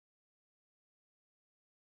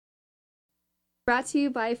Brought to you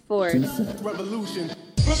by Ford. Revolution.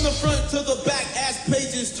 From the front to the back as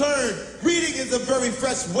pages turn, reading is a very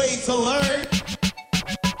fresh way to learn.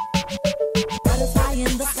 Butterfly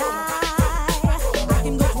in the sky, I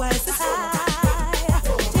can go twice as high.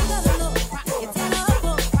 Take a look, it's in a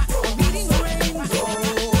book, reading the rainbow.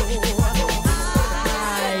 I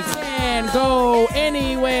can go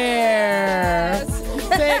anywhere.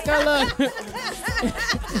 Take a look.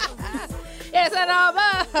 Yes, and all.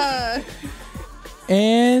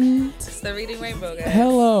 And It's the Reading Rainbow, guys.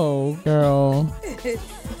 hello, girl.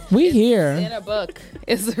 We In here. a book.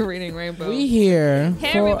 It's the Reading Rainbow. We here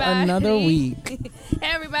Hey, for everybody. another week. Hey,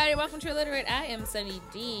 everybody. Welcome to Illiterate. I am Sunny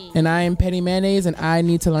D. And I am Penny Mayonnaise, and I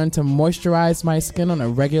need to learn to moisturize my skin on a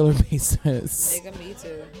regular basis. Nigga, me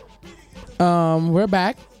too. We're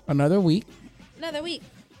back another week. Another week.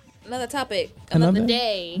 Another topic. Another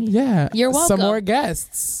day. Yeah. You're welcome. Some more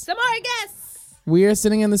guests. Some more guests. We are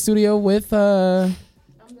sitting in the studio with You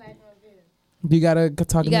gotta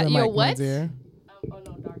talk You into got the your mic, what? my dear.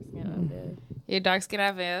 You're dark skin,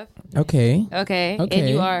 Aviv. Okay. Okay. Okay. And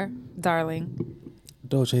you are darling.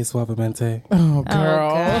 Dolce Suavemente. Oh,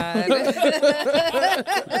 girl.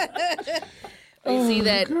 Oh, you see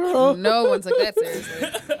that? girl. No one took that seriously.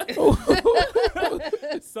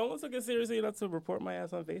 Someone took it seriously enough to report my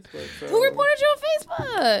ass on Facebook. So. Who reported you on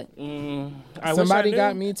Facebook? I wish Somebody I knew.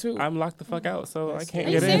 got me too. I'm locked the fuck out, so I can't Are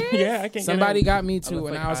you get in. serious? Yeah, I can't Somebody get in. got me too,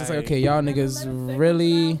 and like, I was just I- like, okay, y'all niggas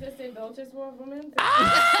really.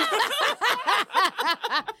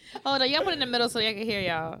 Hold on, y'all put it in the middle so y'all can hear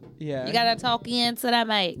y'all. Yeah. You gotta talk into that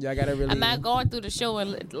mic. Y'all gotta really. I'm not going through the show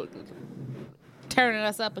and turning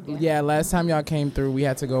us up again. Yeah, last time y'all came through, we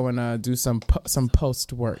had to go and do some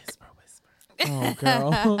post work. Oh,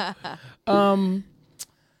 girl.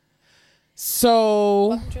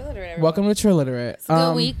 So welcome to Triliterate. It's a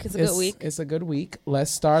good week. It's a good week. It's a good week.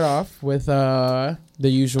 Let's start off with the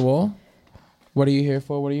usual. What are you here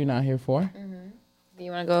for? What are you not here for? Do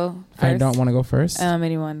you want to go first? I don't want to go first.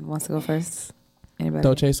 Anyone wants to go first? Anybody?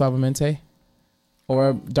 Dolce Suavemente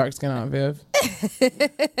or dark skin Aunt Viv.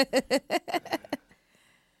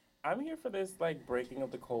 I'm here for this like breaking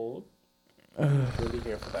of the cold. I'm really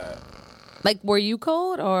here for that. Like, were you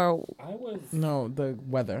cold or? I was. No, the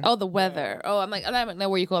weather. Oh, the weather. Oh, I'm not know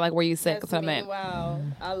were you cold? Like, were you sick? That's what I meant. Wow,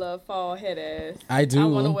 I love fall head ass. I do. I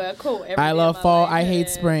want to wear a coat every I day love of my fall. life, I hate head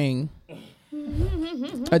ass. spring.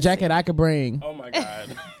 A jacket I could bring. Oh my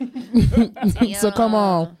god. So come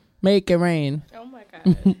on, make it rain. Oh my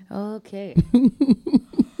god. Okay.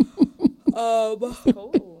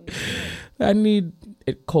 Cool. I need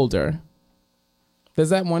it colder. There's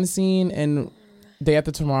that one scene in Day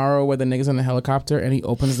After Tomorrow where the nigga's in the helicopter and he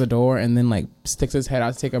opens the door and then like sticks his head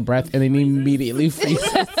out to take a breath and then he immediately freezes.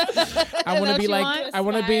 I want to be like, I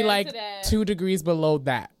want to be like 2 degrees below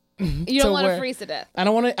that. You don't want to where- freeze to death. I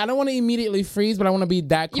don't want to immediately freeze, but I want to be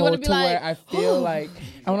that You wanna cold be to like, where I feel like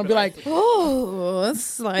I want to be like, Oh,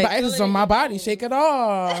 it's like. the ice is on my body, shake it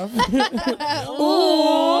off.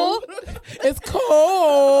 Ooh, it's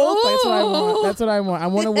cold. That's what I want. That's what I want. I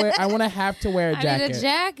want to wear. I want to have to wear a I jacket. need a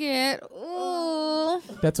jacket. Ooh.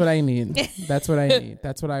 That's what I need. That's what I need.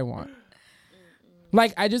 That's what I want.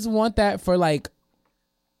 Like I just want that for like.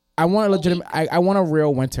 I want a legitimate. I want a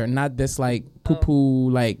real winter, not this like poo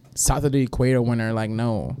poo like south of the equator winter. Like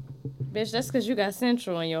no. Bitch, that's because you got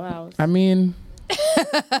Central in your house. I mean, All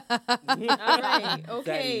right.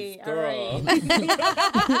 Okay. All right.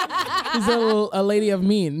 she's a lady of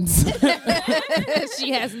means.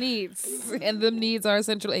 She has needs, and them needs are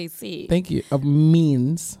central AC. Thank you. Of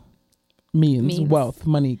means, wealth,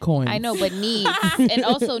 money, coins. I know, but needs and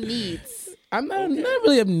also needs. I'm not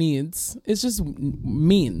really of needs. It's just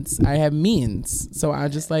means. I have means, so I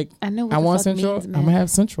just like. I know what I the want fuck Central. means, I'm man. gonna have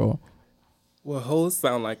Central. What hoes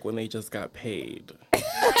sound like when they just got paid.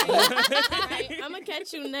 I'm going to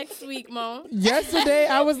catch you next week, Mom. Yesterday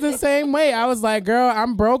I was the same way. I was like, girl,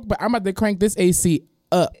 I'm broke, but I'm about to crank this AC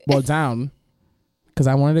up, well down, because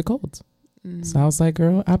I wanted it cold. So I was like,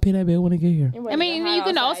 girl, I'll pay that bill when I get here. I mean, you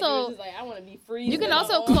can also I want to be freezing. you can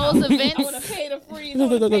also on- close I want events. to pay to freeze. I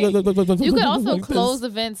wanna pay. You can also close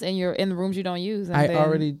events in the rooms you don't use. And I then-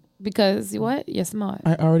 already because what? You're smart.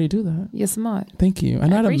 I already do that. You're smart. Thank you. I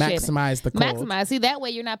know how to appreciate it. maximize the cold. Maximize. See, that way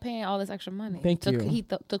you're not paying all this extra money. Thank to you.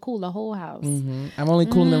 Heat to cool the whole house. I'm only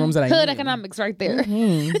cooling the rooms that I Hood need. economics right there.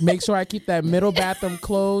 Make sure I keep that middle bathroom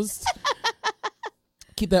closed.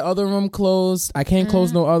 Keep that other room closed. I can't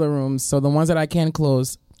close no other rooms. So the ones that I can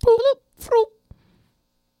close, boop, boop, boop.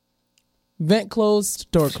 Vent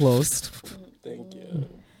closed, door closed. Thank you.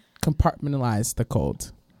 Compartmentalize the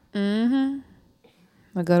cold.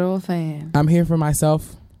 A good old fan. I'm here for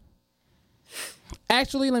myself.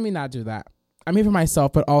 Actually, let me not do that. I'm here for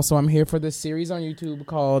myself, but also I'm here for this series on YouTube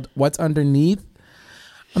called What's Underneath.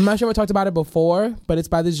 I'm not sure if I talked about it before, but it's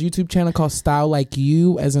by this YouTube channel called Style Like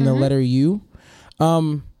You, as in the letter U.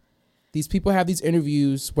 These people have these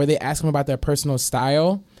interviews where they ask them about their personal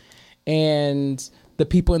style, and the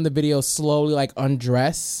people in the video slowly like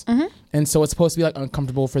undress. And so it's supposed to be like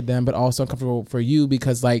uncomfortable for them, but also uncomfortable for you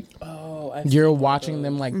because like you're watching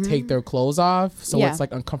them like take their clothes off. So it's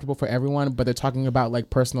like uncomfortable for everyone, but they're talking about like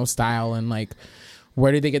personal style and like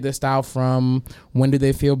where did they get their style from? When do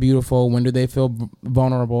they feel beautiful? When do they feel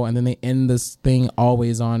vulnerable? And then they end this thing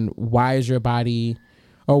always on why is your body,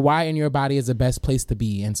 or why in your body is the best place to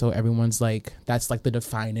be? And so everyone's like, that's like the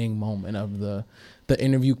defining moment of the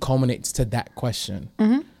interview culminates to that question.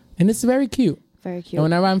 And it's very cute. Very cute. And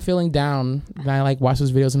whenever I'm feeling down, I like watch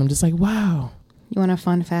those videos and I'm just like, wow. You want a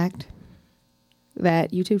fun fact?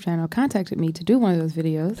 That YouTube channel contacted me to do one of those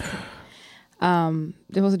videos. They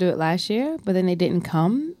were supposed to do it last year, but then they didn't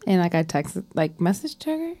come. And like I texted, like messaged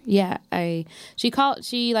her. Yeah, she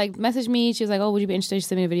messaged me. She was like, "Oh, would you be interested in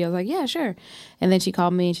sending me a video?" I was like, "Yeah, sure." And then she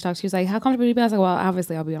called me and she was like, "How comfortable you be?" I was like, "Well,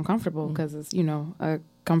 obviously I'll be uncomfortable because it's a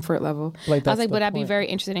comfort level." Like, I was like, "But I'd be very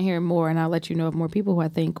interested in hearing more, and I'll let you know of more people who I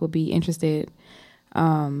think would be interested."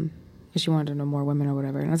 Because she wanted to know more women or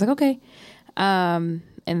whatever. And I was like, "Okay."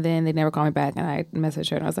 And then they never called me back, and I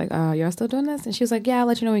messaged her, and I was like, y'all still doing this? And she was like, yeah, I'll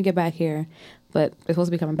let you know when you get back here. But they're supposed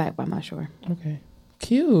to be coming back, but I'm not sure. Okay.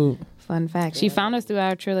 Cute. Fun fact. She found us through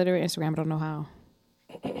our cheerleader Instagram. I don't know how.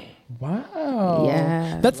 Wow.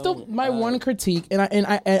 Yeah. That's still my one critique. And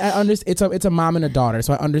I understand it's a mom and a daughter,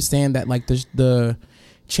 so I understand that like the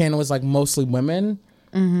channel is like mostly women.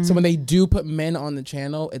 So when they do put men on the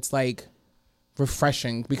channel, it's like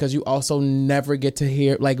refreshing because you also never get to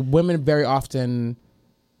hear, like, women very often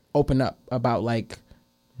open up about like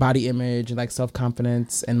body image and like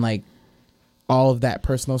self-confidence and like all of that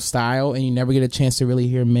personal style, and you never get a chance to really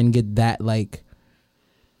hear men get that like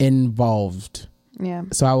involved. Yeah.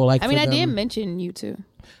 So I would like, I did mention you too.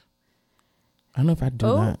 I don't know if I do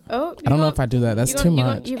that. Oh, I don't know if I do that. That's too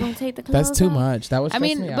much. You gonna take the clothes That's too off? much. That was.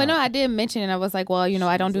 But no, I did mention, and I was like, well,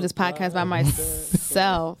 I don't do this podcast by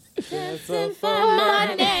myself.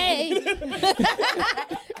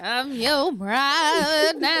 I'm your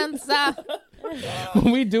bride dancer.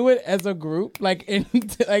 We do it as a group, like in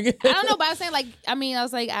like. I don't know, but I was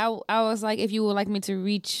saying I was like, if you would like me to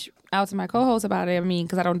reach out to my co-host about it,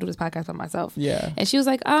 because I don't do this podcast by myself. Yeah. And she was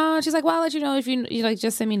like, well, I'll let you know if you like,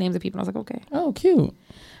 just send me names of people. And I was like, okay. Oh, cute.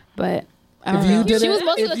 But I If don't you know. did She it- was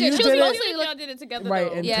mostly if looking. you She was did it- mostly Y'all did it together, Right,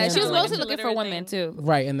 though. in Yeah, she was tandem. mostly looking for women too.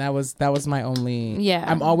 Right, and that was my only. Yeah.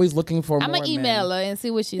 I'm always looking for. I'm more gonna email men. her and see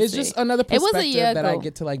what she It's says. just another It was a perspective year that I ago.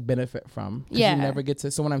 get to like benefit from. 'Cause Yeah. you never get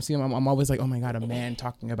to. So when I'm seeing them, I'm always like, oh my god, a man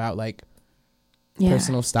talking about like Yeah.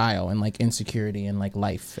 personal style and like insecurity and like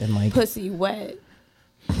life and like Pussy wet.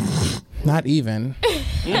 not even.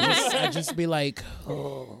 I just be like,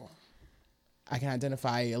 oh, I can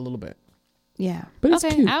identify a little bit. Yeah. But it's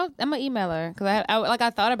okay. cute. I'm gonna email her because I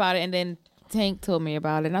thought about it, and then Tank told me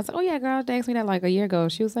about it, and I was like, oh yeah, girl, they asked me that like a year ago.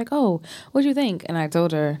 She was like, oh, what'd you think? And I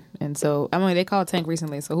told her, and so they called Tank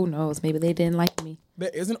recently, so who knows? Maybe they didn't like me. There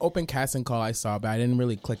is an open casting call I saw, but I didn't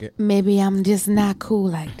really click it. Maybe I'm just not cool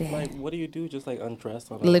like that. Like, what do you do? Just like undress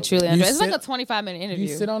on Literally, You it's like sit- a 25-minute interview.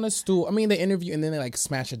 You sit on a stool. I mean, they interview and then they like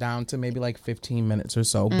smash it down to maybe like 15 minutes or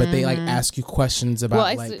so. But they like ask you questions about well,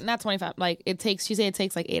 it's like. not 25. Like it takes. She said it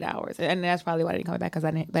takes like 8 hours, and that's probably why I didn't come back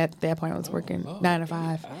because that point I was working 9 to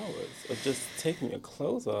 5. hours of just taking your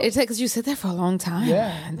clothes off. It takes you sit there for a long time,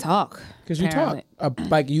 Yeah. and talk. Because you talk, apparently.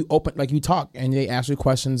 like you talk, and they ask you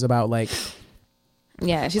questions about like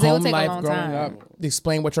Yeah, she said it would home take a life, long growing time. up.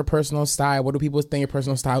 Explain what your personal style. What do people think your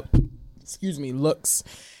personal style? Looks,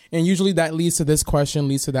 and usually that leads to this question,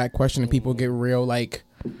 leads to that question, and people get real like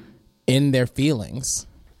in their feelings,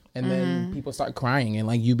 and then people start crying, and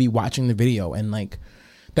like you be watching the video, and like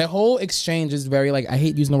that whole exchange is very like I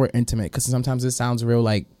hate using the word intimate because sometimes it sounds real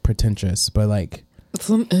like pretentious, but like It's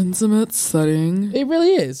an intimate setting. it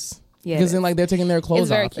really is. Yeah, Because it then like they're taking their clothes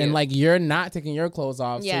very off, cute. and like you're not taking your clothes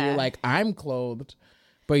off, so Yeah. you're like I'm clothed,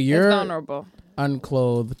 but It's you're vulnerable.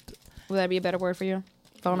 unclothed. Would that be a better word for you?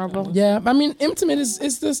 Vulnerable. Yeah, I mean intimate is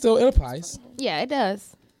still it applies. Yeah, it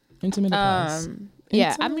does. Intimate applies.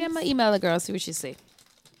 Yeah, I'm gonna email the girl, see what she say.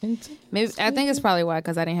 Maybe I think it's probably why,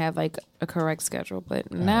 because I didn't have like a correct schedule.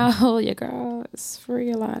 But now your girl is free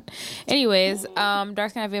a lot. Anyways, Dark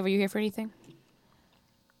Sky Viv, are you here for anything?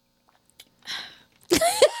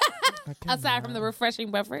 Aside from the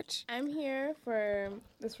refreshing beverage. I'm here for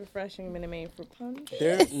this refreshing Minute Maid fruit punch.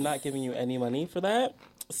 They're not giving you any money for that.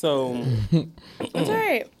 So, It's all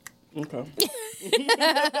right. okay.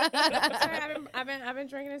 It's all right. I've been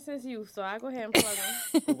drinking it since youth, so I go ahead and plug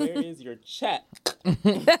them. Where is your check? Your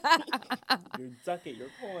ducat, your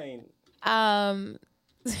coin.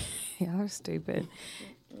 Y'all are stupid.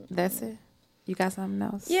 That's it. You got something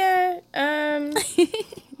else? Yeah. I'm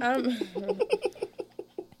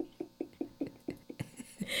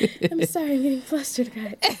sorry, I'm getting flustered,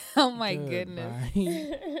 guys. Oh my goodness.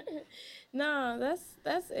 No,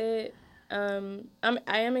 that's it. I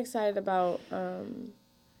am excited about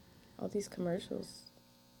all these commercials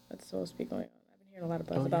that's supposed to be going on. I've been hearing a lot of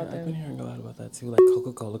buzz about I've been them. hearing a lot about that too, like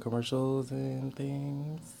Coca-Cola commercials and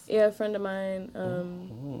things. Yeah, a friend of mine,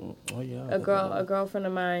 Oh yeah. a girlfriend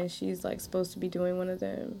of mine, she's like supposed to be doing one of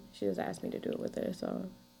them. She just asked me to do it with her, so.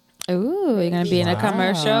 Ooh, you're gonna be in a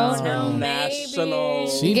commercial. No, National.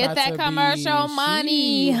 She Get about that to commercial be-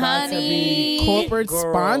 money, she about to be honey. corporate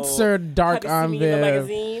Girl. sponsored dark Have you seen me in the Enviv.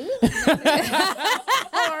 magazine?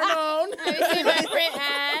 Have you seen my print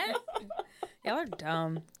ad? Y'all are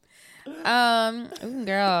dumb.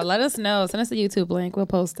 Girl, let us know. Send us the YouTube link. We'll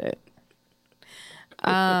post it.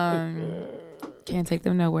 Can't take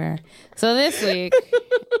them nowhere. So this week,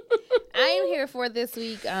 I am here for this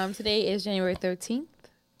week. Today is January 13th,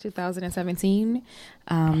 2017.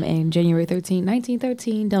 And January 13th,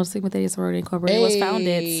 1913, Delta Sigma Theta Sorority Incorporated was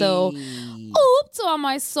founded. So, to all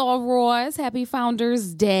my sorors, happy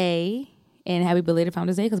Founders Day. And happy belated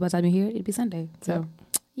Founders Day, because by the time you hear it, it'd be Sunday. So,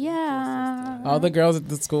 yeah. All the girls at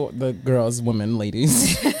the school, the girls, women,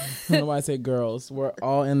 ladies. I don't know why I say girls. We're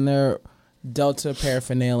all in their Delta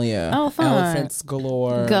paraphernalia. Oh, fun. Elephants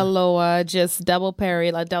galore. Galore, just double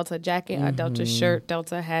parry, like Delta jacket, a Delta shirt,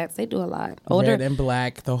 Delta hats. They do a lot. Red and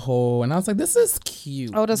black, the whole. And I was like, this is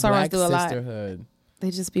cute. Older sorors Black do a lot. sisterhood. They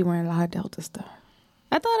just be wearing a lot of Delta stuff.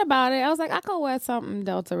 I thought about it. I was like, I could wear something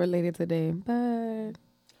Delta related today, but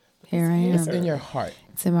here I am. It's in your heart.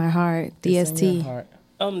 It's in my heart. It's in your DST. heart.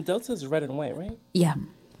 Delta's red and white, right? Yeah.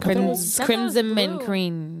 was Crimson and blue.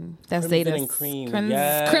 cream. That's Crimson Zeta's. and cream, Crimson,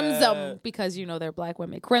 yes. Crimson, because you know they're black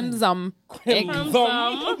women. Crimson. Crimson.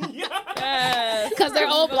 Because they're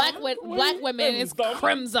all black women. It's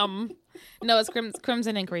crimson. No, it's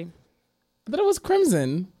crimson and cream. I thought it was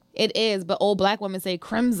crimson. It is, but old black women say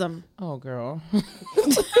crimson. Oh, girl.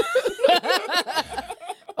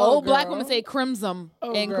 Old black women say crimson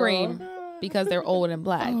and girl. cream because they're old and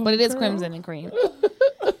black. But it is crimson and cream.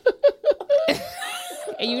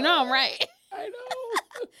 And you know I'm right. I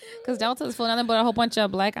know. Because Delta's full of nothing but a whole bunch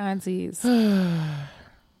of black aunties.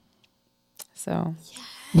 So.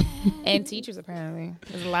 And teachers, apparently.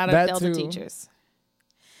 There's a lot of That Delta too. teachers.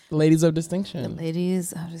 Ladies of The distinction.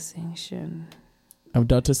 ladies of distinction. Of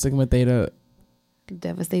Delta Sigma Theta.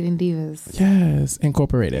 Devastating divas. Yes.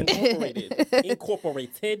 Incorporated.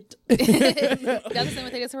 Incorporated. Delta Sigma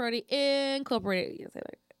Theta Sorority Incorporated. Yes, I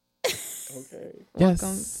like it. Okay. Welcome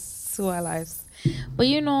Yes. to our lives. But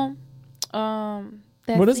you know,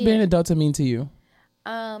 that's What does it. being a Delta mean to you?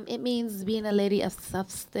 It means being a lady of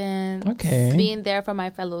substance. Okay. Being there for my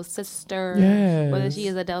fellow sister. Yes. Whether she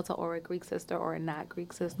is a Delta or a Greek sister or a not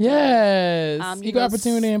Greek sister. Yes. You Equal know,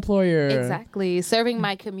 opportunity employer. Exactly. Serving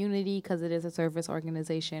my community because it is a service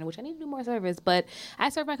organization, which I need to do more service, but I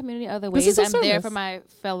serve my community other This ways. is a I'm there service. for my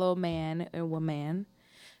fellow man and woman.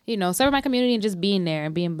 You know, serving my community and just being there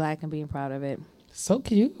and being black and being proud of it. So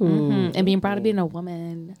cute. And being proud of being a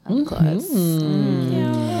woman, of course.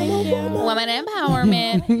 Woman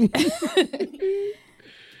empowerment.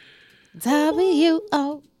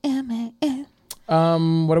 WOMAN.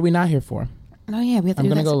 What are we not here for? Oh yeah, we have to I'm do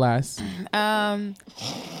gonna that. go last. I'm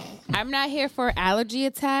not here for allergy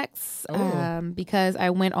attacks Oh. because I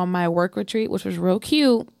went on my work retreat, which was real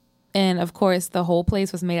cute. And of course, the whole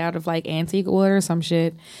place was made out of like antique wood or some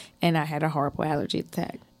shit. And I had a horrible allergy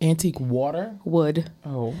attack. Antique water. Wood.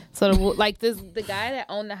 Oh. So the guy that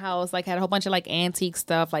owned the house like had a whole bunch of like antique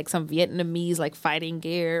stuff, like some Vietnamese like fighting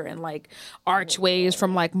gear and like archways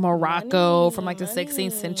from like Morocco from like the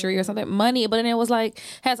 16th century or something. Money, but then it was like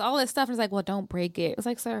has all this stuff and it's like, well, don't break it. It's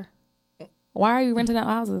like, sir, why are you renting out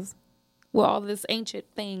houses with all this ancient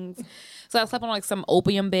things? So I slept on like some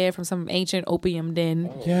opium bed from some ancient opium den.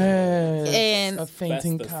 Yes. And- a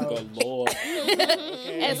fainting That's couch. the Lord.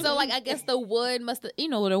 And so, like, I guess the wood must have,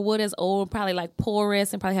 the wood is old, probably like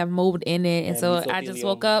porous and probably have mold in it. And Yeah, so I just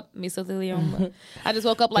woke up, mesothelioma. I just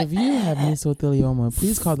woke up like, If you have mesothelioma,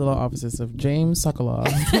 please call the law offices of James Sokolov.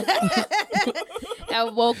 I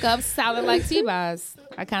woke up sounding like T-Boz.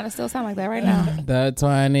 I kind of still sound like that right now. The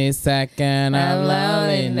 22nd of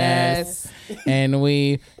loneliness. And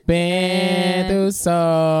we've been through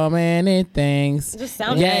so many things. Just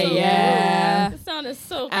sounded Yeah, so yeah. good. It sounded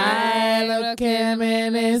so good. I look him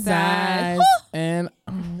in his eyes, and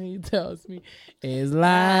he tells me, It's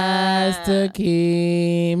lies to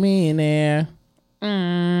keep me near.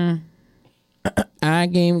 I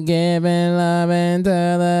keep giving love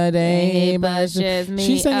until the day pushes me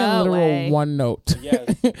She's singing a literal away. one note.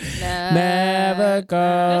 Yes. Never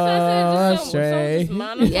go astray.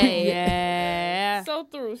 Yeah. So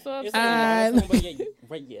through. So It's upset. like,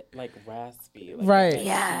 but yeah, like raspy. Like, Right.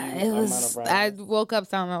 Yeah, it amount was. of I rice. woke up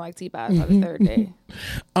sounding like T-Boz by the third day.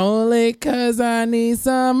 Only 'cause I need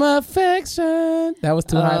some affection. That was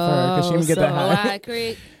too high for her because she didn't get that high. I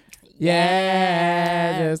creep.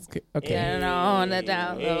 Yeah, just okay. Get on the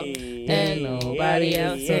down low, Hey, and nobody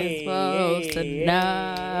else hey, is supposed to hey,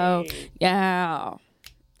 know. Yeah,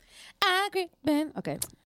 I creeping. Okay,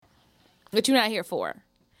 what you not here for?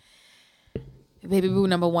 Baby boo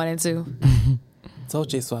number 1 and 2. Told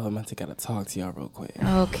Jay Swallow-Mente gotta talk to y'all real quick.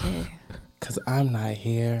 Okay, Cause I'm not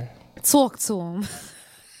here. talk to him.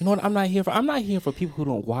 You know what I'm not here for? I'm not here for people who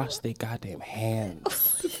don't wash their goddamn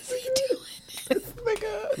hands.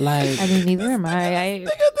 Like, I mean, neither am I.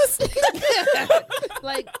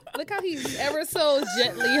 Like, look how he's ever so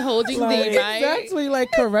gently holding Like, the mic. Exactly, like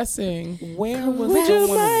caressing. where was Would you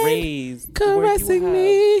someone mind raised Caressing where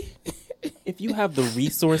me. if you have the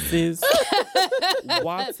resources,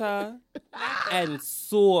 water and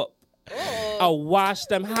soap, wash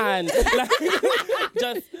them hands. Like,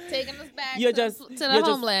 just Taking us back You're to, just- to you're the just-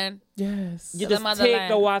 homeland. Yes. you the just take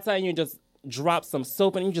motherland. the water and you just drop some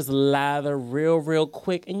soap and you just lather real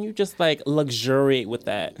quick and you just like luxuriate with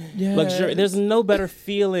that. Yes. There's no better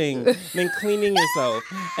feeling than cleaning yourself.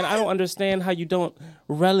 And I don't understand how you don't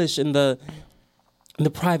relish in the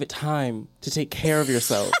private time to take care of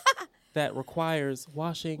yourself that requires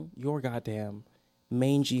washing your goddamn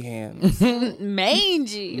mangy hands.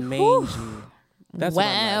 Mangy. Mangy. That's what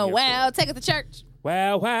I'm not here Wow. Take it to church.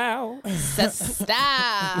 for. Wow. Sister,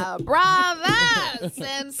 brothers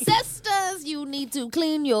and sisters, you need to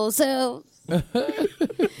clean yourselves.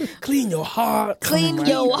 Clean your heart. Clean mind,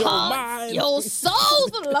 your heart, mind. your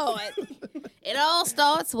souls, Lord. It all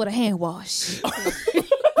starts with a hand wash.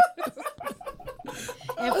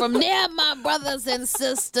 And from there, my brothers and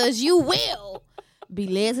sisters, you will be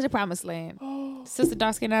led to the promised land. Sister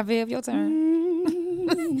Dark Skin Viv, your turn.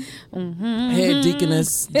 Head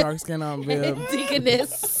deaconess, dark skin on Viv.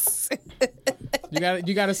 Deaconess.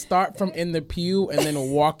 You gotta start from in the pew and then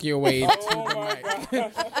walk your way to the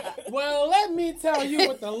mic. Well, let me tell you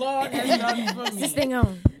what the Lord has done for me. Thing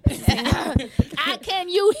on. Can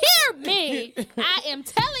you hear me? I am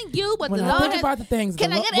telling you what When the I Lord think has. about the things,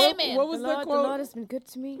 Can I get an amen? What was the The quote? Lord has been good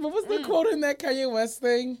to me. What was the quote in that Kanye West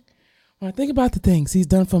thing? When I think about the things He's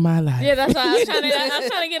done for my life. Yeah, that's why I was trying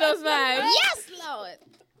to get those vibes. Yes, Lord.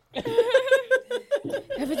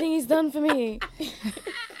 Everything he's done for me.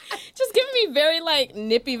 Just giving me very like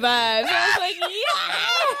nippy vibes. I was like,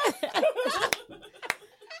 yeah.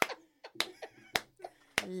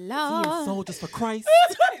 Lord. Soldiers for Christ.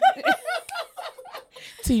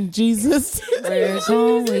 Team Jesus. We're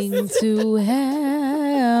going to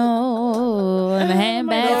hell in a No,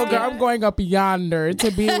 handbasket. girl, I'm going up yonder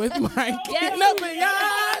to be with my king. Up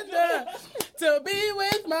yonder to be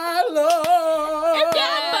with my Lord.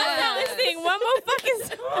 Let's sing one more fucking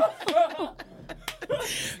song.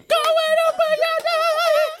 Going up yonder.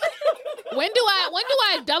 When do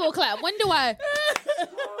I double clap? When do I?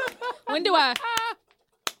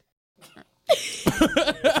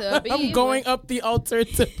 To be I'm going up the altar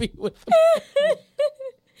to be with him.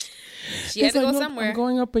 She had to He's go like, "No, somewhere. I'm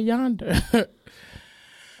going up yonder.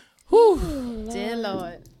 Whew. Dear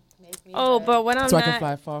Lord. Oh, but what I'm So I can not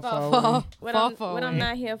fly far, far away. what I'm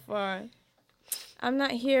not here for. I'm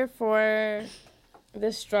not here for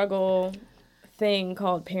this struggle thing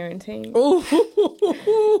called parenting. Ooh.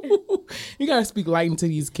 You gotta speak light into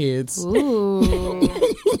these kids. Ooh.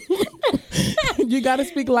 You gotta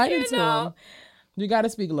speak light into know. them. You gotta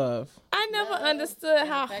speak love. I never understood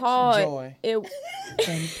how hard Joy. it.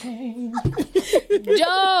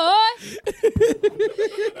 Joy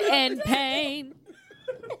and pain.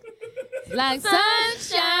 Like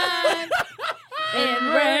sunshine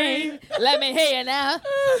and rain. Let me hear you now.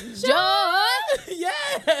 Joy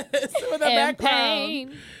Yes, with the and background.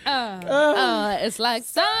 pain. It's like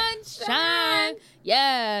sunshine,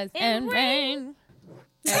 yes, and rain.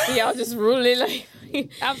 After y'all just really like.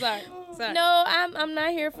 I'm sorry. No, I'm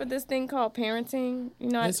not here for this thing called parenting. You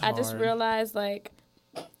know, I It's just hard. realized like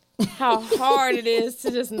how hard it is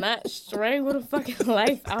to just not strangle the fucking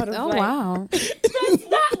life out of Oh, like, wow.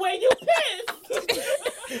 Not when you pissed.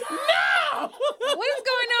 What is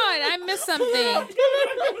going on? I missed something.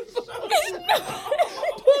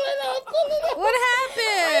 What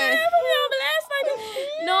happened?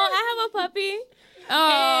 No, I have a puppy.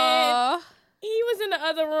 Oh. He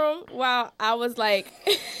song while I was like,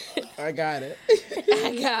 I got it.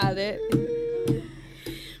 I got it.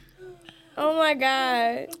 oh my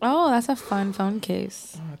God. Oh, that's a fun phone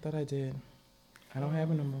case. Oh, I thought I did. I don't have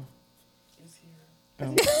it no more. It's here.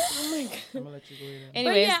 Oh. Oh my God. I'm gonna let you go ahead. But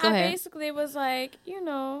Anyways, yeah, go I ahead. basically was like,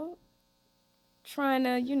 trying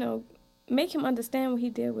to, make him understand what he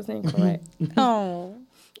did was incorrect. Oh.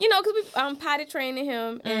 Because I'm potty training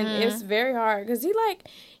him, and it's very hard because he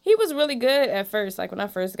was really good at first. Like when I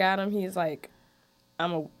first got him, he's like,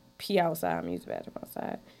 I'm a pee outside, I'm use the bathroom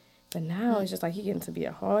outside. But now it's just like he getting to be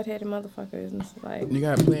a hard headed motherfucker, and it's like You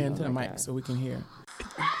gotta play into the my mic God. so we can hear. That's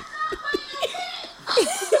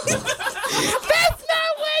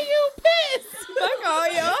not where you piss. fuck all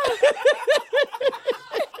y'all.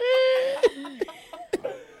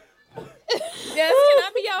 Yes, can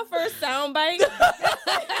I be y'all first soundbite?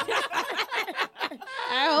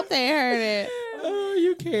 I hope they heard it. Oh,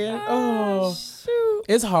 you can. Oh, Shoot.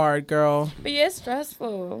 it's hard, girl. But yeah, it's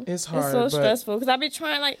stressful. It's hard, It's so but- stressful because I be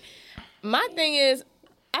trying my thing is,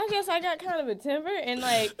 I guess I got kind of a temper and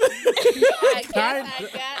I try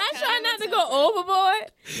not to go overboard.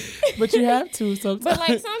 But you have to sometimes. But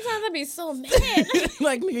sometimes I be so mad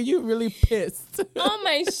like, nigga, you really pissed. on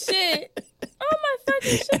my shit. On my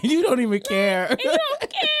fucking shit. You don't even care. You don't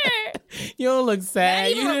care. You don't look sad.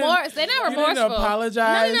 Not even You didn't- remorse. They're not You didn't remorseful.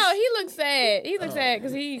 apologize. No, he looks sad. He looks sad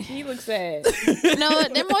because he looks sad. No,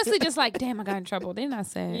 they're mostly just like, damn, I got in trouble. They're not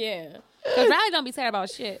sad. Yeah. Because Riley don't be sad about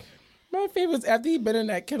shit. My favorite was after he been in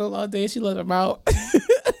that kennel all day, she let him out.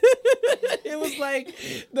 It was like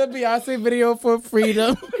the Beyonce video for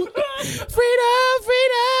Freedom. Freedom,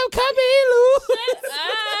 freedom, come in, loose.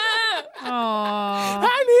 Aww.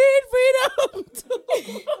 I need freedom too.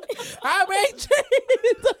 I make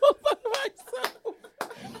changes over myself.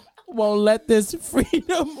 Won't let this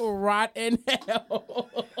freedom rot in hell.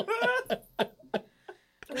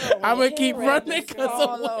 I'm gonna keep running because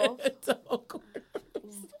of window.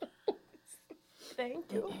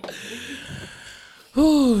 Thank you.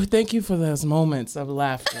 Ooh, thank you for those moments of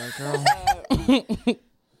laughter, girl.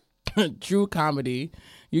 True comedy.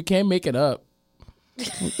 You can't make it up.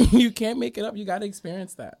 You can't make it up. You gotta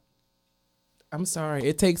experience that. I'm sorry.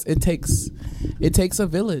 It takes a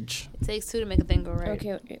village. It takes two to make a thing go right.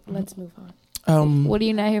 Okay, let's move on. What are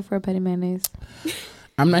you not here for, Petty Mayonnaise?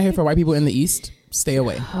 I'm not here for white people in the East. Stay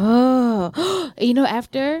away. Oh.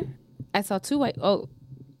 After I saw two white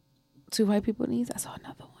people in the East, I saw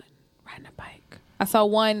another one riding a bike. I saw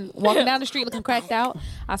one walking down the street looking cracked out.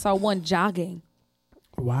 I saw one jogging.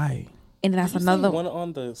 Why? And then I saw another one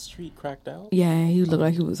on the street cracked out. Yeah, he looked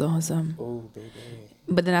like he was on some. Oh, baby.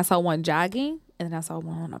 But then I saw one jogging, and then I saw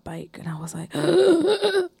one on a bike, and I was like,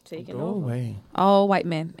 Taking Go over. away. all white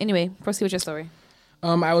men. Anyway, proceed with your story.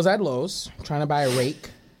 I was at Lowe's trying to buy a rake.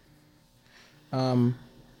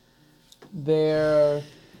 There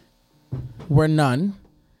were none.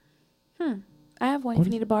 I have one if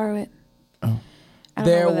you need to borrow it. Oh. I don't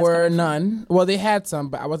know There where that's were coming from. none. Well, they had some,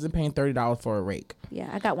 but I wasn't paying $30 for a rake. Yeah,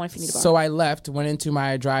 I got one if you need to borrow So I left, went to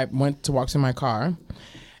walk to my car.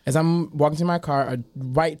 As I'm walking to my car, a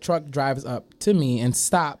white truck drives up to me and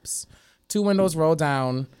stops. 2 windows roll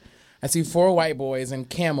down. I see 4 white boys in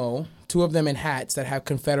camo, 2 of them in hats that have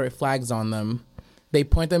Confederate flags on them. They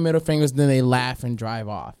point their middle fingers, then they laugh and drive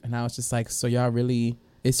off. And I was just like, so y'all really,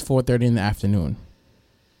 it's 4:30 in the afternoon.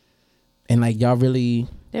 And y'all really,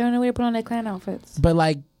 They don't know where to put on their clan outfits. but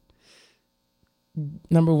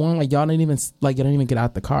number one, y'all didn't even get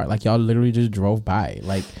out the car. Y'all literally just drove by.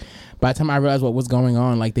 By the time I realized what was going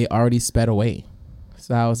on, they already sped away.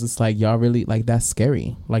 So I was just like, y'all really, that's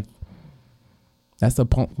scary. That's a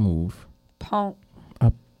punk move. Punk.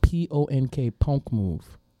 A PONK punk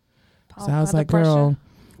move. Punk So I was under like, girl,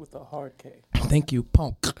 With a hard K. thank you,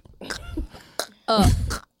 punk.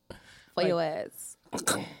 for your ass.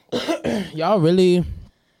 Y'all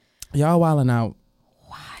wilding out.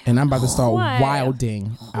 And I'm about to start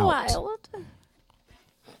wilding out. Wild.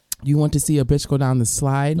 You want to see a bitch go down the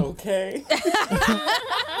slide? Okay.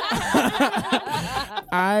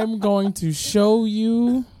 I'm going to show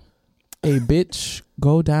you a bitch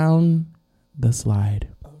go down the slide.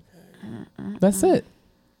 Okay. That's it.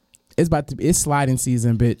 It's sliding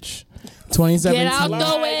season, bitch. 2017. Get out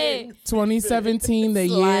the way. 2017, the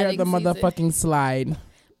year of the Sliding season. motherfucking slide.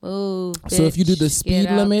 Ooh, So if you do the bitch, speed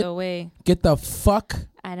get out limit, the way. get the fuck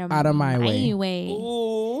out of my way.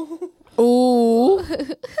 Ooh. Ooh.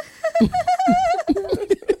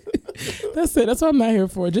 That's it. That's what I'm not here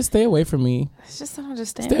for. Just stay away from me. It's just don't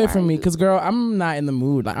understand. Stay away why from me, you- because girl, I'm not in the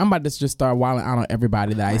mood. I'm about to just start wilding out on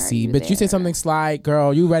everybody that I Why see. are you But you say there? something slide,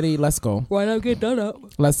 girl. You ready? Let's go. Why not get done up?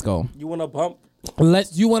 Let's go. You want to bump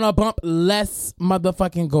You want to bump? Let's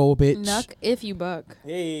motherfucking go, bitch. Nuck if you buck.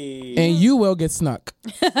 Hey. And you will get snuck.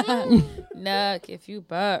 Nuck if you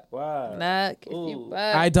buck. Wow. Nuck if you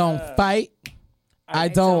buck. I don't fight. I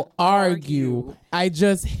don't argue. I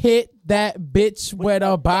just hit that bitch with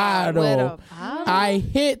a bottle. With a bottle? I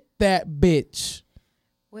hit that bitch.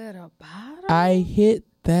 With a bottle? I hit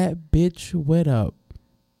that bitch with a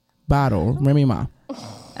bottle. Remy Ma.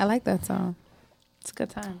 I like that song. It's good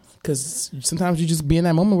times. Because sometimes you just be in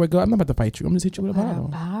that moment where, girl, I'm not about to fight you. I'm just hit you with a bottle.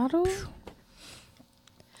 Bottle?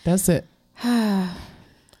 That's it.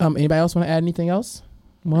 Anybody else want to add anything else?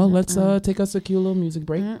 Well, let's take us a cute little music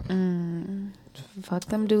break. Fuck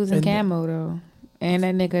them dudes in camo though, and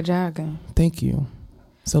that nigga jogging. Thank you.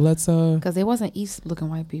 So let's Cause they wasn't East looking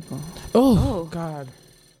white people. Oh God.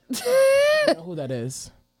 I don't know who that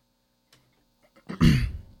is.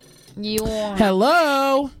 You on?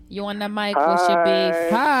 Hello. You on the mic? What's your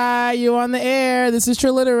beef? Hi, you on the air. This is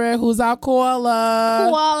Triliterate. Who's our caller?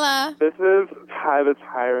 Koala. This is Ty the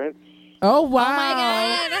Tyrant. Oh wow. Oh my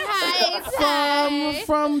God. Hi.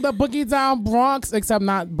 From the Boogie Down Bronx, except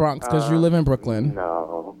not Bronx because you live in Brooklyn.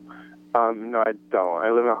 No. No, I don't.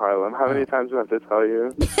 I live in Harlem. How many times do I have to tell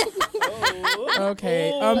you?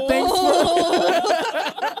 Okay.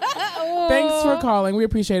 Thanks for calling. We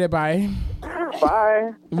appreciate it. Bye.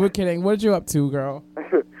 Bye. We're kidding. What are you up to, girl?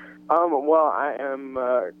 Well, I am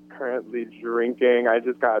currently drinking. I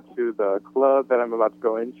just got to the club that I'm about to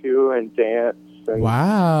go into and dance. And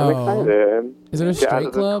Wow. I'm excited. Is it a Get out straight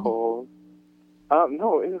of the club? cold.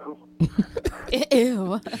 No, ew.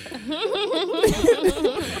 Ew.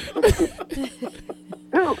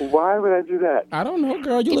 Why would I do that? I don't know,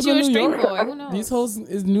 girl. You Get live you in a New straight York. boy. Who knows? These hoes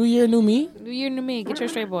is New Year, new me. New year, new me. Get your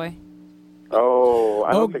straight boy. Oh,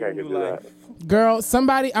 I don't Oh, think I could do that. Girl,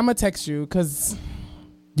 somebody, I'm gonna text you because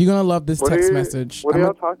you're gonna love this text message. What are I'ma-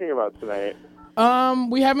 y'all talking about tonight?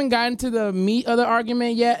 We haven't gotten to the meat of the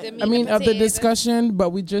argument yet. The meat I mean, and of the potatoes. discussion, but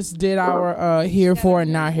we just did our here for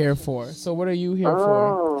and not here for. So what are you here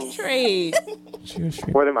for? Oh, Trade. Cheers,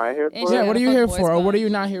 cheers. what am I here And for? Yeah, what are you Fuck here boys for? Or what club. are you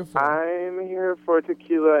not here for? I'm here for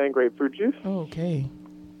tequila and grapefruit juice. Okay.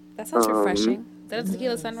 That sounds refreshing. Is that a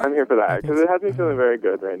tequila sunrise? I'm here for that because it has me feeling very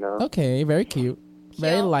good right now. Okay, very cute.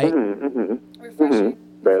 Very Cute. light. Refreshing.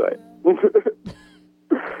 Very light.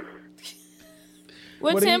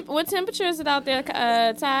 What temperature is it out there,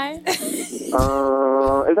 Ty? Is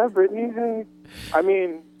that Brittany? Hey? I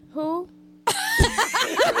mean, Who?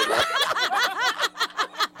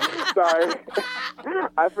 sorry.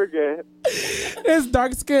 I forget. It's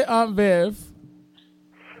dark skin Aunt Viv.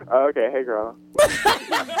 Okay, hey girl.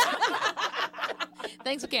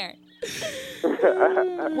 Thanks for caring.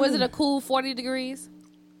 Was it a cool 40 degrees?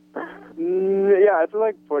 Yeah, it's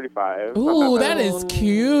like 45. Ooh, that is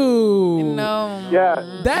cute. No.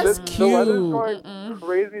 Yeah. That's The weather's cute. going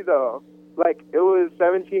crazy though. Like it was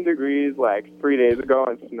 17 degrees like 3 days ago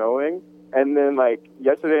and snowing, and then like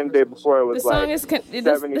yesterday and the day before it The was song like is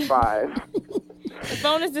 75. the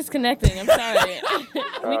phone is disconnecting. I'm sorry.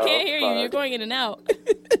 We can't hear you. fuck. You're going in and out.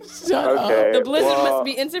 Shut up. Okay. The blizzard well, must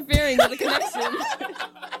be interfering with the connection.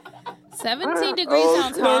 17 degrees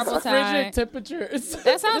sounds horrible, Ty. Frigid temperatures.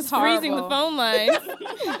 That sounds It's horrible. freezing the phone line.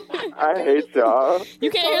 I hate y'all.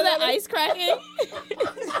 You can't hear that ice cracking?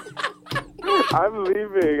 I'm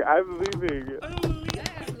leaving. I'm leaving.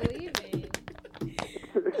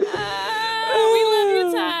 We love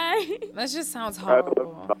you, Ty. That just sounds I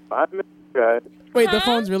horrible. miss you guys. Wait, the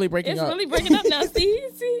phone's really breaking It's up. really breaking up now.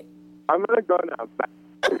 See? I'm gonna go now. Bye.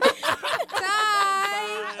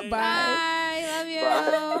 Bye. Bye. Love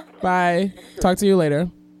you. Bye. Talk to you later.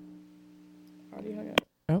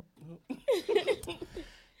 Oh.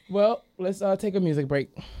 Well, let's take a music break,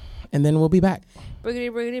 and then we'll be back. Briggity,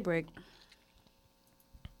 briggity, brick.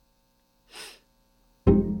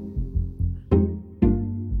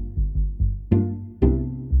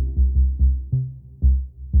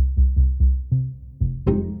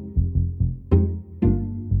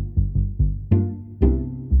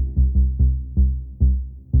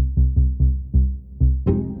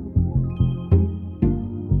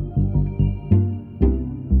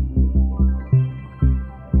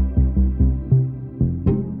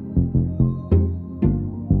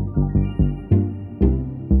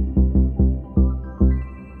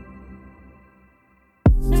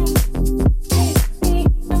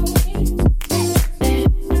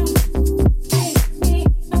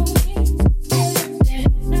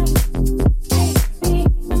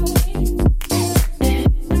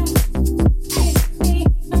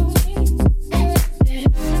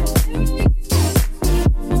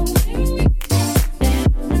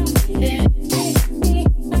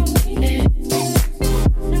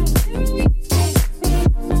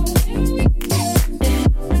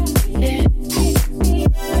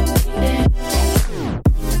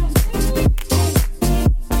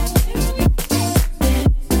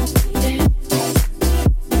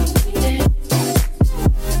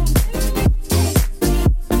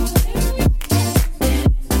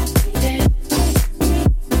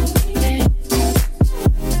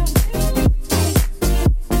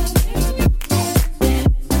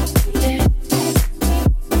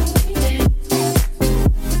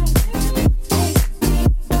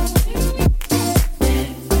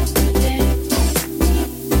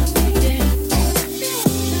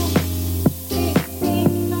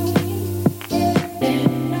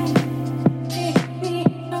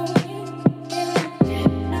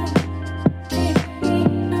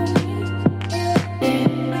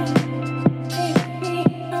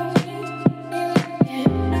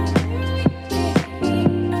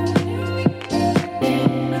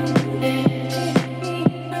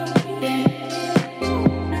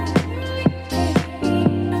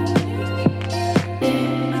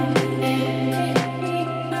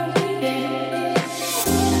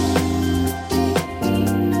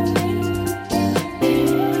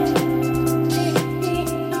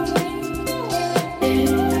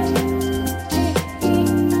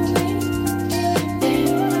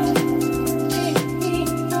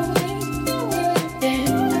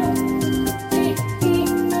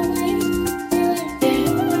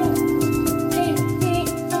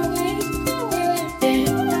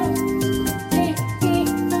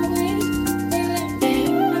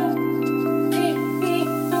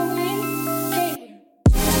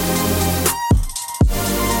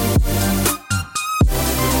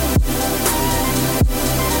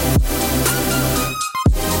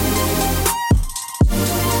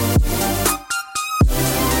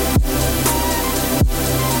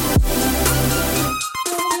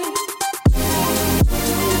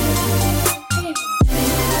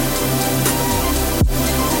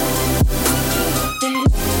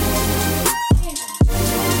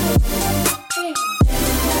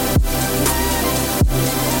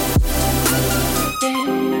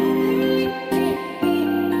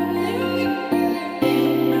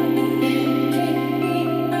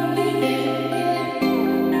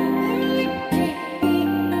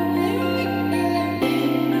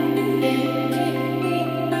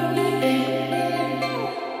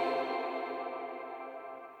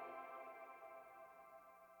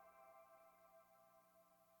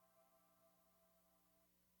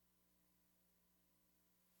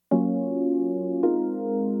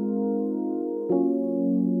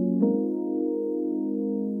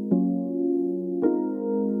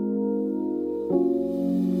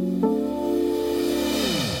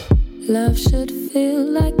 Love should feel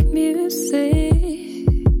like music,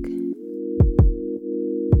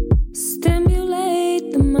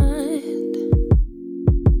 stimulate the mind.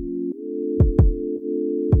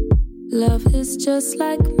 Love is just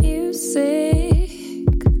like music.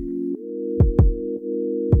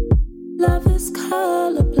 Love is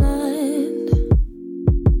colorblind.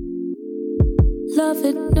 Love,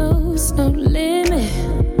 it knows no limit.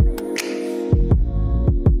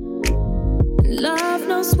 Love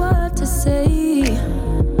knows what to say.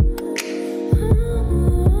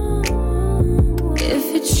 If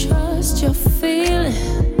you trust your feeling,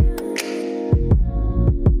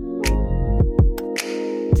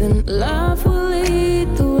 then love will lead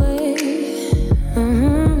the way.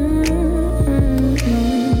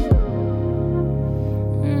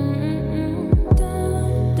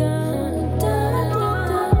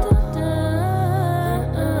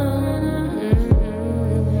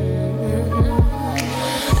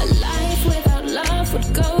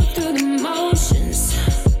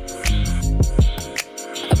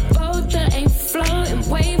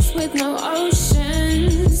 With no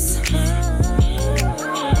oceans.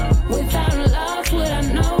 Without love, would I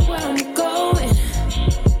know where I'm going?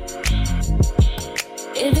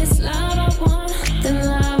 If it's love I want, then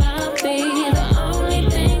love I'll be. The only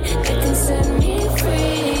thing that can set me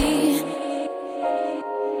free.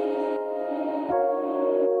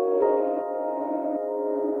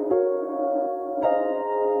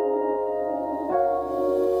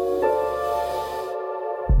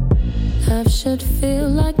 Love should feel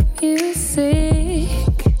like music,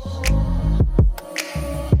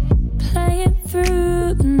 playing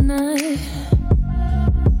through the night.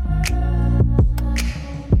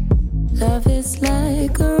 Love is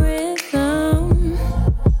like a rhythm,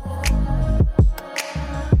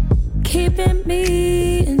 keeping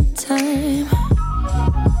me in time.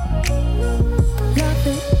 Love,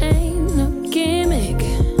 it ain't no gimmick.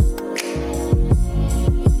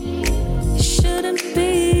 It shouldn't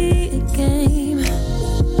be a game.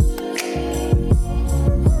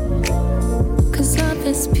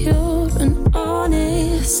 Is pure and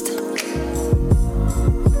honest.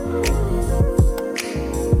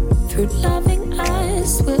 Through loving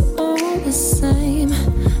eyes, we're all the same.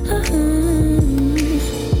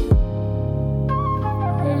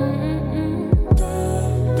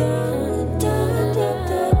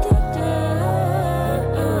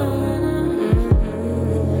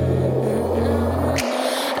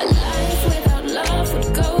 A life without love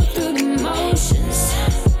would go through the motions.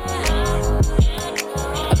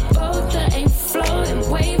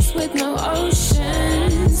 Waves with no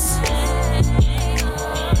oceans.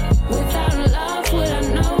 Without love, would I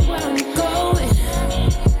know where I'm going?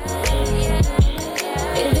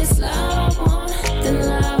 If it's love I want, then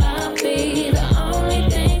love I'll be. The only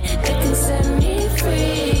thing that can set me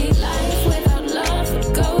free. Life without love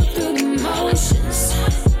would go through the motions.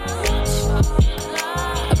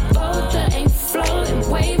 A boat that ain't floating,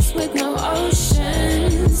 waves with no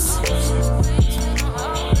oceans.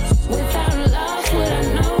 Without love, would I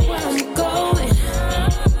know where I'm going?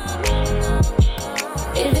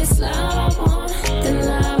 If it's love I want, then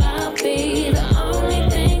love I'll be. The only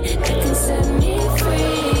thing that can set me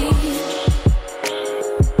free.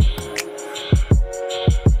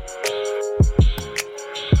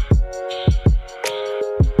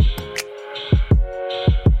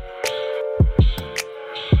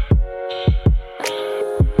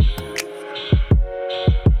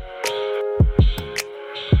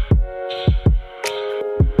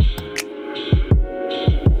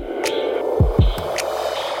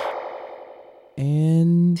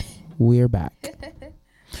 And we're back.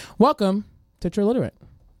 Welcome to True Literate.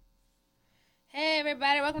 Hey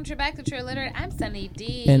everybody, welcome to back to True Literate. I'm Sunny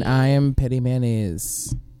D. And I am Petty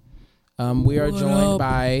Mayonnaise. We are joined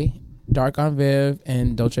by Dark on Viv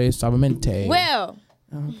and Dolce Suavemente. Will.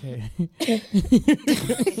 Okay.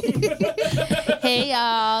 Hey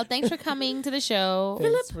y'all, thanks for coming to the show.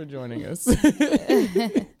 Thanks for joining us.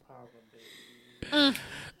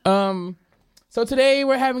 So today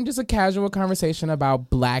we're having just a casual conversation about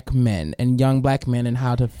black men and young black men and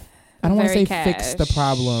how to, I don't want to say fix the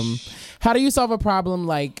problem. How do you solve a problem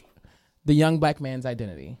like the young black man's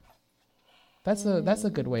identity? That's a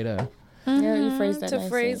good way to. Yeah, you phrased that To nicely.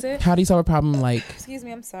 phrase it. How do you solve a problem like Excuse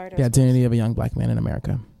me, I'm sorry. the identity of a young black man in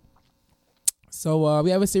America? So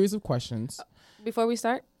we have a series of questions. Before we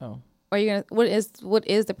start, Oh, are you gonna? What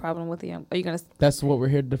is the problem with the young? Are you gonna? that's what we're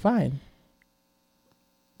here to define.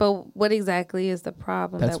 But what exactly is the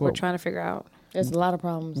problem That's that we're what- trying to figure out? There's a lot of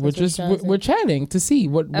problems. We're just we're chatting to see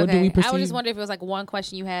what do we perceive. I was just wondering if it was like one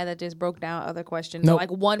question you had that just broke down other questions. Nope. Or like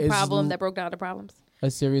one It's problem l- that broke down other problems.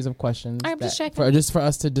 a series of questions I'm just checking. for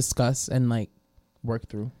us to discuss and like work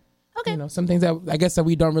through. Okay. You know, some things that I guess that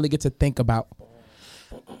we don't really get to think about.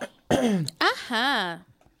 This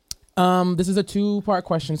is a 2-part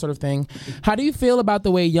question sort of thing. How do you feel about the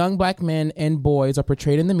way young black men and boys are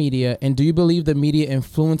portrayed in the media, and do you believe the media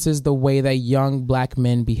influences the way that young black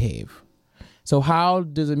men behave? So how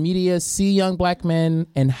does the media see young black men,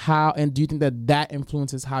 and do you think that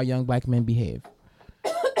influences how young black men behave?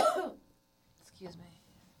 Excuse me.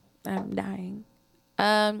 I'm dying.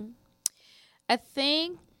 I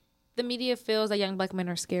think the media feels that young black men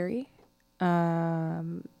are scary.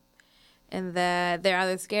 And that they're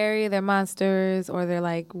either scary, they're monsters, or they're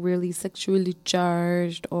like really sexually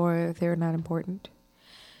charged, or they're not important.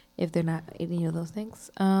 If they're not any of those things.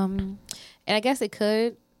 And I guess it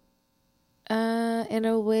could, in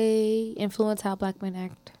a way, influence how black men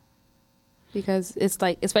act. Because it's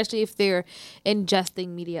like, especially if they're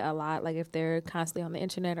ingesting media a lot, like if they're constantly on the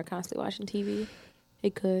internet or constantly watching TV,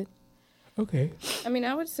 it could. Okay. I mean,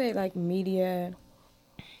 I would say like media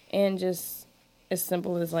and just as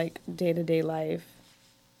simple as like day-to-day life.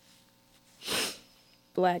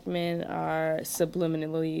 Black men are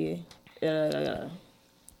subliminally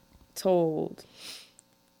told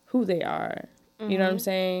who they are. You know what I'm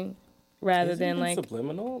saying? Rather Is it than even like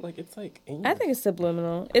subliminal, like it's like. I think it's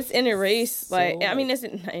subliminal. It's in your face, like I mean, it's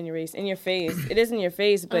not in your face, in your face. It is in your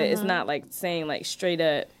face, but it's not like saying like straight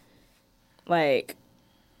up, like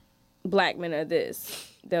black men are this.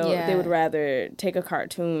 They would rather take a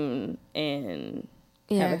cartoon and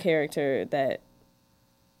have a character that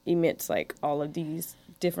emits like all of these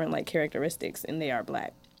different like characteristics, and they are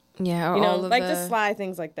black. Yeah, or you know, all of like just sly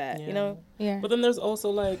things like that. Yeah. You know. Yeah. But then there's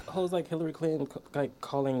also like hoes like Hillary Clinton like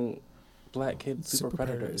calling black kids super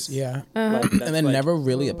predators. Yeah. Like, And then like never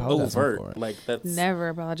really apologized for overt. it. Like that's Never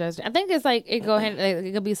apologized. I think it's like it go hand. Like,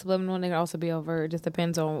 it could be subliminal and it could also be overt. It just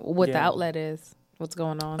depends on what the outlet is. What's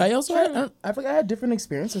going on? I also had, I think I had different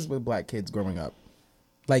experiences with black kids growing up,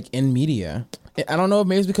 like in media. I don't know if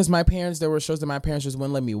maybe it's because there were shows that my parents just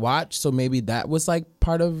wouldn't let me watch, so maybe that was like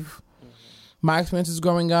part of my experiences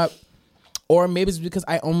growing up. Or maybe it's because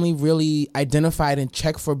I only really identified and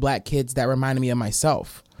checked for black kids that reminded me of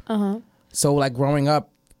myself. So like growing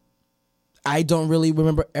up, I don't really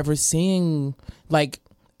remember ever seeing, like,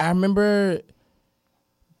 I remember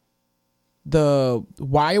The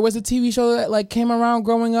Wire was a TV show that like came around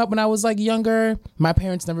growing up when I was like younger. My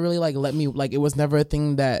parents never really like let me, like, it was never a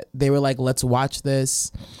thing that they were like, let's watch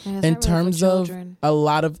this. In terms of a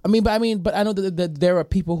lot of, but I know that there are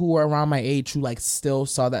people who were around my age who like still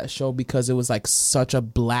saw that show because it was like such a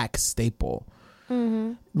black staple.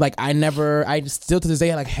 Like I still to this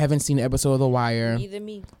day like haven't seen an episode of The Wire. Either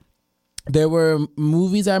me. There were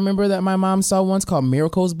movies I remember that my mom saw once called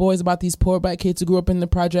Miracles Boys about these poor black kids who grew up in the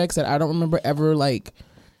projects that I don't remember ever like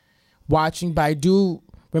watching, but I do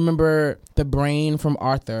remember The Brain from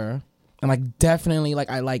Arthur, and like definitely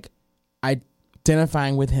like I like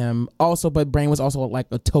identifying with him also, but Brain was also like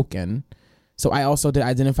a token, so I also did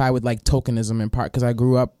identify with like tokenism in part because I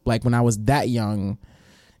grew up like when I was that young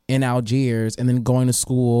in Algiers and then going to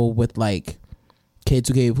school with like kids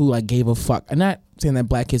who gave a fuck. I'm not saying that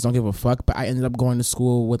black kids don't give a fuck, but I ended up going to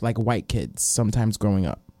school with like white kids sometimes growing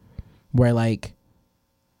up, where like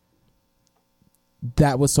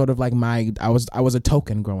that was sort of like I was a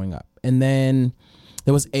token growing up. And then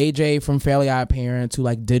there was AJ from Fairly Odd Parents who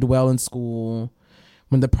like did well in school.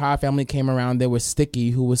 When the Proud Family came around, there was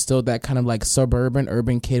Sticky, who was still that kind of like suburban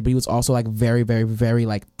urban kid, but he was also like very very very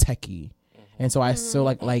like techie. And so I still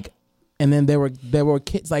like and then there were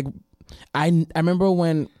kids like I remember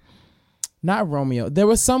when, not Romeo, there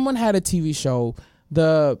was someone had a TV show,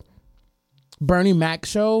 the Bernie Mac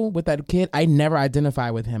show with that kid. I never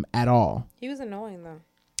identified with him at all. He was annoying though.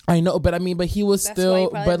 I know, but he was That's still, why you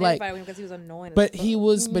probably but like, identified with him, because he was annoying. but he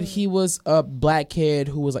was a black kid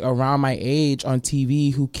who was like around my age on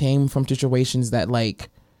TV who came from situations that like,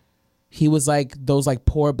 he was like those like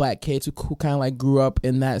poor black kids who kind of like grew up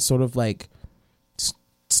in that sort of like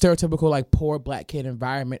stereotypical like poor black kid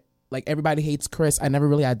environment. Like Everybody Hates Chris, I never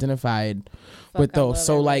really identified with those.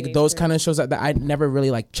 So like those kind of shows that I never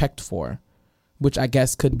really like checked for, which I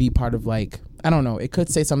guess could be part of like, I don't know. It could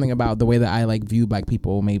say something about the way that I like view black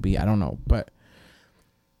people, maybe. I don't know. But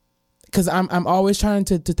because I'm always trying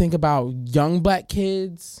to think about young black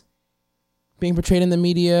kids being portrayed in the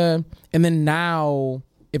media. And then now,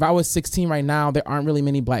 if I was 16 right now, there aren't really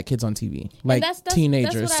many black kids on TV, like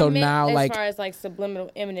teenagers. That's what so I meant now, as like far as like subliminal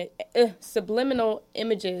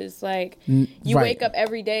images, like you right. wake up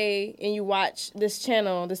every day and you watch this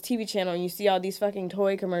channel, this TV channel, and you see all these fucking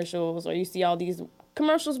toy commercials, or you see all these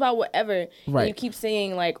commercials about whatever. Right. And you keep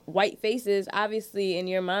saying like white faces. Obviously, in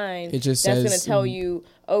your mind, It just that's says, gonna tell you,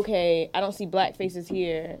 okay, I don't see black faces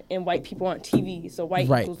here, and white people aren't TV, so white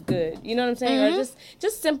Right. equals good. You know what I'm saying? Or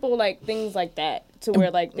just simple like things like that, to where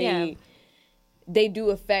like they do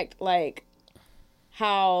affect like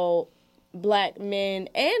how black men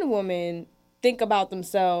and women think about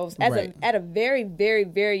themselves as Right. at a very, very,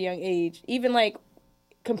 very young age. Even like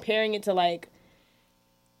comparing it to like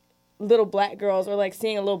little black girls, or like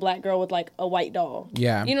seeing a little black girl with like a white doll.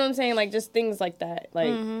 Yeah. You know what I'm saying? Like just things like that. Like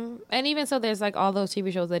And even so, there's like all those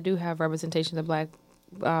TV shows that do have representation of black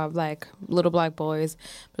little black boys.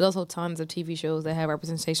 But there's also tons of TV shows that have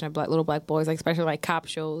representation of little black boys, like especially like cop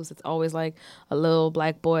shows. It's always like a little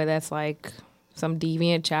black boy that's like some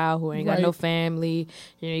deviant child who ain't got no Right. family.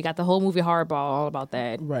 You know, you got the whole movie Hardball all about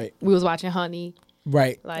that. Right. We was watching Honey.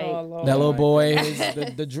 Right. Like, That little boy.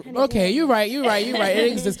 Okay, you're right.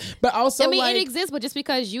 It exists. But also, I mean, like, it exists, but just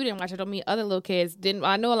because you didn't watch it don't mean other little kids didn't.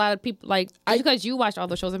 I know a lot of people, like, just because you watched all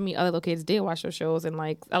those shows, I mean other little kids did watch those shows. And,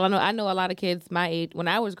 like, I know a lot of kids my age, when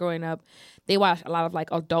I was growing up, they watched a lot of, like,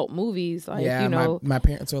 adult movies. Like, yeah, you know. my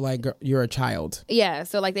parents are like, "Girl, you're a child." Yeah,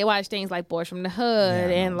 so, like, they watch things like Boys from the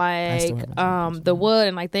Hood and, I still like, haven't The Wood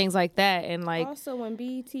and, like, things like that. And, like, also when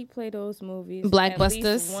BET play those movies, Blockbusters. at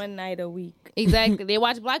least one night a week. exactly. They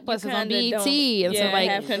watch Blockbusters on Kinda BET. don't- And so, like,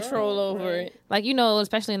 have control over it. like, you know,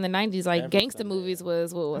 especially in the 90s, like gangster movies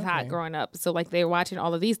was what was hot growing up. So like they were watching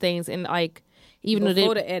all of these things, and like even though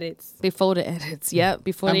Before they the edits. before the edits, yep,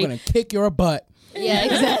 before I'm they gonna kick your butt. yeah,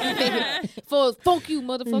 exactly. For funk you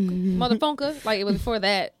motherfucker, like it was before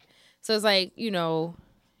that. So it's like, you know,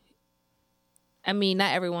 I mean,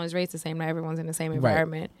 not everyone's raised the same, not everyone's in the same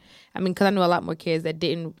environment. I mean, because I know a lot more kids that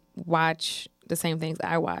didn't watch the same things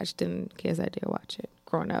I watched than kids that did watch it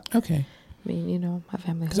growing up. Okay. I mean, you know, my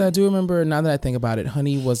family. Because I do remember, now that I think about it,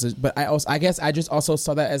 Honey was, but I guess I just also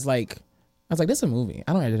saw that as like, I was like, this is a movie.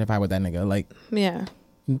 I don't identify with that nigga. Like, Yeah.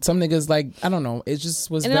 some niggas, like, I don't know. It just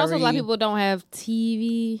was And very. then also a lot of people don't have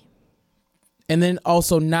TV. And then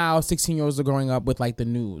also now 16-year-olds are growing up with like the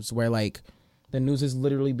news, where like the news is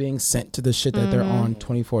literally being sent to the shit that they're on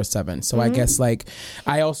 24/7. So I guess like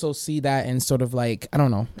I also see that, and sort of like, I don't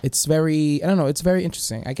know. It's very, I don't know. It's very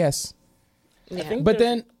interesting, I guess. Yeah. But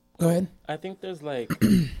then, go ahead. I think there's like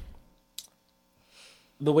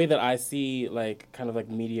the way that I see like kind of like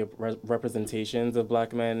media representations of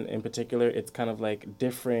black men in particular, it's kind of like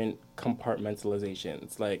different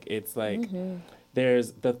compartmentalizations. Like it's like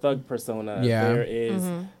there's the thug persona, Yeah. there is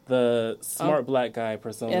the smart black guy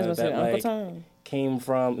persona that like came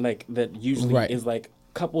from like that usually is like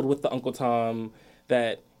coupled with the Uncle Tom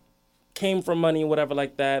that came from money, whatever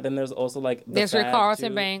like that. Then there's also like the There's your fag, Carlton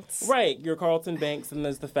too. Banks. Right, your Carlton Banks, and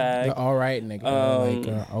there's the fag. All right, nigga.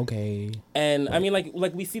 like, okay. And I mean,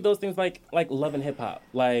 like we see those things like Love and Hip Hop.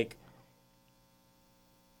 Like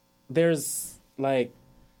there's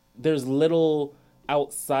little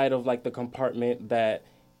outside of like the compartment that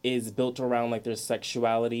is built around like their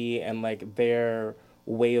sexuality and like their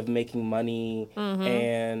way of making money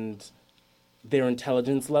and their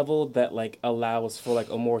intelligence level that like allows for like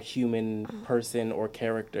a more human person or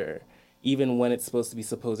character, even when it's supposed to be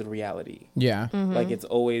supposed reality. Yeah. Like it's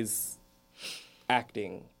always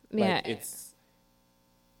acting. Yeah. Like it's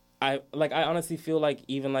I honestly feel like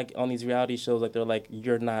even like on these reality shows, like they're like,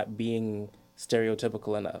 you're not being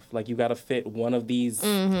stereotypical enough. Like you got to fit one of these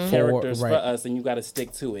characters for us, and you got to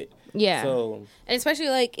stick to it. Yeah. So And especially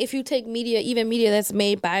like if you take media, even media that's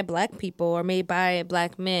made by black people or made by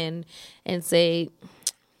black men, and say,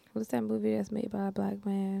 what's that movie that's made by a black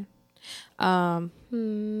man?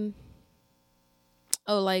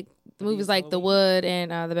 Like movies like The Wood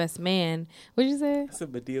and The Best Man. What'd you say? I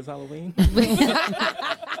said Medea's Halloween.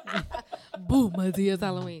 Boom, Medea's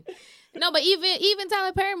Halloween. No, but even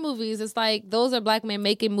Tyler Perry movies, it's like those are black men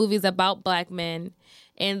making movies about black men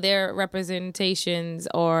and their representations,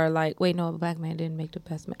 or like, wait, no, a black man didn't make The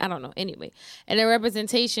Best Man. I don't know. Anyway, and their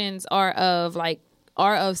representations are of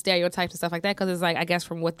stereotypes and stuff like that, because it's like, I guess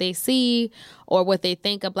from what they see or what they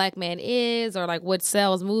think a black man is, or like what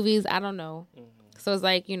sells movies. I don't know. So it's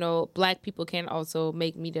like, you know, black people can also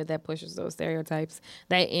make media that pushes those stereotypes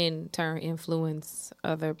that in turn influence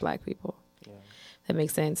other black people. That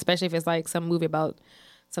makes sense, especially if it's like some movie about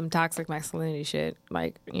some toxic masculinity shit,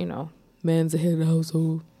 like, you know, man's the head of the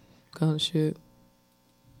household kind of shit.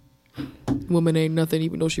 Woman ain't nothing,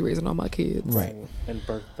 even though she raising all my kids. Right. And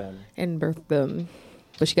birth them. And birth them.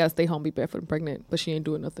 But she got to stay home, be barefoot and pregnant. But she ain't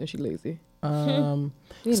doing nothing. She lazy. You know.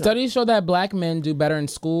 Studies show that black men do better in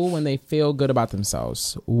school when they feel good about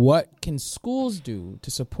themselves. What can schools do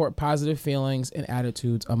to support positive feelings and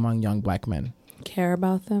attitudes among young black men? Care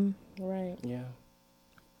about them. Right. Yeah.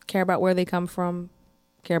 care about where they come from,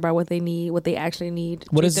 care about what they need, what they actually need.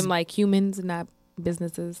 What Treat is- them like humans and not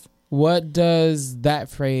businesses. What does that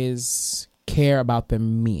phrase care about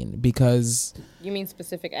them mean? Because You mean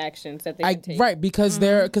specific actions that they can take? right, because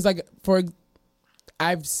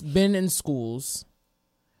I've been in schools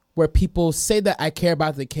where people say that I care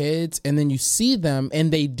about the kids, and then you see them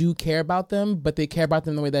and they do care about them, but they care about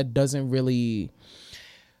them in a way that doesn't really.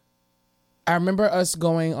 I remember us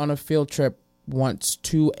going on a field trip once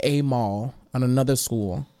to a mall on another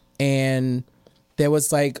school, and there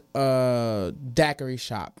was like a daiquiri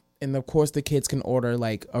shop. And of course the kids can order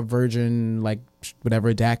like a virgin, like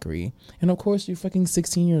whatever daiquiri. And of course you're fucking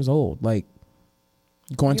 16 years old. Like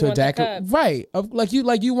going to a want the daiquiri. cup. Right. Like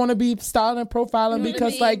you want to be styling and profiling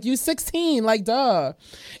because like you 16, like duh.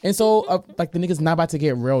 And so like the niggas not about to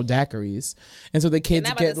get real daiquiris. And so the kids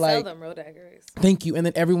Not about get to like, sell them real daiquiris. thank you. And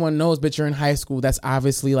then everyone knows, but you're in high school. That's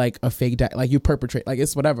obviously like a fake like you perpetrate, like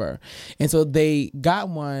it's whatever. And so they got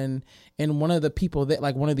one, and one of the people that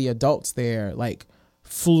like one of the adults there like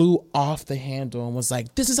flew off the handle and was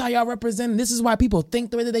like, this is how y'all represent, this is why people think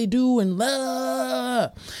the way that they do, and blah.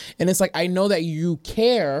 And it's like, I know that you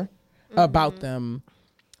care about them,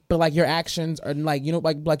 but like your actions are like, you know,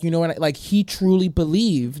 like you know, like he truly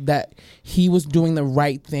believed that he was doing the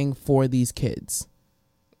right thing for these kids.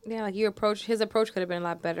 Yeah, like his approach could have been a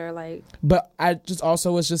lot better. Like, But I just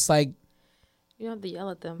also was just like, you don't have to yell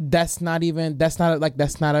at them. that's not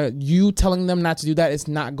a you telling them not to do that. It's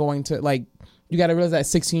not going to, like, you got to realize that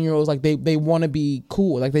 16-year-olds, like they want to be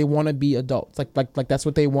cool, like they want to be adults, like that's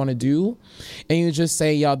what they want to do, and you just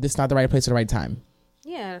say, y'all, this is not the right place at the right time.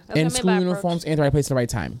 Yeah, that's And what I meant school by uniforms approach. ain't the right place at the right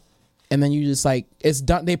time, and then you just like, it's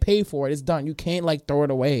done. They pay for it. It's done. You can't like throw it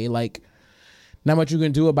away. Like, not much you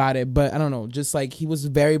can do about it. But I don't know. Just like he was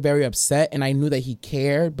very, very upset, and I knew that he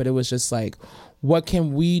cared, but it was just like, what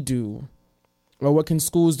can we do, or what can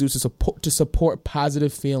schools do to support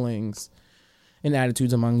positive feelings and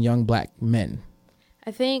attitudes among young black men? I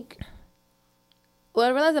think what I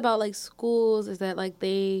realized about like schools is that like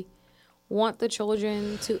they want the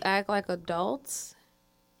children to act like adults,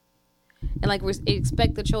 and like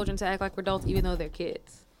expect the children to act like adults even though they're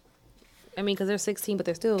kids. I mean, because they're 16, but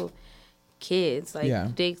they're still kids. Like Yeah.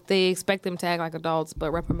 they expect them to act like adults,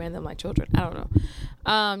 but reprimand them like children. I don't know.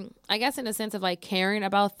 I guess in the sense of like caring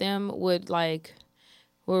about them would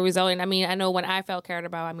result in, I mean, I know when I felt cared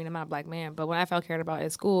about, I mean, I'm not a black man, but when I felt cared about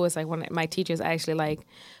at school, it's like when my teachers actually like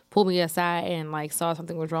pulled me aside and like saw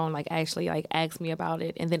something was wrong, like actually like asked me about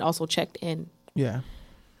it, and then also checked in. Yeah.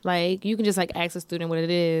 Like you can just like ask a student what it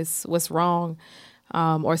is, what's wrong,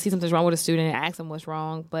 or see something's wrong with a student and ask them what's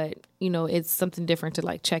wrong. But you know, it's something different to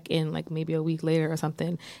like check in like maybe a week later or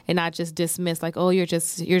something, and not just dismiss like, oh, you're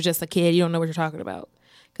just a kid, you don't know what you're talking about.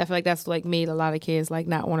 I feel like that's like made a lot of kids like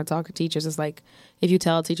not want to talk to teachers. It's like if you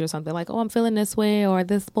tell a teacher something like, oh, I'm feeling this way, or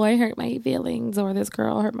this boy hurt my feelings, or this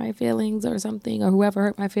girl hurt my feelings, or something, or whoever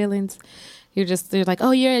hurt my feelings, they're like, oh,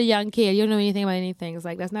 you're a young kid, you don't know anything about anything. It's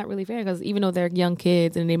like, that's not really fair, because even though they're young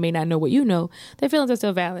kids and they may not know what you know, their feelings are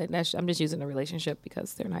still valid. I'm just using a relationship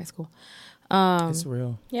because they're in high school. It's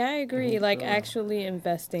real. Yeah, I agree. Like actually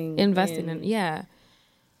investing in yeah.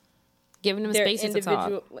 Giving them their spaces to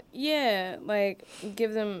individual, talk. yeah, like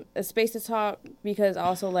give them a space to talk, because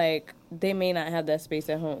also like they may not have that space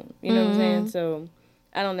at home. You know what I'm saying? So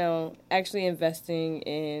I don't know. Actually investing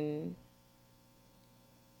in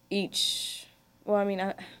each. Well, I mean,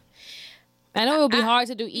 I know it would be hard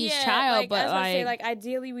to do each yeah, child, like, but I was gonna like, say, like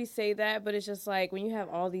ideally we say that, but it's just like when you have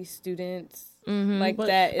all these students Mm-hmm. like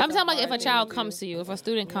that. I'm talking like if a child comes to you, if a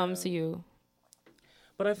student comes to you.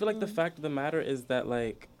 But I feel like the fact of the matter is that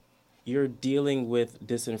like you're dealing with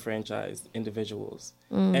disenfranchised individuals,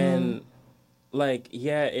 and like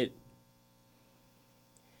it's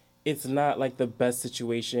not like the best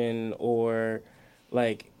situation or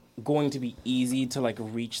like going to be easy to like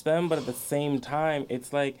reach them, but at the same time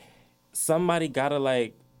it's like somebody gotta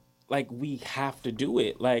like we have to do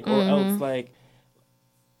it, like, or else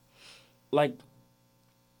like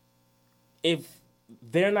if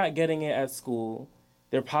they're not getting it at school,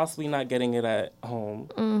 they're possibly not getting it at home.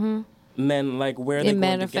 And then like where are they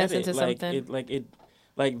going to get it? Into Like something.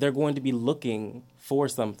 like they're going to be looking for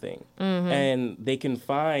something, and they can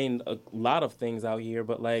find a lot of things out here,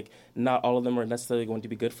 but like not all of them are necessarily going to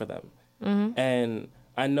be good for them. And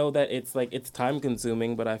I know that it's like it's time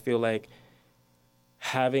consuming, but I feel like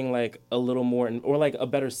having like a little more or like a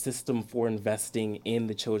better system for investing in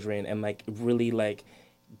the children and like really like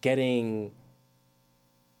getting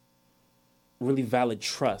really valid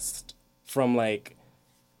trust from like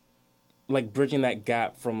bridging that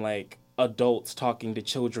gap from like adults talking to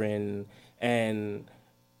children and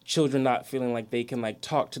children not feeling like they can like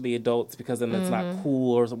talk to the adults because then it's not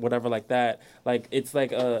cool or whatever like that. Like it's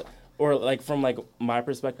like or like from like my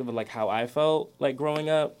perspective of like how I felt like growing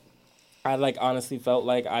up, I like honestly felt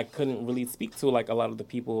like I couldn't really speak to like a lot of the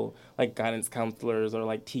people like guidance counselors or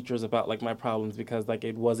like teachers about like my problems because like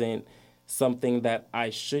it wasn't something that I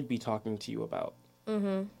should be talking to you about.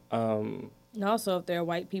 And also, if there are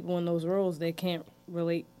white people in those roles, they can't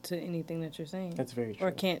relate to anything that you're saying. That's very true.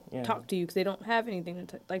 Or can't talk to you because they don't have anything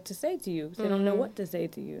to say to you. 'Cause they don't know what to say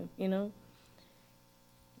to you, you know?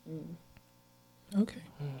 Okay.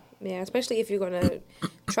 Yeah, especially if you're going to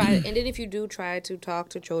try, and then if you do try to talk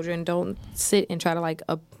to children, don't sit and try to like,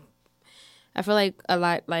 I feel like a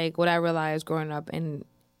lot, like what I realized growing up and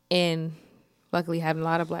luckily having a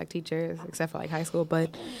lot of black teachers, except for like high school,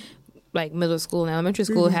 but like middle school and elementary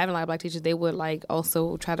school, having a lot of black teachers, they would like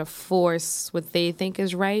also try to force what they think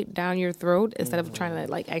is right down your throat instead of trying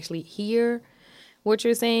to like actually hear what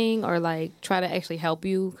you're saying or like try to actually help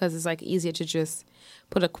you, because it's like easier to just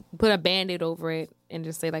put a Band-Aid over it and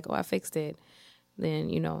just say like, oh, I fixed it. Then,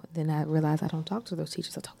 you know, then I realize I don't talk to those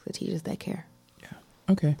teachers. I talk to the teachers that care. Yeah.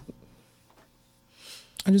 Okay.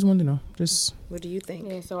 I just wanted to know. Just What do you think?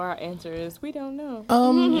 Yeah, so our answer is we don't know.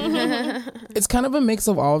 it's kind of a mix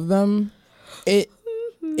of all of them. It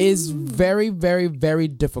is very, very, very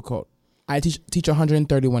difficult. I teach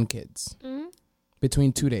 131 kids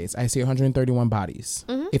between 2 days. I see 131 bodies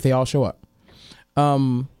if they all show up.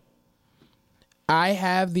 I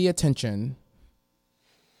have the attention,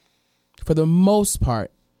 for the most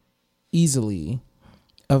part, easily,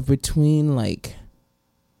 of between like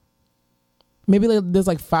maybe like there's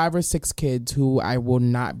like 5 or 6 kids who I will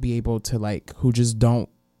not be able to like, who just don't,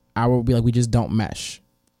 I will be like, we just don't mesh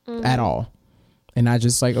at all. And I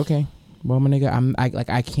just like, okay, well, my nigga,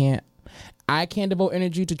 I can't devote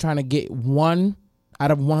energy to trying to get one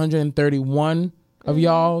out of 131 of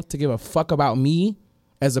y'all to give a fuck about me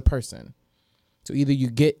as a person. So either you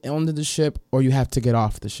get onto the ship or you have to get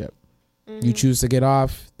off the ship. You choose to get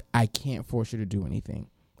off, I can't force you to do anything.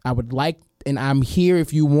 I would like, and I'm here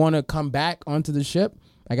if you want to come back onto the ship.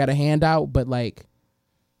 I got a handout, but like,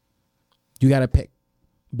 you got to pick.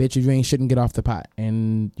 Bitch, you ain't shouldn't get off the pot,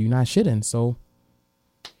 and you're not shitting, so.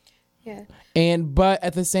 Yeah. But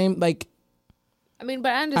at the same, like. I mean,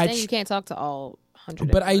 but I understand you can't talk to all 100.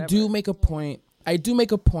 But I do make a point. I do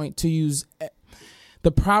make a point to use.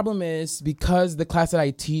 The problem is because the class that I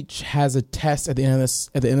teach has a test at the end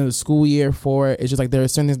of the school year for it. It's just like there are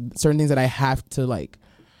certain things that I have to like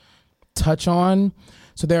touch on.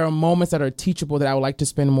 So there are moments that are teachable that I would like to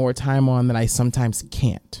spend more time on that I sometimes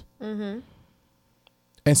can't. And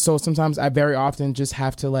so sometimes I very often just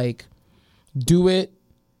have to like do it,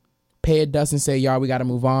 pay a dust and say, y'all, we got to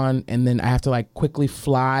move on. And then I have to like quickly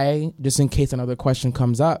fly just in case another question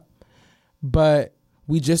comes up. But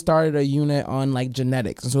we just started a unit on like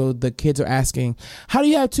genetics. And so the kids are asking, how do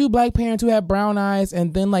you have 2 black parents who have brown eyes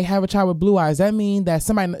and then like have a child with blue eyes? That mean that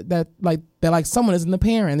somebody that someone isn't the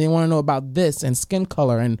parent, and they want to know about this and skin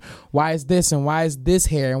color and why is this and why is this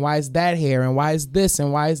hair and why is that hair and why is this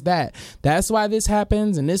and why is that? That's why this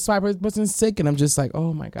happens and this why person's sick. And I'm just like,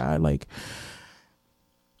 oh my God, like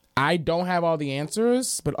I don't have all the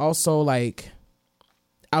answers, but also like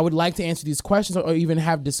I would like to answer these questions or even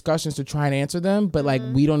have discussions to try and answer them, but like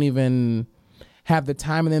we don't even have the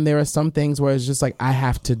time. And then there are some things where it's just like I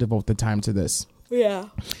have to devote the time to this. Yeah.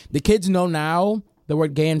 The kids know now the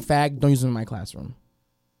word gay and fag, don't use them in my classroom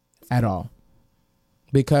at all.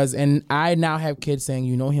 And I now have kids saying,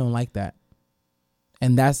 you know, he don't like that.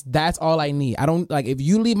 And that's all I need. I don't like, if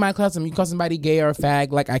you leave my classroom, you call somebody gay or a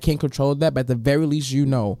fag, like I can't control that, but at the very least, you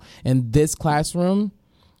know, in this classroom,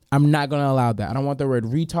 I'm not going to allow that. I don't want the word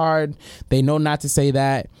retard. They know not to say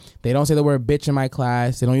that. They don't say the word bitch in my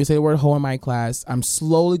class. They don't even say the word hoe in my class. I'm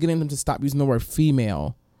slowly getting them to stop using the word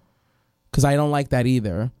female because I don't like that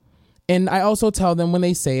either. And I also tell them when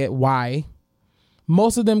they say it, why.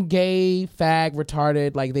 Most of them gay, fag,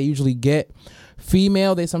 retarded, like they usually get.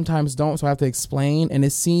 Female, they sometimes don't, so I have to explain. And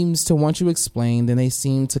it seems to, once you explain, then they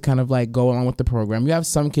seem to kind of like go along with the program. You have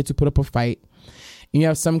some kids who put up a fight. And you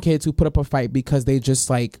have some kids who put up a fight because they just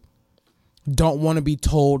like don't want to be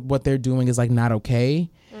told what they're doing is like not okay.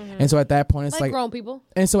 And so at that point it's like grown people.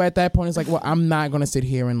 And so at that point it's like, well, I'm not going to sit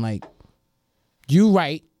here and like, you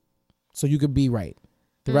right so you could be right.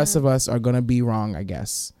 The rest of us are going to be wrong, I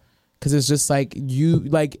guess. Because it's just like you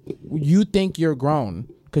think you're grown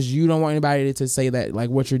because you don't want anybody to say that like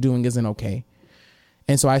what you're doing isn't okay.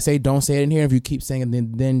 And so I say, don't say it in here. If you keep saying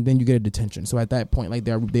it, then you get a detention. So at that point, like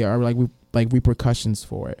there are like repercussions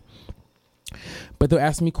for it. But they'll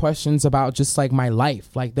ask me questions about just like my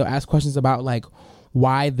life. Like they'll ask questions about like,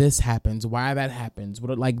 why this happens, why that happens.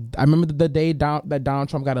 Like, I remember the day that Donald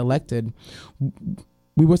Trump got elected,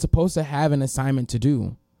 we were supposed to have an assignment to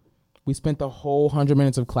do. We spent the whole 100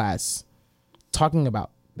 minutes of class talking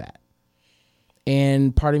about that.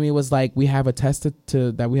 And part of me was like, we have a test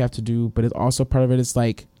that we have to do, but it's also part of it is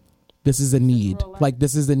like, this is a need. Like,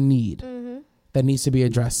 this is a need that needs to be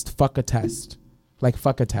addressed. Fuck a test. Like,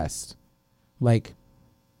 fuck a test. Like,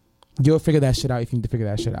 you'll figure that shit out if you need to figure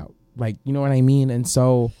that shit out. Like, you know what I mean? And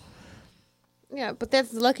so... Yeah, but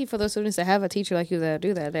that's lucky for those students that have a teacher like you that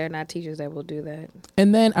do that. They're not teachers that will do that.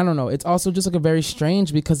 And then, I don't know, it's also just like a very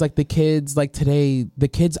strange because like the kids, like today, the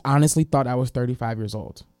kids honestly thought I was 35 years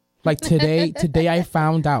old. Like today I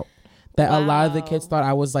found out that a lot of the kids thought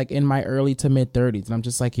I was like in my early to mid 30s. And I'm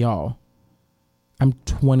just like, y'all, I'm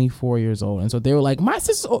 24 years old. And so they were like,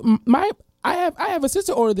 I have a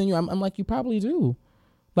sister older than you. I'm like, you probably do.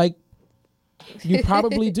 Like, you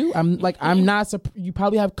probably do. I'm not. You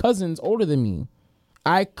probably have cousins older than me.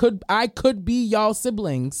 I could be y'all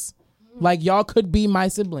siblings. Like, y'all could be my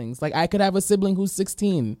siblings. Like, I could have a sibling who's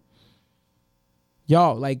 16.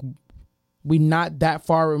 Y'all, like, we not that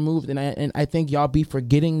far removed, and I think y'all be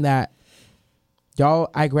forgetting that.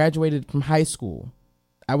 Y'all, I graduated from high school.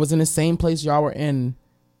 I was in the same place y'all were in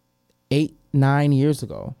 8-9 years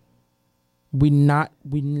ago. We not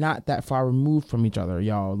that far removed from each other,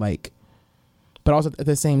 y'all. Like. But also at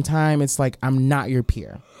the same time, it's like, I'm not your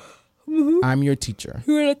peer. I'm your teacher.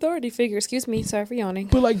 You're an authority figure. Excuse me. Sorry for yawning.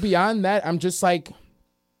 But like beyond that, I'm just like,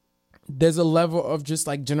 there's a level of just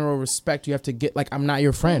like general respect you have to get. Like, I'm not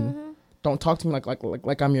your friend. Don't talk to me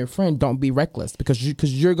like I'm your friend. Don't be reckless because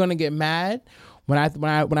you're gonna get mad when I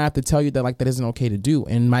have to tell you that like that isn't okay to do.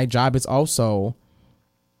 And my job is also,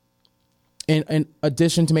 in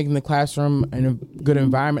addition to making the classroom in a good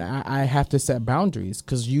environment, I have to set boundaries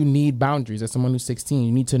because you need boundaries. As someone who's 16,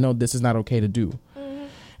 you need to know this is not okay to do.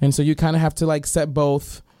 And so you kind of have to like set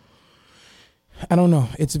both. I don't know.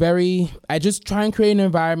 I just try and create an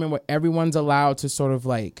environment where everyone's allowed to sort of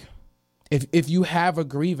like, if you have a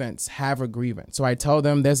grievance, have a grievance. So I tell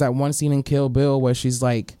them there's that one scene in Kill Bill where she's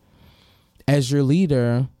like, as your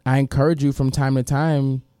leader, I encourage you from time to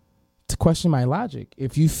time to question my logic.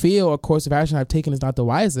 If you feel a course of action I've taken is not the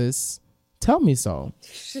wisest, tell me so.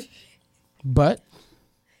 But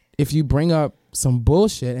if you bring up some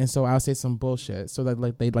bullshit, and so I'll say some bullshit so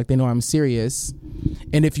that they know I'm serious,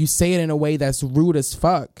 and if you say it in a way that's rude as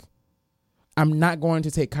fuck, I'm not going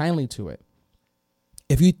to take kindly to it.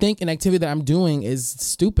 If you think an activity that I'm doing is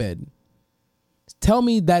stupid, tell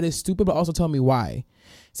me that is stupid, but also tell me why.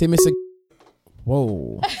 Say, Mr.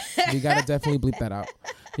 Whoa, you gotta definitely bleep that out.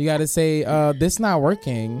 You got to say, this not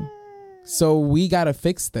working, so we got to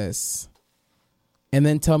fix this. And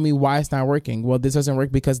then tell me why it's not working. Well, this doesn't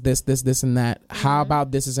work because this, and that. How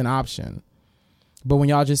about this is an option? But when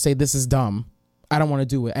y'all just say, this is dumb, I don't want to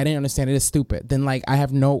do it, I didn't understand it, it's stupid, then, like, I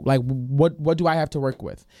have no, like, what do I have to work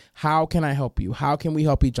with? How can I help you? How can we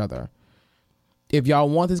help each other? If y'all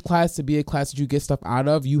want this class to be a class that you get stuff out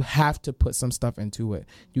of, you have to put some stuff into it.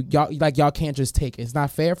 Y'all can't just take it. It's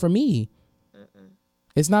not fair for me.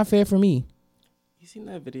 It's not fair for me. You seen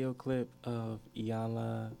that video clip of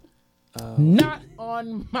Iyanla? Not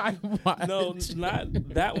on my watch. No, not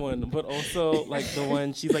that one, but also like the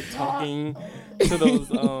one she's like talking to those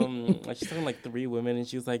like she's talking like 3 women, and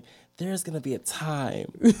she was like, "There's gonna be a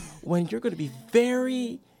time when you're gonna be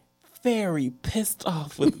very, very pissed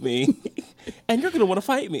off with me, and you're gonna want to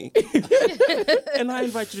fight me, and I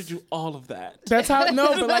invite you to do all of that." That's how.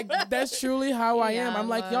 No, but like that's truly how I am. I'm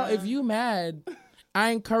like, y'all, if you mad, I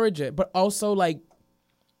encourage it, but also like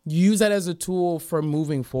use that as a tool for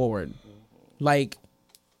moving forward. Like,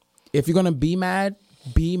 if you're gonna be mad,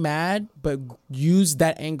 but use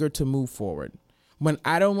that anger to move forward. When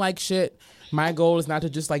I don't like shit, my goal is not to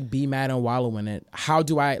just like be mad and wallow in it. How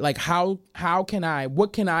do I like?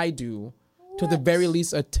 What can I do to the very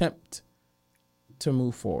least attempt to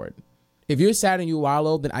move forward? If you're sad and you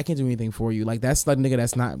wallow, then I can't do anything for you. Like, that's the nigga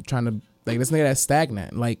that's not trying to, like, this nigga that's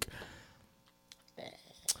stagnant. Like,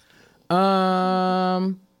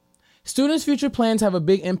 students' future plans have a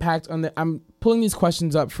big impact on the. I'm pulling these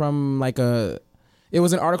questions up from like it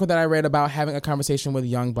was an article that I read about having a conversation with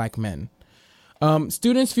young black men.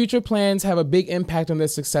 Students' future plans have a big impact on their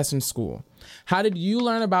success in school. How did you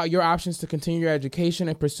learn about your options to continue your education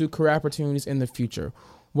and pursue career opportunities in the future?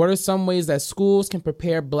 What are some ways that schools can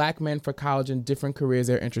prepare black men for college and different careers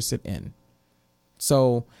they're interested in?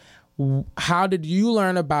 So, how did you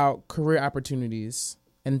learn about career opportunities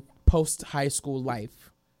and post-high school life?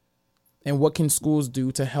 And what can schools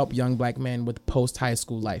do to help young black men with post-high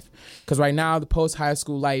school life? Because right now, the post-high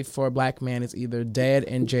school life for a black man is either dead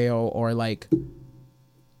in jail or like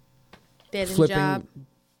Dead end flipping. job.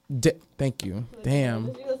 Thank you.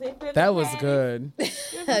 Damn, that was good.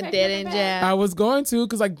 A dead end job. I was going to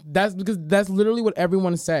because that's literally what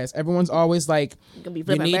everyone says. Everyone's always like, Gonna be you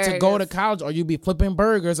flipping need to go to burgers. college or you be flipping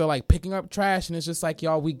burgers or like picking up trash, and it's just like,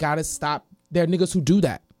 y'all, we gotta stop. There are niggas who do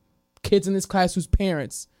that. Kids in this class whose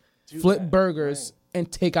parents flip burgers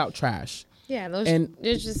and take out trash. Yeah, And-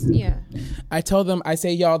 there's just I tell them, I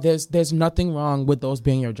say, y'all, there's nothing wrong with those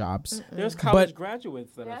being your jobs. There's college But-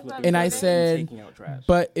 graduates that are That's flipping what And I burgers said, taking out trash.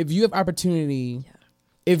 but if you have opportunity,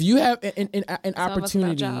 if you have an Some of us without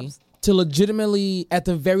opportunity jobs. to legitimately, at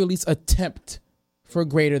the very least, attempt for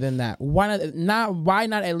greater than that, why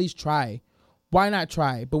not at least try? Why not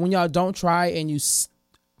try? But when y'all don't try and you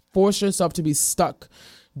force yourself to be stuck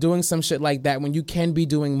doing some shit like that when you can be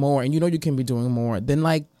doing more and you know you can be doing more, then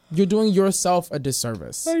like you're doing yourself a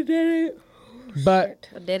disservice. I did it. But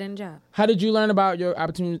a dead end job. how did you learn about your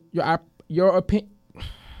opportunity,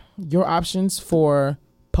 your options for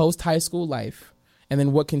post high school life, and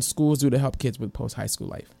then what can schools do to help kids with post high school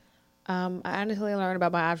life? I honestly learned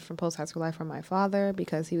about my option from post high school life from my father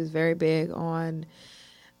because he was very big on,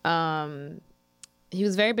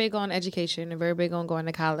 education and very big on going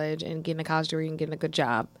to college and getting a college degree and getting a good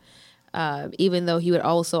job. Even though he would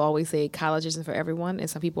also always say college isn't for everyone, and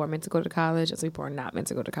some people are meant to go to college and some people are not meant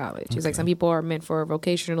to go to college. He's like, some people are meant for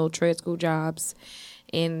vocational trade school jobs,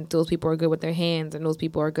 and those people are good with their hands, and those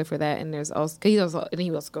people are good for that. And there's also he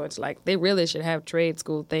was going to like, they really should have trade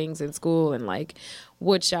school things in school and like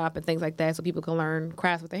wood shop and things like that, so people can learn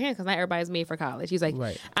crafts with their hands, because not everybody's made for college. He's like,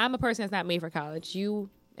 Right. I'm a person that's not made for college. You,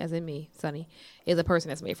 as in me, Sonny, is a person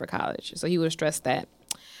that's made for college. So he would stress that.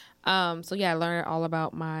 So yeah, I learned all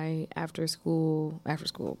about my after school,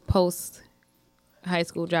 post high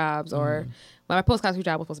school jobs, or well, my post high school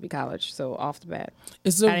job was supposed to be college. So off the bat,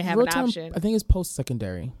 It's I didn't have an real-time- option. I think it's post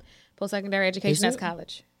secondary. post secondary education, Is that's it?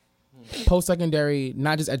 college. Post secondary,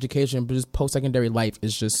 not just education, but just post secondary life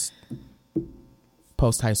is just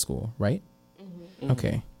post high school, right?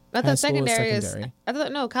 Okay. I High thought school is secondary is. secondary. I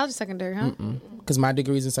thought no, college is secondary, huh? Because my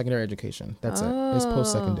degree is in secondary education. That's it. It's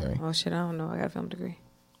post secondary. Oh shit, I don't know. I got a film degree.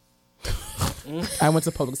 I went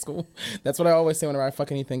to public school. That's what I always say whenever I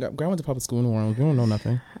fuck anything up. Girl, I went to public school in New Orleans. You don't know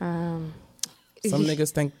nothing. Some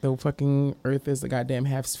niggas think the fucking earth is a goddamn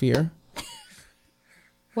half sphere.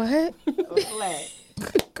 What?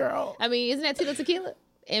 Girl. I mean, isn't that Tito Tequila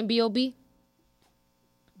and B.O.B.?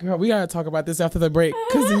 Girl, we gotta talk about this after the break.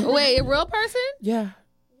 'Cause Wait, a real person? yeah.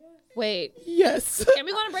 Wait, Yes. can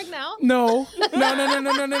we go on a break now? No.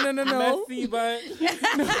 No. Messy, but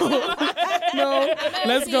No.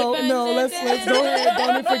 Let's go. No, let's go ahead. Don't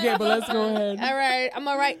even forget, but let's go ahead. All right, I'm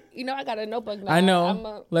gonna write. You know, I got a notebook now. I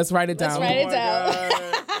know. Let's write it Let's down. write it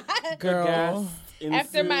down. Girl.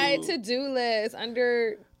 After my to-do list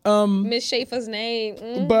under Miss Schaefer's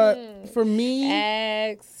name. But for me,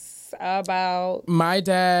 Ask about my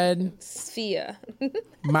dad Sphere.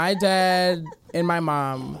 and my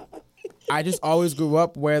mom, I just always grew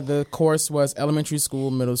up where the course was elementary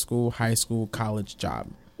school, middle school, high school, college, job.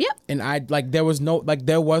 Yep. And I there was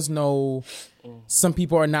no some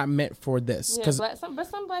people are not meant for this Yeah, because but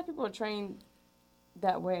some black people are trained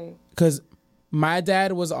that way. my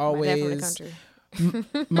dad was My dad always from the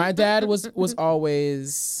country. my dad was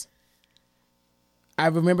always, I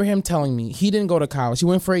remember him telling me he didn't go to college. He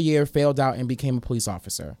went for a year, failed out, and became a police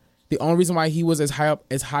officer. The only reason why he was as high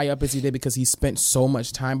up as he did because he spent so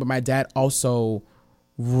much time. But my dad also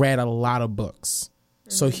read a lot of books.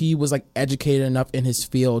 So he was like educated enough in his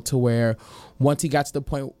field to where once he got to the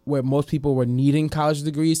point where most people were needing college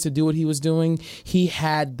degrees to do what he was doing, he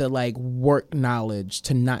had the like work knowledge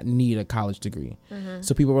to not need a college degree.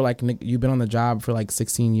 So people were like, Nick, you've been on the job for like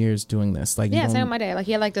 16 years doing this. Like, Yeah, you same don't- with my dad. Like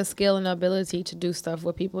he had like the skill and the ability to do stuff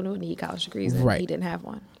with people who need college degrees, and Right. he didn't have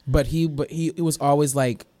one. But he it was always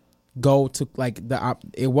like go to like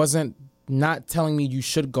it wasn't not telling me you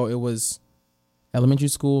should go. It was elementary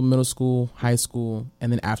school, middle school, high school,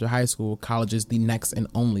 and then after high school, college is the next and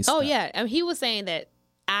only step. Oh yeah, I mean, he was saying that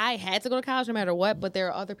I had to go to college no matter what, but there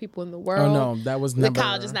are other people in the world. Oh no, that was the never.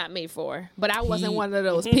 college is not made for. But I wasn't He- one of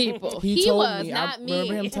those people. He told was me. not I me.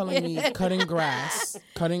 remember him telling me cutting grass.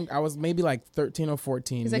 I was maybe like 13 or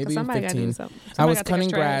 14, He's like, maybe even somebody gotta do 15. something. I Somebody was gotta take cutting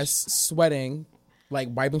his trash. grass, sweating, like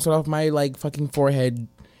wiping sweat off my like fucking forehead,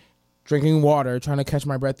 drinking water, trying to catch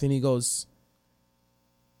my breath. And he goes,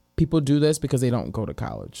 "People do this because they don't go to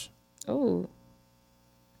college." Oh,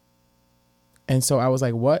 And so I was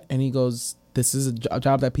like, "What?" And he goes, "This is a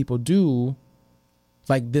job that people do.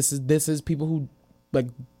 Like this is people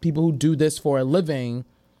who do this for a living.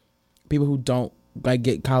 People who don't like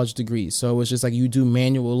get college degrees. So it's just like you do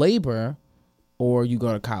manual labor, or you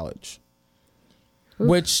go to college."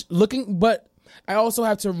 Which but I also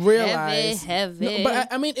have to realize, heavy. No, but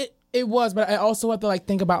I mean it was, but I also have to like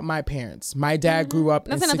think about my parents. My dad grew up.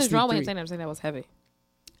 Nothing's wrong with him saying that. I'm saying that was heavy.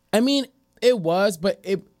 I mean, it was, but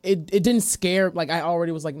it didn't scare. Like I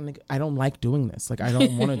already was like, I don't like doing this. Like I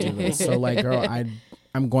don't want to do this. So like, girl,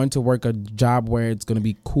 I'm going to work a job where it's going to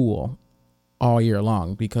be cool all year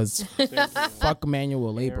long because fuck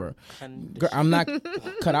manual labor. Girl, I'm not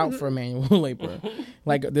cut out for manual labor.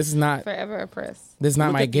 Like this is not Forever oppressed. This is not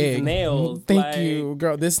Look my at these gig. nails, Thank like- you,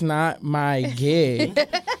 girl. This is not my gig.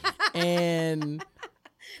 And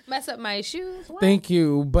Mess up my shoes. What? thank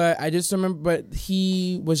you, but I just remember. But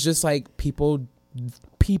he was just like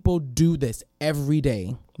people do this every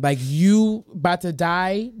day. Like you about to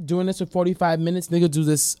die doing this for 45 minutes. Nigga do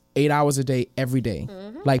this 8 hours a day every day.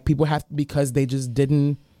 Like people have because they just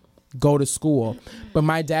didn't go to school. But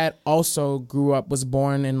my dad also was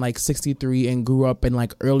born in like 63 and grew up in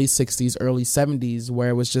like early 60s, early 70s, where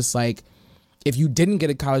it was just like if you didn't get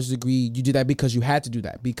a college degree, you did that because you had to do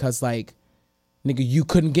that because like nigga, you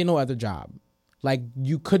couldn't get no other job. Like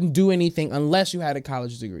you couldn't do anything unless you had a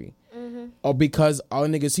college degree. Or because all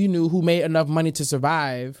niggas he knew who made enough money to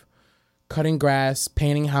survive cutting grass,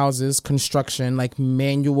 painting houses, construction, like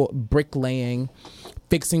manual bricklaying,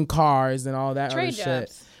 fixing cars and all that Trade other shit.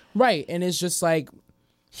 jobs. Right. And it's just like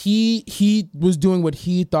he was doing what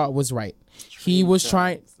he thought was right. He was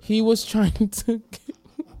trying to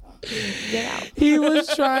Get out.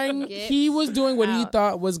 he was doing what he out.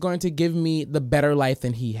 thought was going to give me the better life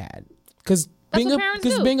than he had. Because That's what parents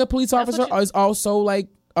do. being a police That's officer what is also like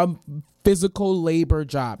a physical labor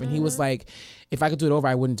job. And he was like, if I could do it over,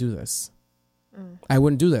 I wouldn't do this. I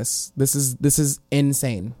wouldn't do this. This is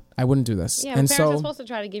insane. I wouldn't do this. Yeah, and parents so are supposed to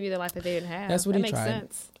try to give you the life that they didn't have. that's what that he makes tried.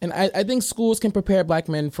 sense. And I think schools can prepare black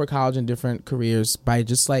men for college and different careers by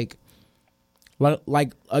just like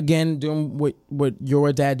again doing what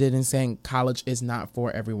your dad did and saying college is not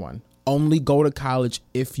for everyone. Only go to college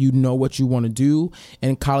if you know what you want to do,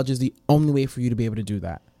 and college is the only way for you to be able to do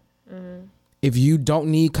that. If you don't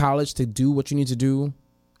need college to do what you need to do,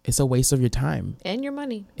 it's a waste of your time And your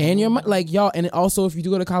money. and your like y'all. And also, if you do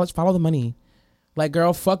go to college, follow the money. Like,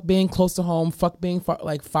 girl, fuck being close to home. Fuck being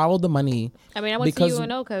like follow the money. I mean, I went Because to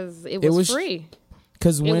UNO because it it was was free.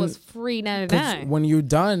 Because It was free 99. when you're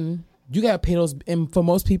done, you gotta pay those. And for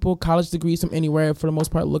most people, college degrees from anywhere, for the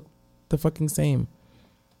most part, look the fucking same.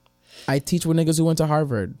 I teach with niggas who went to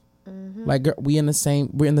Harvard. Like, girl, we're in the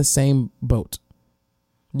same boat.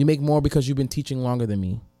 You make more because you've been teaching longer than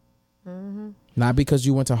me. Not because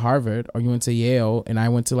you went to Harvard or you went to Yale and I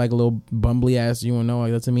went to like a little bumbly ass UNO.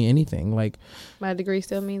 Like, that doesn't mean anything. Like, My degree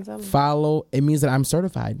still means something. it means that I'm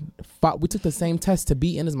certified. We took the same test to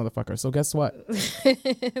be in this motherfucker. So guess what?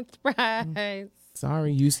 Surprise.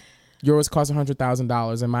 Sorry, yours cost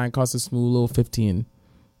 $100,000 and mine cost a smooth little 15.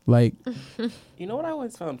 Like, You know what I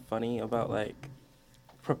always found funny about like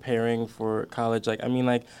preparing for college? Like, I mean,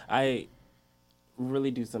 like I really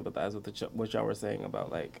do sympathize with what y'all were saying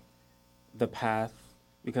about like the path,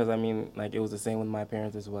 because I mean, like it was the same with my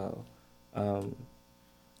parents as well.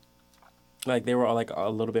 Like they were all like a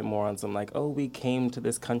little bit more on some like, oh, we came to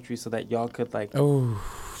this country so that y'all could like so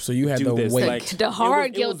you had do the this. weight. Like, The hard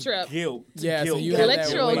it guilt was trip. Guilt. Yeah, so guilt. you had that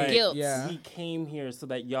Literal weight. guilt. Yeah. We came here so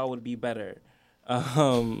that y'all would be better.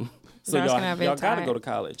 So Y'all's gonna have y'all it gotta tight. go to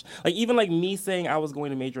college. Like even like me saying I was going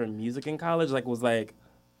to major in music in college, like was like,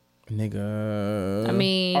 Nigga. I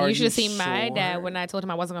mean, Are you should have you seen my sure? dad when I told him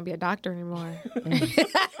I wasn't going to be a doctor anymore.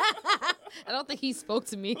 I don't think he spoke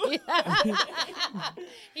to me.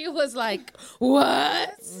 He was like,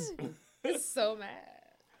 what? He's so mad.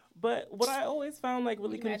 but what I always found like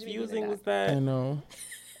really Imagine me being confusing a was I that know.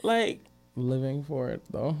 like Living for it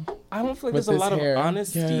though. I don't feel like With there's a this lot hair. of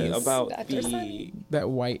honesty Yes. about Dr. the. That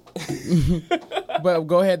white. But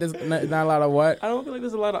go ahead. There's not a lot of what? I don't feel like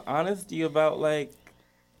there's a lot of honesty about like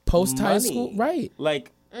Post high money. school, right?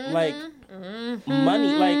 Like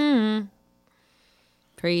money, like.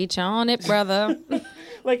 Preach on it, brother.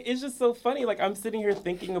 Like it's just so funny. Like I'm sitting here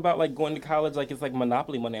thinking about like going to college, like it's like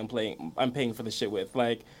Monopoly money I'm paying for the shit with.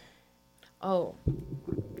 Like, Oh.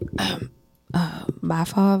 My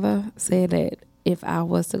father said that if I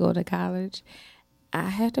was to go to college, I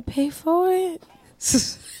had to pay for it.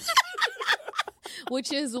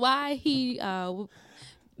 Which is why he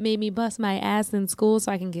made me bust my ass in school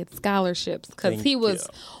so I can get scholarships. Because Thank he was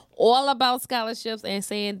you. all about scholarships and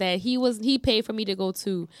saying that he paid for me to go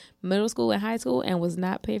to middle school and high school and was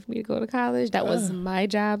not paid for me to go to college. That was my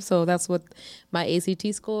job. So that's what my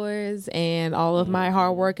ACT scores and all of my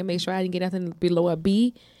hard work and make sure I didn't get nothing below a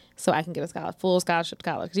B so I can get a full scholarship to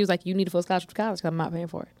college. Because he was like, you need a full scholarship to college because I'm not paying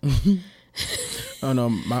for it. Oh no.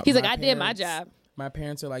 He's like, I did my job. My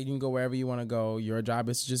parents are like, you can go wherever you want to go. Your job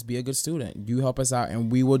is to just be a good student. You help us out,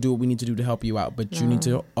 and we will do what we need to do to help you out. But you need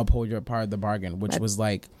to uphold your part of the bargain, which was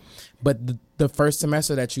like, but the first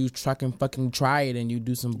semester that you fucking try it and you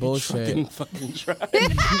do some bullshit, Fucking try.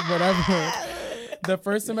 whatever. The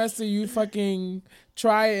first semester you fucking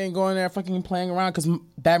try it and go in there fucking playing around, because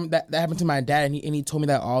that happened to my dad, and he told me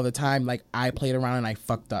that all the time. Like, I played around and I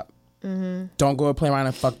fucked up. Don't go and play around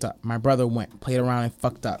and fucked up. My brother went, played around and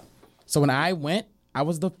fucked up. So when I went, I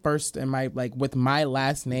was the first in my, like, with my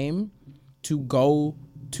last name to go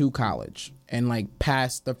to college and, like,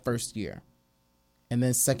 pass the first year. And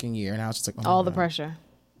then second year. And I was just like, oh All my the God. pressure.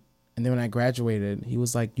 And then when I graduated, he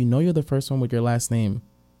was like, you know you're the first one with your last name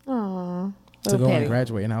Aww. to go and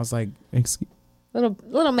graduate. And I was like,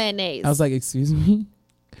 Little mayonnaise. I was like, excuse me?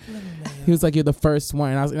 He was like, you're the first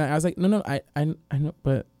one. And I was like, no, I know,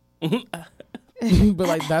 but... but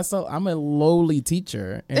like I'm a lowly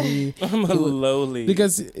teacher, and I'm a lowly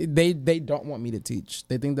because they don't want me to teach.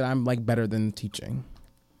 They think that I'm like better than teaching,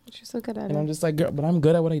 You're so good at and it. I'm just like, girl, but I'm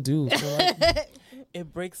good at what I do. So like,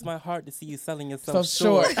 It breaks my heart to see you selling yourself so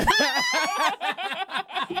short. short.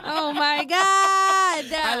 Oh my God.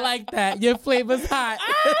 I like that. Your flavor's hot.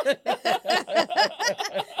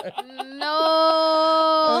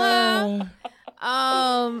 No.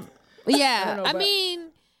 Yeah. don't know, I but- mean,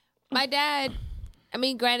 my dad,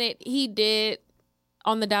 granted, he did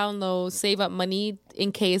on the down low save up money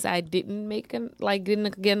in case I didn't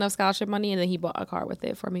didn't get enough scholarship money, and then he bought a car with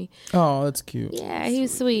it for me. Oh, that's cute. Yeah, he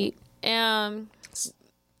was sweet. It's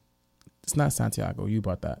not Santiago. You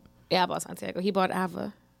bought that. Yeah, I bought Santiago. He bought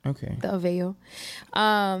Ava, Okay. the Aveo.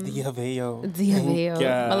 The Aveo. The Aveo,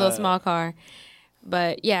 God. my little small car.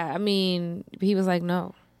 But yeah, he was like,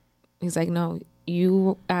 no. He's like, no,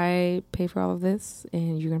 I pay for all of this,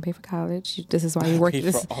 and you're gonna pay for college. This is why you're working.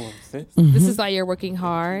 Paid for all of this. This is why you're working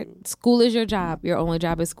hard. School is your job. Your only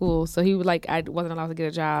job is school. So he was like, I wasn't allowed to get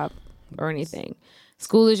a job or anything.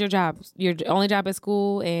 School is your job. Your only job is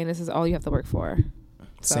school, and this is all you have to work for.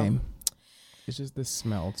 So, Same. It's just the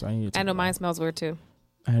smell, so I need to. I know it mine off. smells weird too.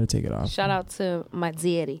 I had to take it off. Shout out to my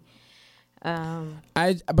daddy.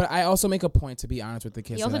 But I also make a point to be honest with the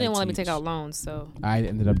kids. He also that didn't I want me to teach. take out loans, so I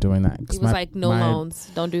ended up doing that. 'cause he was my- like, "No my- loans.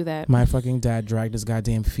 Don't do that." My fucking dad dragged his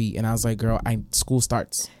goddamn feet, and I was like, "Girl, school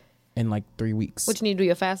starts in like 3 weeks, What you need to do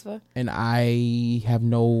your FAFSA? and I have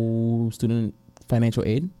no student financial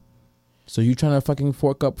aid. So you trying to fucking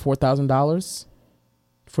fork up $4,000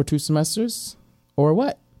 for 2 semesters, or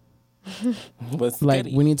what? Was Like,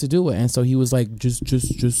 steady. we need to do it." And so he was like, "Just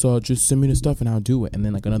send me the stuff, and I'll do it." And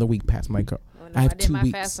then like another week passed. My girl, I have did 2 my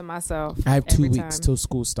weeks. FAFSA myself. I have 2 every weeks time. till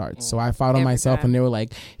school starts. So I fought on Every myself, time. and they were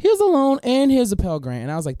like, "Here's a loan and here's a Pell Grant."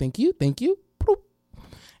 And I was like, thank you. Boop.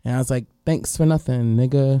 And I was like, thanks for nothing,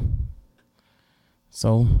 nigga.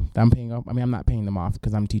 So I'm paying up. I'm not paying them off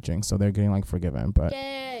because I'm teaching. So they're getting like forgiven. But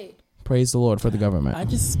Yay! praise the Lord for the government. I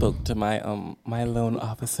just spoke to my my loan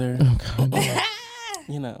officer.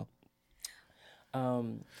 You know.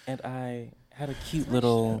 And I had a cute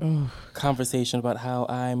little conversation about how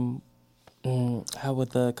how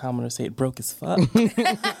would the commoner say it, broke as fuck.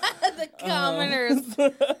 The commoners.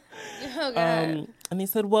 Oh God. And he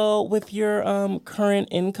said, well, with your current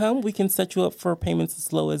income, we can set you up for payments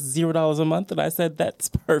as low as $0 a month. And I said, that's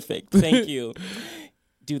perfect. Thank you.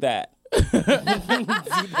 Do that. Do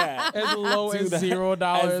that. as low Do as that.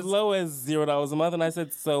 $0. As low as $0 a month. And I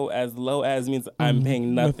said, so as low as means I'm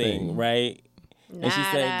paying nothing, right? And she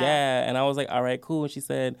said, Nada. yeah. And I was like, all right, cool. And she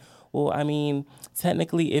said, well,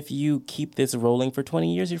 technically, if you keep this rolling for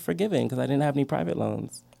 20 years, you're forgiven because I didn't have any private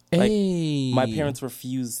loans. Like, Hey. my parents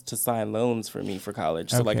refused to sign loans for me for college.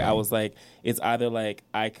 So, like, Okay. I was like, it's either, like,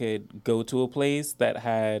 I could go to a place that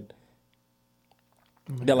had,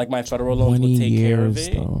 that, like, my federal loans 20 would take care of years,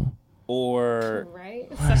 it. though. Or, Right?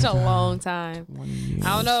 Such a long time. 20 years.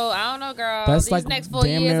 I don't know, girl. That's These like next 4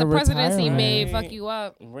 damn years near of presidency retirement. may fuck you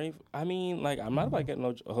up. like, I'm not about getting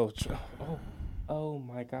oh,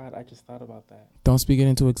 my God. I just thought about that. Don't speak it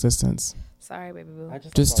into existence. Sorry, baby boo. I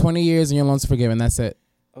just Just thought about- 20 years and your loan's forgiven. That's it.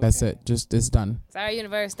 That's Okay. it. Just it's done. Sorry,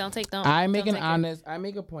 universe. Don't take them. I make don't an take it. honest. I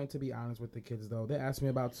make a point to be honest with the kids though. They ask me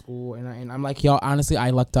about school, and I'm like, y'all. Honestly,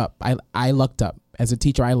 I lucked up. I lucked up as a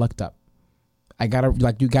teacher. I lucked up. You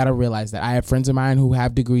gotta realize that I have friends of mine who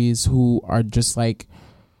have degrees who are just like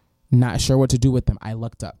not sure what to do with them. I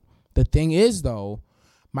lucked up. The thing is though,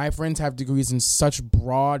 my friends have degrees in such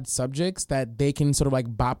broad subjects that they can sort of like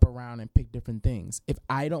bop around and pick different things. If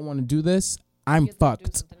I don't want to do this, I'm You have to do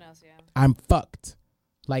fucked. something else, yeah. I'm fucked.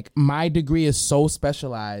 Like, my degree is so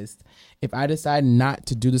specialized. If I decide not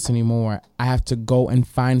to do this anymore, I have to go and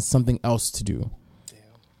find something else to do. Damn.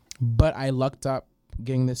 But I lucked up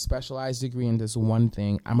getting this specialized degree in this one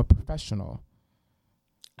thing. I'm a professional.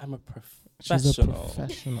 I'm a She's a professional.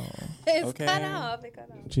 professional. It's Okay. cut off. It cut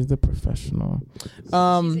off. She's a professional. She's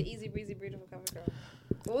an easy breezy, beautiful cover girl.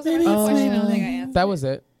 What was the rest of the question? I don't think I answered. That was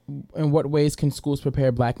it. In what ways can schools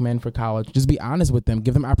prepare black men for college? Just be honest with them.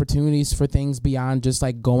 Give them opportunities for things beyond just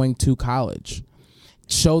like going to college.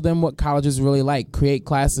 Show them what college is really like. Create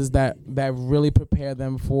classes that really prepare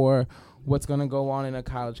them for what's going to go on in a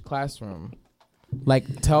college classroom.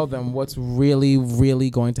 Like, tell them what's really, really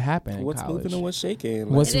going to happen in What's college. moving and what's shaking?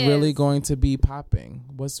 What's It really is. going to be popping?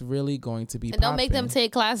 What's really going to be And popping? don't make them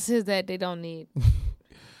take classes that they don't need.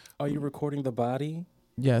 Are you recording the body?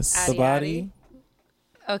 Yes. The body?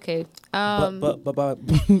 Okay. But but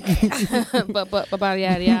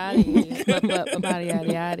yada yada.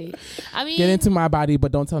 I mean, Get into my body,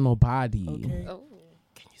 but don't tell nobody. okay. oh,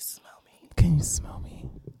 Can you smell me? Can you smell me?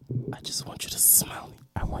 I just want you to smell me.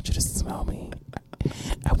 I want you to smell me.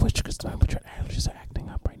 I wish you could smell me, but your allergies are acting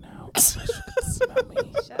up right now. I wish you could smell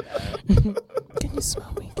me. shut up. Can you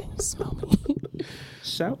smell me? Can you smell me?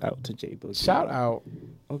 Shout out to J Boogie. Shout out.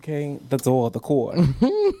 Okay, that's all the core.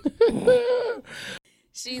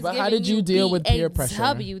 She's But how giving did you deal with peer pressure?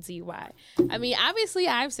 WTY. I mean, obviously,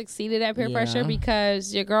 I've succeeded at peer Yeah. pressure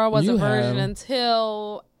because your girl was You a virgin have.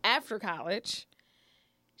 until after college.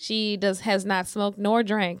 She has not smoked nor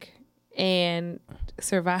drank and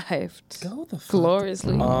survived Go the fuck.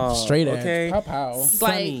 gloriously. Straight edge. okay. Pow pow.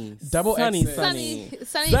 Sunny. Double sunny, exit.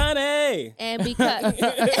 sunny. Sunny. And because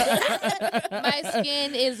my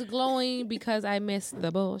skin is glowing because I missed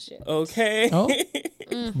the bullshit. Okay. Oh.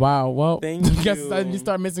 Wow. Well, Thank guess you. you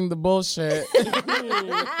start missing the bullshit.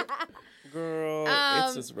 Girl,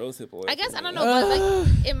 it's just rose hip oil. I guess I don't know, but like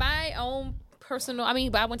in my own personal,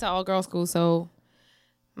 but I went to all girls school, so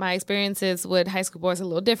my experiences with high school boys are a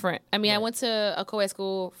little different. I mean, I went to a co-ed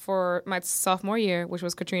school for my sophomore year, which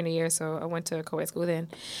was Katrina year, so I went to a co-ed school then,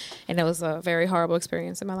 and that was a very horrible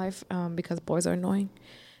experience in my life because boys are annoying,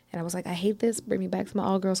 and I was like, I hate this. Bring me back to my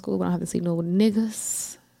all girls school. We don't have to see no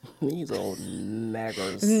niggas. These old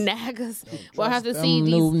naggers. Naggers. We'll have to see Them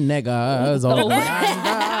these. new niggas. Oh,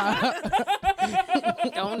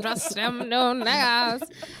 Don't trust them, no niggas.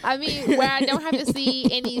 I mean, where I don't have to see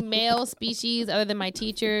any male species other than my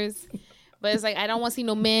teachers. But it's like, I don't want to see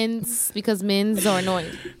no men's because men's are annoying.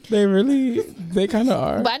 they kind of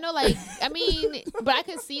are. But I know, like, but I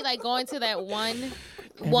could see, like, going to that one.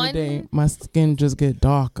 Every day, my skin just get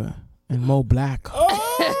darker and more black.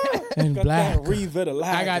 And black.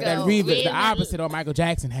 Revitalize. I got that Go. the opposite of Michael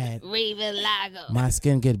Jackson had. Revelago. My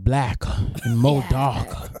skin get black and more dark.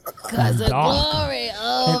 Because the Dark. glory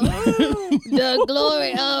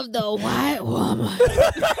of the white woman.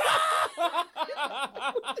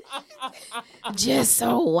 Just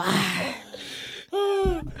so white.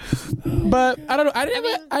 But I don't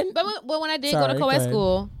know. But when I did go Sorry, to go co-ed ahead.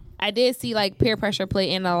 school, I did see like peer pressure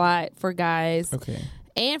play in a lot for guys Okay.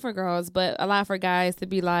 and for girls, but a lot for guys to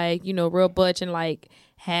be like, real butch and like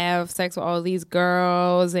have sex with all these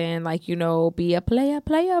girls and like, be a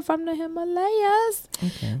player from the Himalayas.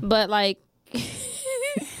 Okay. But like,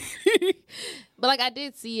 I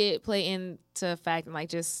did see it play into fact and like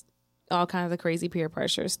just all kinds of crazy peer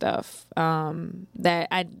pressure stuff that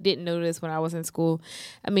I didn't notice when I was in school.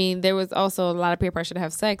 I mean, there was also a lot of peer pressure to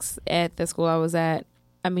have sex at the school I was at.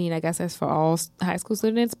 I mean, I guess that's for all high school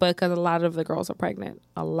students, but because a lot of the girls are pregnant,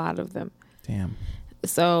 a lot of them. Damn.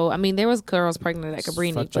 So, I mean, there was girls pregnant at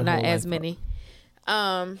Cabrini, Fucked but your not whole as life many.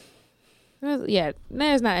 Yeah,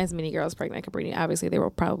 there's not as many girls pregnant at Cabrini. Obviously, they were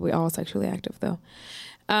probably all sexually active, though.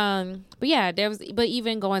 But yeah, but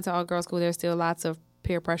even going to all girls school, there's still lots of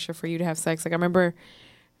peer pressure for you to have sex. Like I remember,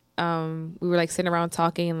 we were like sitting around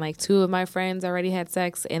talking, and like two of my friends already had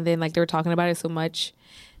sex, and then like they were talking about it so much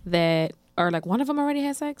that, or like one of them already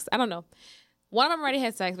had sex. I don't know. One of them already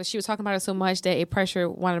had sex, but she was talking about it so much that it pressured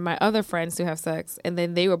one of my other friends to have sex, and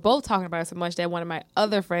then they were both talking about it so much that one of my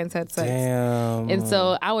other friends had sex. Damn. And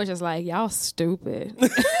so I was just like, y'all stupid. I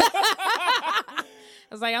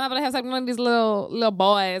was like, I'm not gonna have sex with one of these little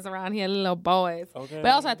boys around here, little boys. Okay.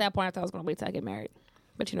 But also at that point, I thought I was gonna wait till I get married.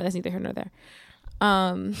 But that's neither here nor there.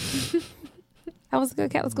 I was a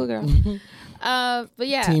good Catholic schoolgirl. But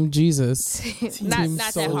yeah, Team Jesus. not Team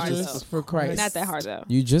that hard soldiers though. for Christ. Not that hard though.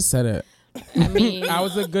 You just said it. I mean, I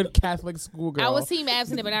was a good Catholic schoolgirl. I was team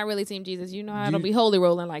abstinent, but not really team Jesus. You know, I don't be holy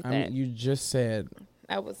rolling like that. You just said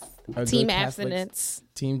I was a team good Catholic, abstinence.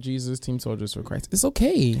 Team Jesus, Team soldiers for Christ. It's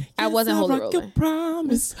okay. I wasn't holy rolling.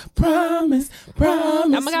 Promise. Oh my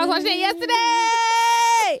God, I was watching it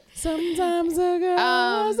yesterday. Sometimes a girl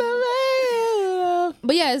was available.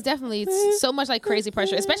 But yeah, it's definitely so much like crazy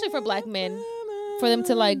pressure, especially for black men, for them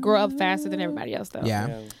to like grow up faster than everybody else though.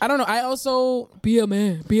 Yeah. I don't know. I also Be a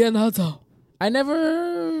man. Be an adult. I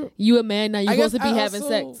never. You a man now. You I guess supposed to be I having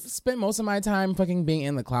also sex. spent most of my time fucking being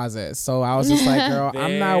in the closet. So I was just like, girl,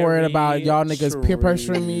 I'm not worried about y'all niggas peer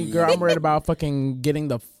pressuring me. Girl, I'm worried about fucking getting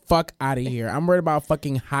the fuck out of here. I'm worried about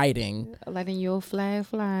fucking hiding. Letting your flag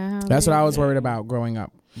fly. Huh? That's what I was worried about growing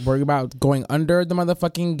up. Worried about going under the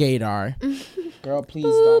motherfucking gaydar. Girl, please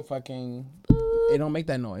don't fucking. It don't make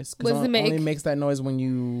that noise. What does it make? Only makes that noise when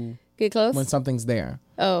you Get close. when something's there.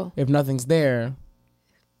 Oh. If nothing's there,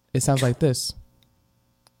 it sounds like this.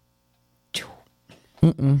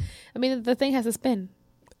 I mean, the thing has to spin.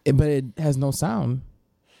 But it has no sound.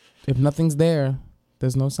 If nothing's there,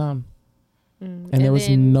 there's no sound. And there was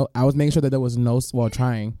no. I was making sure that there was no. Well,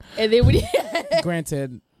 trying. And then when you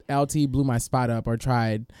Granted, LT blew my spot up or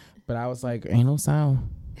tried, but I was like, ain't no sound.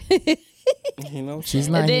 You know, She's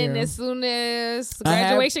not and then here. as soon as I have-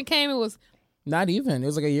 graduation came, it was Not even. It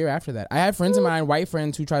was like a year after that. I had friends of mine, white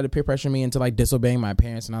friends, who tried to peer pressure me into like disobeying my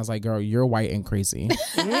parents, and I was like, "Girl, you're white and crazy."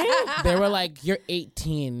 They were like, "You're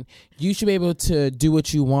 18. You should be able to do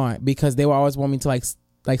what you want," because they would always want me to like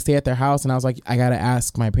stay at their house, and I was like, "I gotta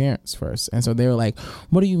ask my parents first." And so they were like,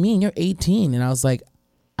 "What do you mean? You're 18?" And I was like,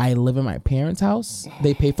 "I live in my parents' house.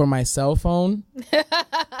 They pay for my cell phone,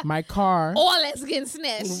 my car. all that's getting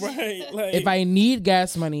snatched. right? Like, If I need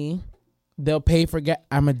gas money, they'll pay for gas.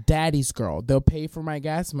 I'm a daddy's girl. They'll pay for my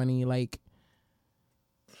gas money. Like,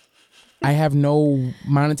 I have no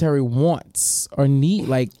monetary wants or need.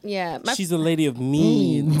 Like, Yeah, she's a lady of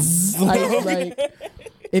means. like,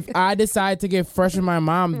 if I decide to get fresh with my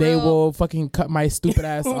mom, they will fucking cut my stupid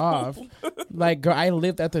ass off. Like, girl, I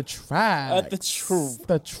lived at the track. At the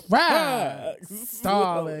The track,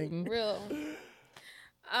 darling. real.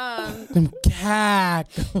 Them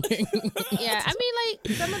cackling. Yeah, I mean,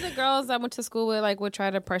 like some of the girls I went to school with, like, would try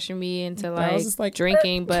to pressure me into I was like, just like,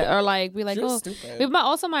 drinking, but or like be like, You're oh, stupid. but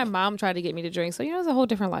also my mom tried to get me to drink, so you know, it's a whole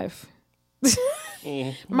different life.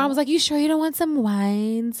 My mom was like, "You sure you don't want some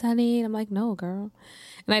wines, honey?" And I'm like, "No, girl."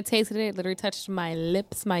 And I tasted it, literally touched my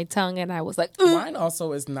lips, my tongue, and I was like, "Ugh." Wine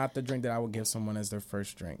also is not the drink that I would give someone as their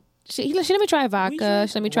first drink. She let me try vodka.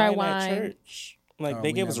 She let me try at wine. church. Like Oh, they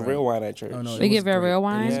we give us never- real wine at church. Oh no, They it give was her grape- real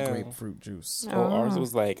wine? It was Yeah. grapefruit juice. Oh, ours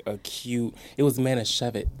was like a cute. It was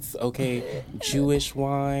Manischewitz, okay, Jewish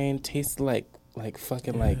wine. Tasted like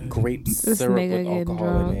fucking like grape This syrup nigga with getting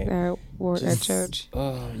alcohol in drunk it. at church.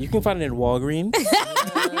 You can find it in Walgreens.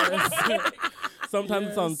 Sometimes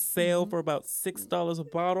it's on sale for about $6 a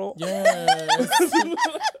bottle. Yes.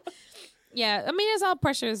 Yeah, I mean, it's all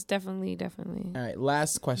pressure is definitely. All right,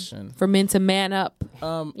 last question. For men to man up.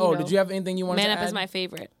 Oh, did you have anything you wanted Man to up add? is my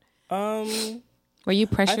favorite. Um, Were you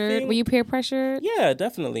pressured? think- Were you peer pressured? yeah,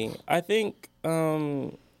 definitely. I think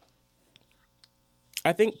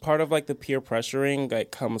part of like the peer pressuring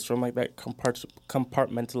like comes from like that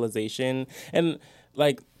compartmentalization, and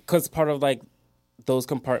like because part of like those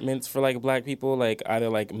compartments for like black people, like either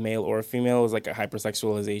like male or female, is like a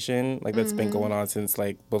hypersexualization like that's been going on since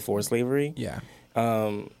like before slavery. Yeah.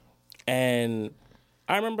 And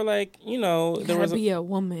I remember like, you know, there was be a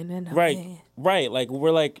woman and a right man. like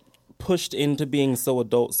we're like pushed into being so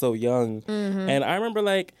adult so young. And I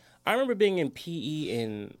remember being in PE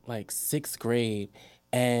in like 6th grade,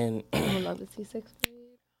 and I would love to see 6th grade.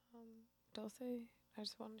 Dulce. I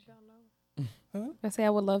just wanted y'all to know. I say I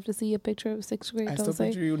would love to see a picture of 6th grade I still Dulce.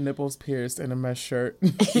 picture you nipples pierced in a mesh shirt.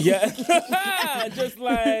 yeah, just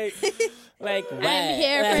like I'm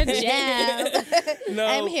here for jam. no,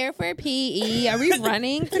 I'm here for PE. Are we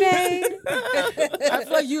running today? I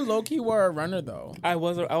feel like you low key were a runner though. I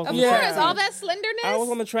was on Of the Yeah. course, track all team. that slenderness. I was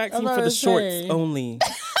on the track I team was for about the to shorts say. only.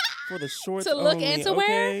 For the shorts To look only, and to okay?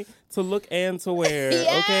 wear? To look and to wear,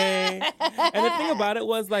 okay? And the thing about it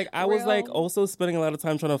was, like, I was, like, also spending a lot of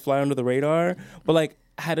time trying to fly under the radar, but, like,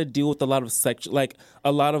 had to deal with a lot of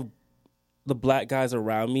a lot of the black guys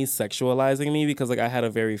around me sexualizing me because, like, I had a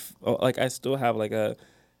very, like, I still have, like, a...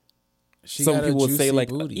 Some got a people would say juicy like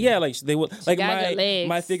booty. yeah, like they would like got good legs.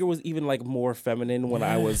 my figure was even like more feminine when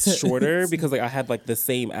I was shorter because like I had like the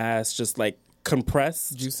same ass just like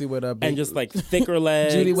compressed Juicy with a and just like thicker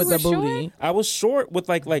legs. Judy with the You were booty. I was short with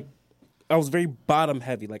like I was very bottom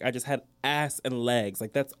heavy. Like I just had ass and legs.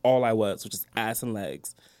 Like that's all I was just ass and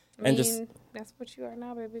legs. And just that's what you are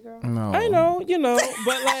now, baby girl. No. I know, you know,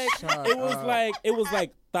 but like it was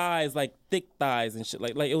like thighs, like thick thighs and shit.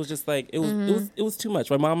 Like it was just like it was too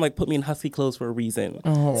much. My mom like put me in husky clothes for a reason.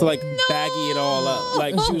 So like baggy it all up.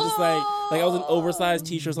 Like she was just like I was in oversized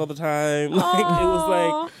t-shirts all the time. Like it was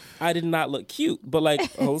like I did not look cute, but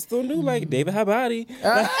like hoes still knew like David had body.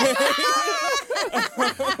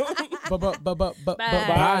 But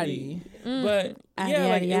body. But yeah,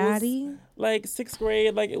 like it was like 6th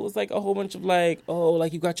grade. Like it was like a whole bunch of like, oh,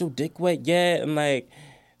 like you got your dick wet yet, and like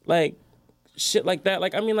shit like that.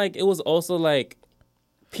 Like I mean, like it was also like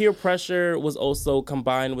peer pressure was also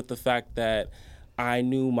combined with the fact that I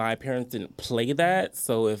knew my parents didn't play that.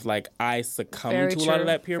 So if like I succumbed to a lot of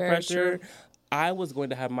that peer pressure, I was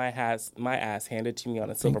going to have my ass handed to me on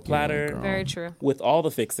a silver platter. Very true. With all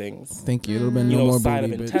the fixings. Thank you. It'll be You no know, more side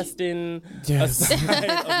booty, of bitch. intestine, Yes. a side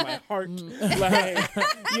of my heart, like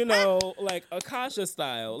you know, like Akasha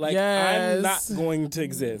style. Like I'm not Yes. going to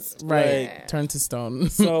exist. Right. Like, Turn to stone.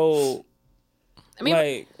 so, I mean,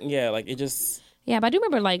 like yeah, like it just. yeah, but I do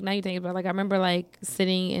remember like now you think about it, like I remember like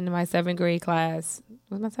sitting in my 7th grade class.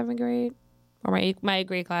 Was it my 7th grade? Or my 8th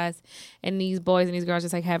grade class, and these boys and these girls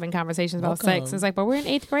just like having conversations about sex. And it's like, but we're in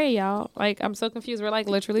 8th grade, y'all. Like, I'm so confused. We're like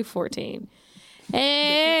literally 14.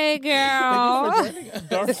 Hey, girl.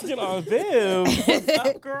 Dark skin on them. What's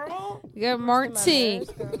up, girl? Good morning.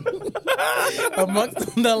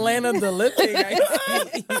 Amongst the land of the living. I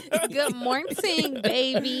see. Good morning,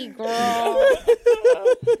 baby girl.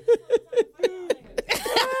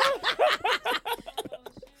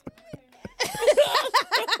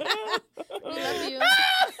 We love you.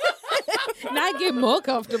 Now get more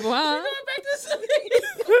comfortable, huh?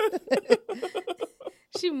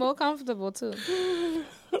 She more comfortable too.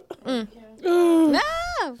 No.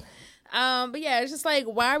 But yeah, it's just like,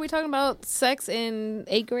 why are we talking about sex in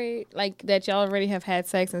 8th grade? Like that y'all already have had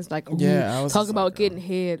sex, and it's like, ooh, Yeah, I was talk just about like, getting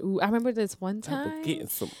head. Ooh, I remember this one time. Getting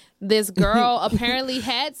some. This girl apparently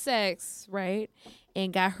had sex, right,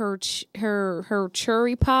 and got her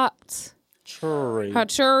cherry popped. Churri. Her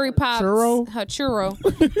cherry popped. Churro? Her churro.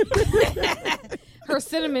 Her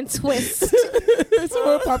cinnamon twist.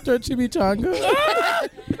 Someone popped her chimichanga.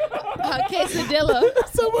 Her quesadilla.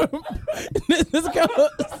 Someone, did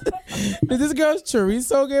this girl's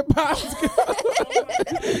chorizo get popped?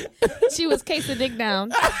 She was quesadick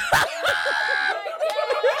down.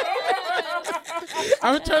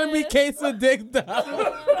 I'm trying to be queso dick down.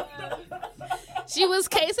 She was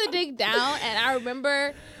quesadick down, and I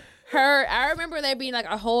remember there being like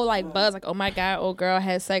a whole like buzz, like, oh my god, old girl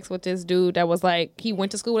had sex with this dude that was like, he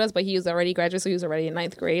went to school with us, but he was already graduate, so he was already in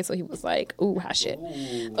 9th grade, so he was like, ooh, hot shit.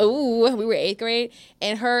 Ooh, we were 8th grade,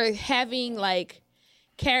 and her having like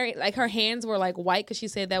like her hands were like white because she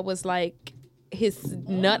said that was like his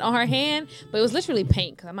nut on her hand, but it was literally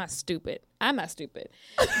paint because I'm not stupid.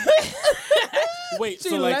 Wait, She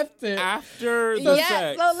so like left it. after the Yeah,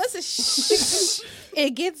 sex. no, listen, shh.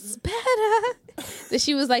 It gets better. That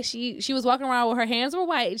she was like, she was walking around with her hands were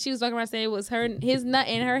white. She was walking around saying it was his nut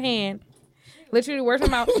in her hand. Literally word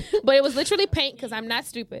from mouth. But it was literally paint because I'm not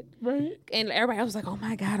stupid. Right. And everybody was like, oh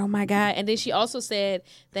my God. And then she also said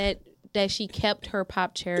that she kept her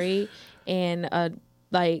pop cherry and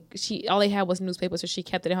like all they had was newspaper, so she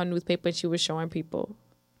kept it in her newspaper and she was showing people.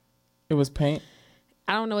 It was paint.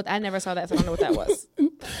 I don't know I never saw that, so I don't know what that was.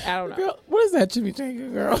 I don't know. Girl, what is that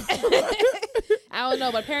chimichanga, girl? I don't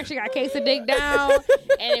know, but apparently she got quesadick down,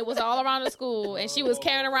 and it was all around the school. And she was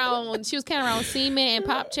carrying around semen and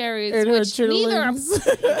pop cherries, And her which neither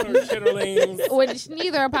Chitterlings,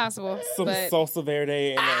 neither are possible. some But salsa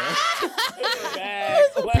verde in a bag.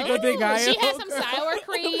 Pico de gallo. she had some sour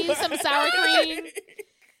cream.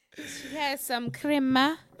 She had some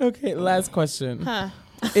crema. Okay, last question. Huh.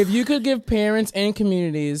 If you could give parents and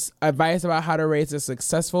communities advice about how to raise a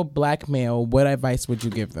successful black male, what advice would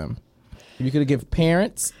you give them? If you could give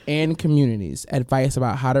parents and communities advice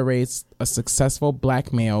about how to raise a successful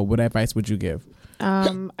black male, what advice would you give?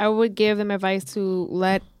 I would give them advice to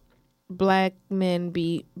let black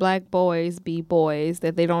boys be boys,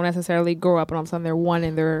 that they don't necessarily grow up and all of a sudden they're one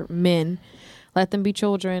and they're men. Let them be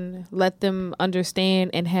children. Let them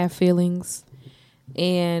understand and have feelings.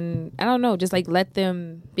 And I don't know, just like let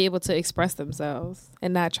them be able to express themselves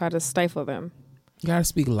and not try to stifle them. You gotta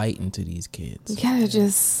speak light into these kids. You gotta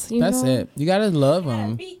just, That's it. You gotta love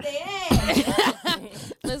them.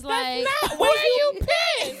 It's like, where you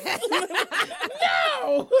pissed?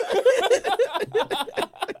 No.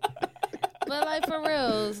 But like for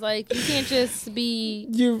reals, like you can't just be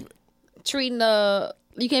You treating a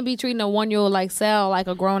 1-year-old like Sal like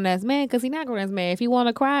a grown ass man, because he not a grown ass man. If he want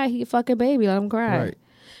to cry, he a fucking baby, let him cry. right.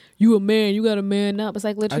 You a man, you gotta man up. It's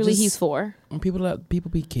like literally he's 4. When people let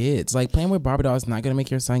people be kids, like playing with Barbie dolls is not gonna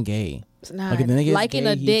make your son gay. It's not. Like if the nigga is Liking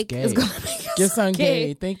gay, a he's dick gay. is gonna make Your son gay.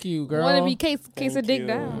 gay. Thank you, girl. Want to be case a Thank dick you.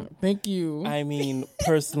 down. Thank you. I mean,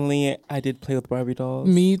 personally, I did play with Barbie dolls.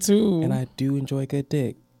 Me too. And I do enjoy good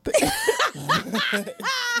dick.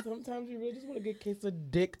 Sometimes you really just want to get case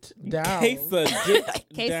of dicked down. Case of dick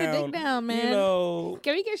Case down. of dick down, man. You know,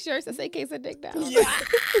 Can we get shirts that say case of dick down?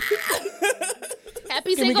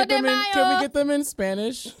 Happy Can we Cinco get de them in? Mayo. Can we get them in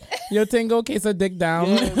Spanish? Yo tengo queso dick down.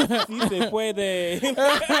 Yes, si se puede.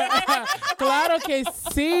 Claro que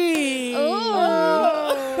sí.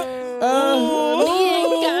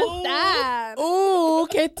 Encantar.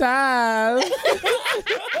 ¿Qué tal?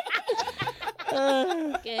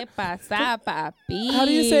 ¿Qué pasa, papi? How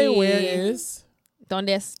do you say where is?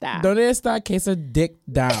 ¿Dónde está? ¿Dónde está queso dick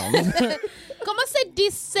down? ¿Cómo se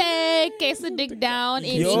dice queso dick down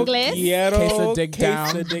en Yo inglés? quiero Queso dick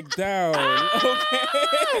down. queso dick down.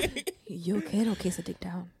 Okay. Yo quiero queso dick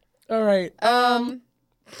down. All right. Can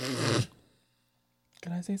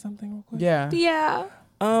I say something real quick? Yeah. Yeah.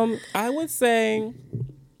 I would say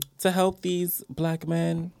to help these black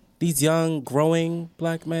men, these young, growing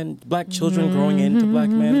black men, black children growing into black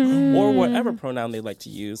men, or whatever pronoun they like to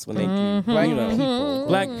use when they do, Black you know, people.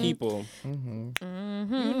 black people.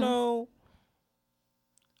 You know,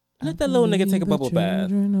 let that little nigga take a bubble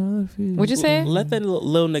bath. What'd you say? Let that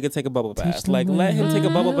little nigga take a bubble bath. Like, let him take a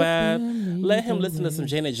bubble bath. Let him listen to some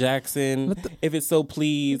Janet Jackson, if it's so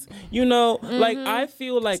please. You know, like, I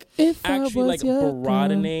feel like If I actually, like, was your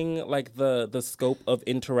broadening, like, the scope of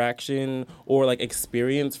interaction or, like,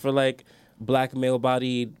 experience for, like, black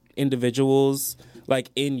male-bodied individuals, like,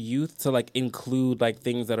 in youth to, like, include, like,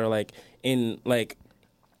 things that are, like, in, like,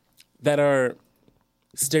 that are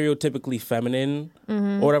stereotypically feminine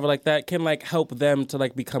or whatever like that can like help them to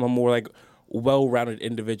like become a more like well-rounded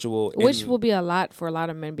individual, Which will be a lot for a lot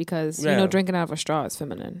of men because, you know, drinking out of a straw is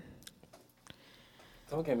feminine.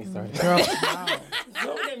 Don't get me started. Girl,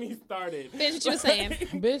 Don't get me started. Bitch, what you saying?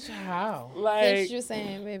 bitch, how? Like, you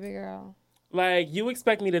saying, baby girl? like you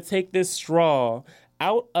expect me to take this straw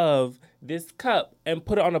out of this cup and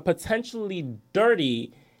put it on a potentially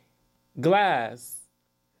dirty glass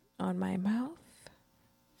On my mouth?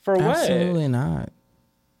 for what? Absolutely not.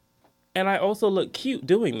 And I also look cute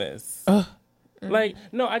doing this. Like,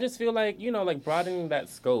 no, I just feel like, you know, like broadening that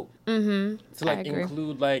scope to like I agree.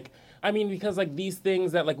 include like, I mean, because like these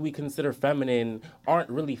things that like we consider feminine aren't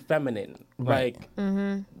really feminine. Right.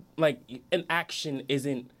 Like an action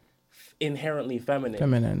isn't inherently feminine.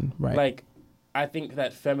 Feminine, right? Like, I think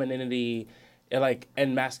that femininity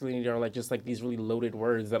and masculinity are like just like these really loaded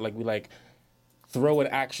words that like we like throw an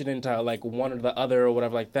action into like one or the other or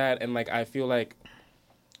whatever like that. And like, I feel like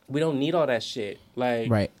we don't need all that shit. Like,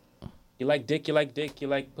 right. you like dick, you like dick, you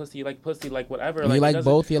like pussy, like whatever. You it like doesn't-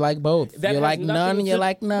 both, you like both. that You has like nothing none, you to-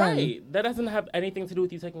 like none. Right. That doesn't have anything to do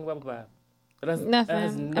with you taking a bubble bath. That has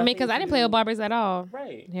Nothing. I mean, because I didn't play with barbers at all.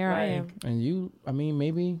 Right. Here I am. And you, I mean,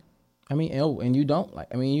 maybe, and you don't like,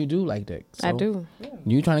 you do like dick. So I do.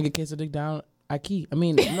 You trying to get queso dick down? Aquí. I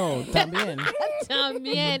mean, no, también.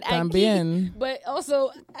 También. También. But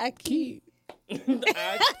also, aquí.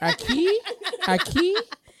 Aquí. Aquí.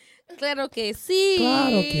 Claro que sí.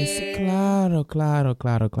 Claro que sí.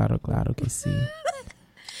 Claro que sí.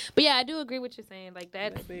 But yeah, I do agree with you saying. Like,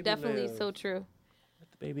 that's baby definitely live. so true.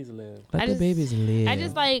 Let the babies live. Let I the just- babies live. I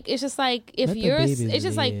just like, it's just like, if Let the you're, babies it's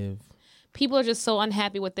just like, live. people are just so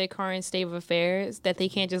unhappy with their current state of affairs that they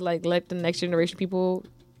can't just like let the next generation people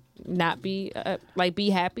not be be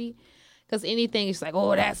happy, because anything is like,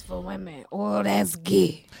 oh, that's for women, oh, that's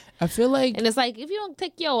gay, I feel like and it's like, if you don't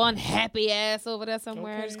take your unhappy ass over there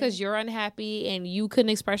somewhere just because you're unhappy and you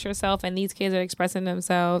couldn't express yourself and these kids are expressing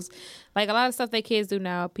themselves, like a lot of stuff that kids do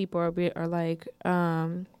now, people are like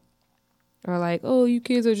oh, you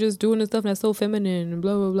kids are just doing the stuff that's so feminine and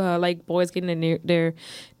blah blah blah, like boys getting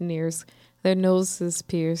their noses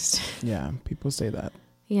pierced. yeah, people say that.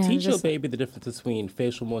 Yeah, Teach your just- baby the difference between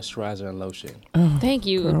facial moisturizer and lotion. Thank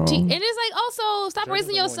you. Girl. And it's like, also stop Sure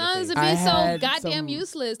raising your doesn't want sons to your be I so had goddamn some-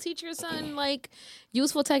 useless. Teach your son like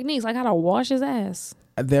useful techniques, like how to wash his ass,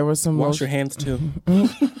 There was some Wash your hands too.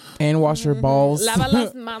 and wash your balls. lava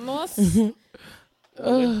las manos.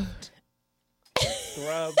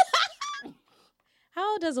 Scrub.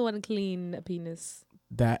 How does one clean a penis?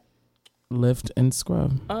 That lift and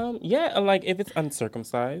scrub. Yeah, and like if it's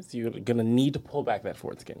uncircumcised, you're gonna need to pull back that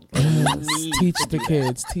foreskin. Teach the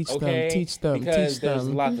kids. Teach Okay, them. Teach them. because Teach there's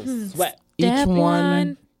them. lots of sweat. Each Step one.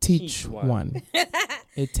 one. Teach Teach one. one.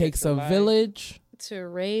 It takes a lie. village. To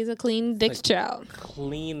raise a clean dick child.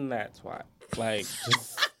 Clean that twat. Like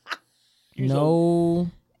just No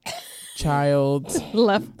child.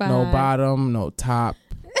 Left No behind. bottom. No top.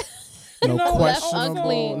 No know, questionable.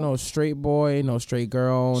 ugly. No straight boy. No straight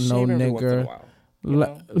girl. shave No every once in a nigger. while, you know?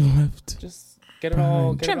 Left. Just get it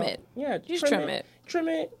all. Get Trim all- it. Yeah, Just trim it. Trim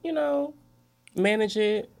it. You know, manage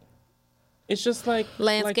it. It's just like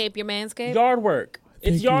Landscape your manscape. like yard work.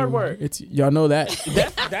 It's Thank yard you. work. It's y'all know that.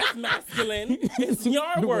 That's masculine. It's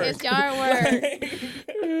yard work. It's yard work.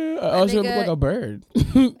 I also nigga- look like a bird.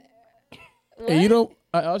 And you don't.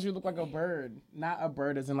 Else you look like a bird. Not a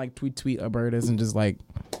bird as in like tweet. A bird isn't just like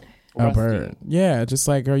a Rusty. bird. Yeah, just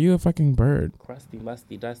like, are you a fucking bird? Crusty,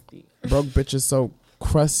 musty, dusty. Broke bitch is so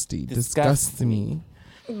crusty. Disgusts me.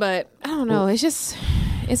 But I don't know. It's just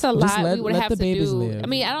it's a lot let- we would let have the to babies do. live. I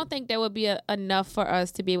mean, I don't think there would be enough for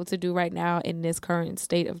us to be able to do right now in this current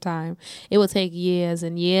state of time. It will take years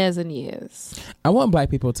and years and years. I want black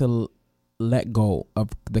people to let go of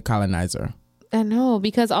the colonizer. I know,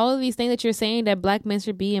 because all of these things that you're saying that black men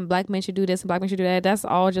should be and black men should do this and black men should do that, that's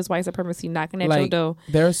all just white supremacy knocking at your Like, door,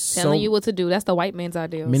 there's telling so you what to do. That's the white man's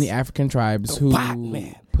ideals. many African tribes who white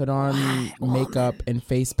man. put on makeup and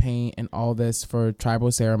face paint and all this for tribal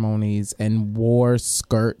ceremonies and wear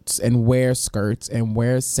skirts and wear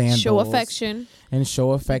sandals. Show affection. And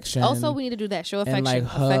show affection. Also, we need to do that. Show affection. like,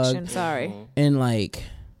 hug. Affection. Sorry. And like,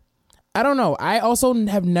 I don't know. I also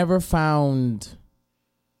have never found.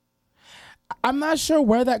 I'm not sure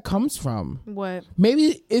where that comes from. What?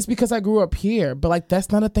 Maybe it's because I grew up here, but like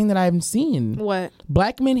that's not a thing that I haven't seen. What?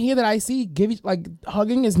 Black men here that I see like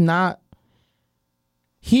hugging is not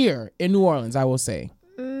here in New Orleans. I will say,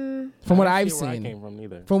 from what I've Where I seen. came from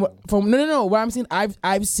neither. From no. What I'm seeing,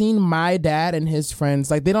 I've seen my dad and his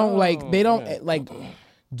friends like they don't like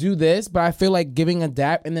do this, but I feel like giving a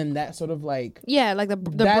dap and then that sort of like, Yeah, like the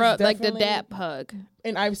That's like the definitely- dap hug.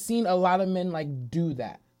 and I've seen a lot of men like do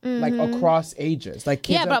that. Like across ages, like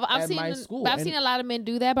kids Yeah, but at I've seen my school. I've And- seen a lot of men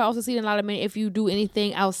do that, but I also seen a lot of men if you do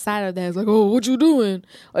anything outside of that, it's like, oh, what you doing?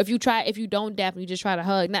 Or if you don't dap and you just try to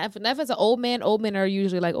hug. Now, if it's an old man are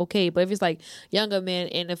usually like okay, but if it's like younger men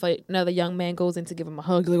and if another young man goes in to give him a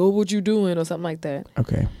hug, like, oh, what you doing or something like that.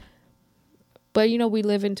 Okay. But we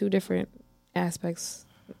live in two different aspects,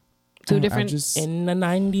 two different. In the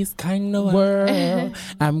 90s kind of World,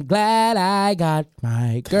 I'm glad I got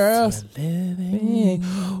my girls.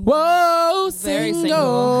 Whoa, Very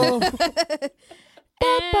single.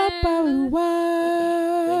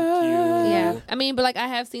 Yeah, I mean, but like I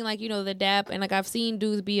have seen like the dap and like I've seen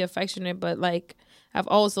dudes be affectionate, but like I've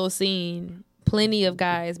also seen plenty of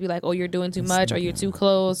guys be like, oh, you're doing too much, or you're too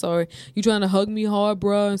close, or you trying to hug me hard,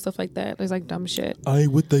 bro, and stuff like that. It's like dumb shit. I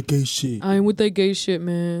ain't with that gay shit. I ain't with that gay shit,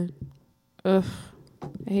 man. Ugh,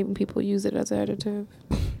 I hate when people use it as adjective.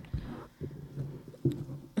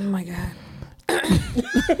 Oh my god.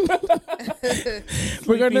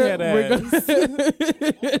 We're gonna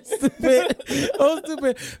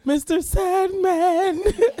stupid Mr. Sandman,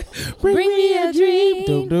 bring me a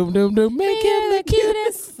dream. Make him the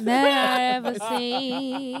cutest that I ever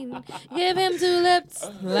seen. Give him tulips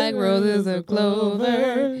like roses or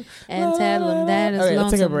clover, and tell him that his Okay,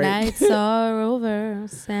 let's take a lonesome break. nights are over.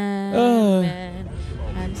 Sandman,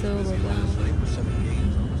 I'm so overwhelmed.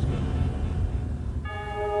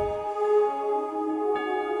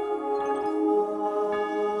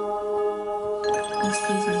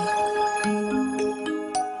 Excuse me.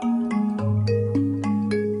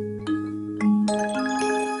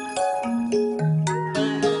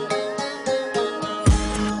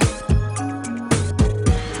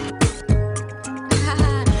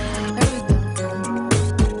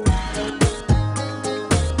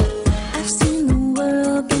 I've seen the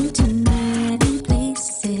world, been to many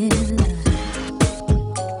places.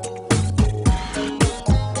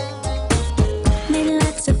 Made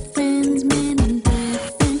lots of friends, many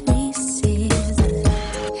different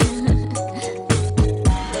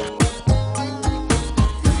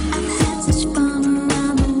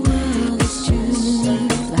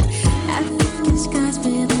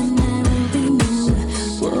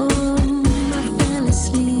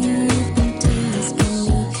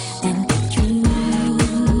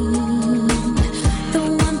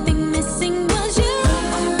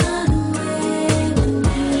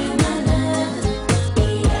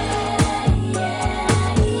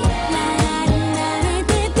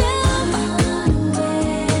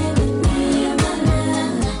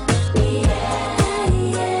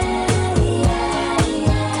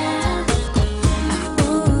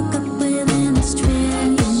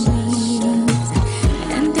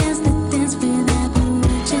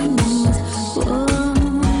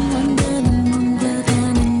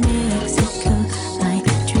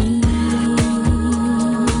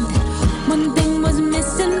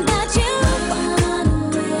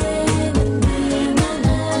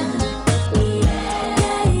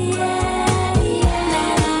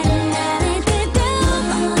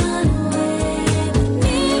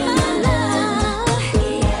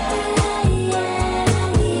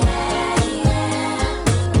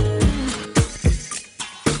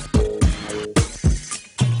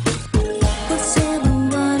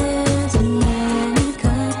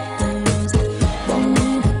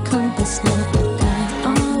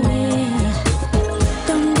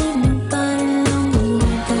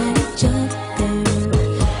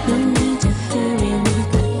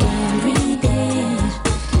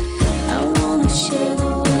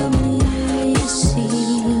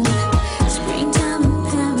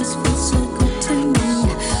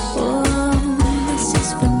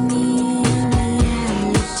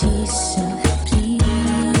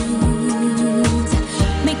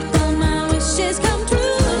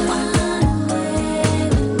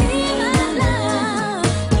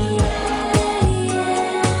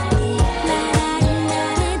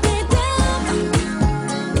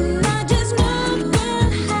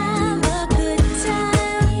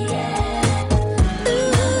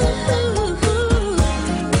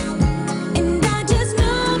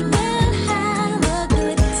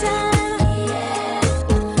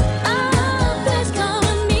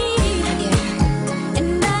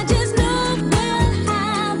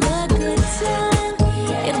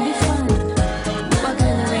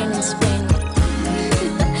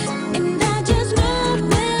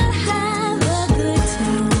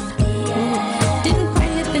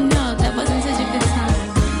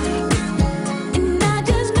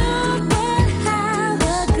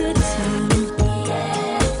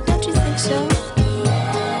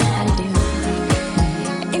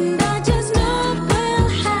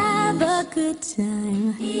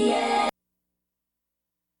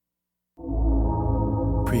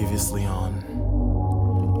Previously on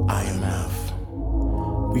IMF,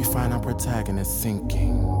 we find our protagonist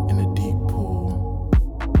sinking in a deep pool,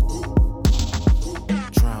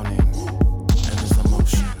 drowning in his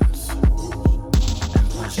emotions and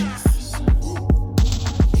pleasures.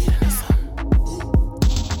 Hedonism.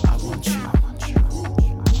 I want you.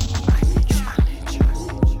 I need you. Can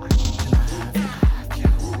I have you?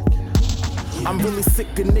 I'm really sick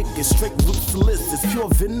of niggas, straight loose lizards. Pure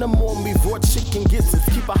venom on me, raw chicken gizzards.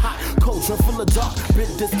 Keep a hot cauldron full of dark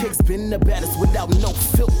bitters. Cakes been the baddest without no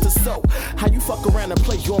filter. So, how you fuck around and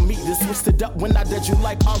play your meat? Then switched it up when I did you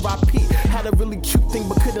like R.I.P. Had a really cute thing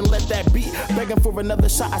but couldn't let that be. Begging for another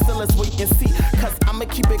shot, I said let's wait and see. Cause I'ma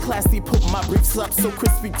keep it classy, put my briefs up. So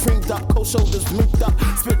crispy, creamed up, cold shoulders minked up.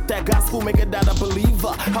 Spit that gospel, make it that a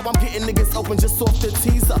believer. How I'm getting niggas open just off the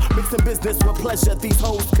teaser. Mixing business with pleasure, these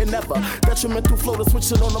hoes can never. Detrimental flow to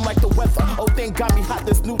switch it on them like the weather. Old thing got me hot,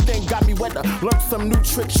 this new thing got me wetter. Learned some new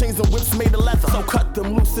tricks, chains and whips made of leather. So cut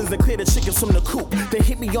them loose ends and clear the chickens from the coop. Then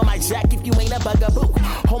hit me on my jack if you ain't a bugaboo.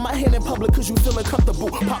 Hold my hand in public cause you feeling comfortable.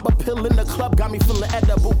 Pop a pill in the club, got me feeling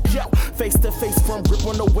edible. Yo, face to face from grip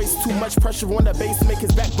on the waist. Too much pressure on the bass, make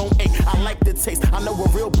his backbone ache. I like the taste, I know a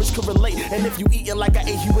real bitch could relate. And if you eating like I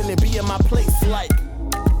ate, you wouldn't be in my place. Like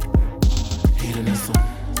hedonism.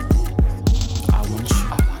 I want you.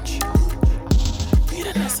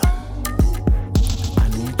 Hedonism. I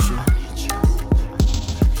need you.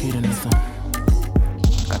 Hedonism.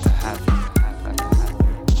 Got to have you.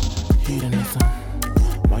 Hedonism.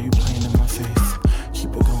 Why you playing in my face?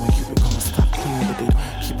 Keep it going, stop playing with it.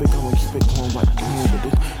 Keep it going, why you playing with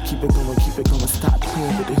it? Keep it going, stop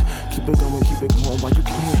playing with it. Keep it going, why you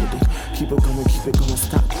playing with it? Keep it going,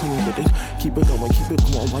 stop playing with it. Keep it going, why you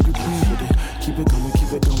playing with it? Keep it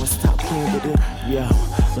going, stop playing with it. Yeah,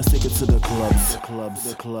 let's take it to the clubs.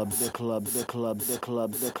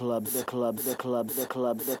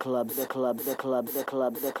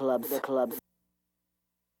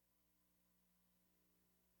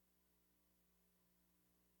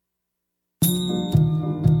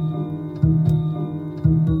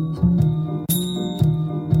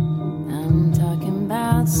 I'm talking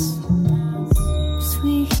about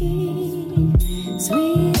sweet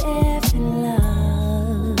effing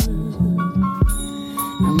love.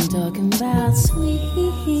 I'm talking about sweet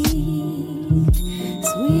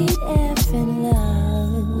effing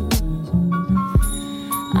love.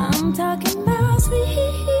 I'm talking about sweet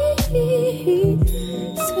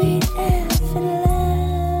effing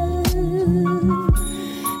love.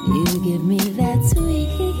 You give me that sweet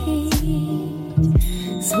effing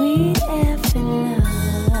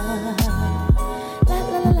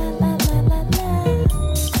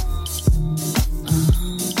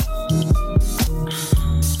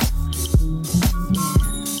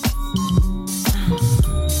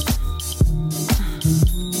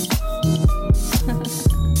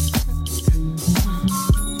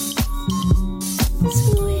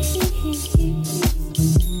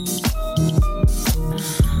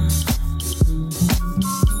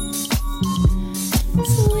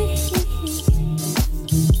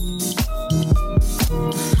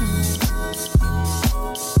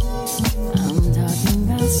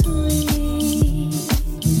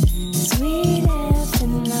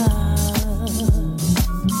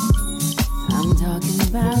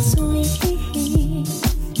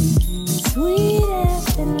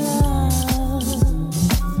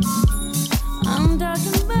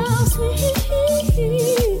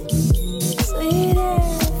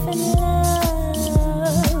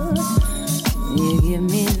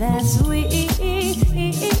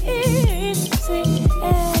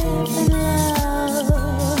love.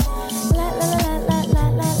 La la la la la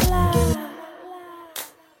la la.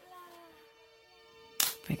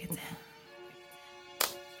 Break it down.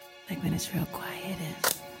 Like when it's real quiet and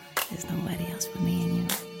there's nobody else but me and you.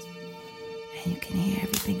 And you can hear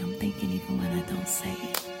everything I'm thinking even when I don't say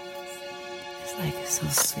it. It's like it's so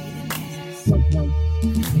sweet in there. I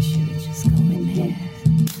wish you would just go in there.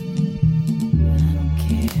 I don't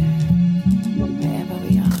care. Wherever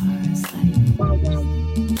we are, it's like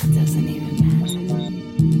it doesn't even matter.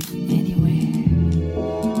 Anywhere.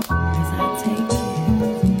 'Cause I take you.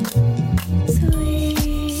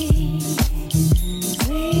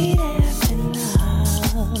 Sweet effing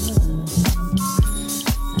love.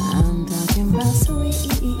 I'm talking about sweet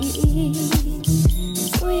effing love.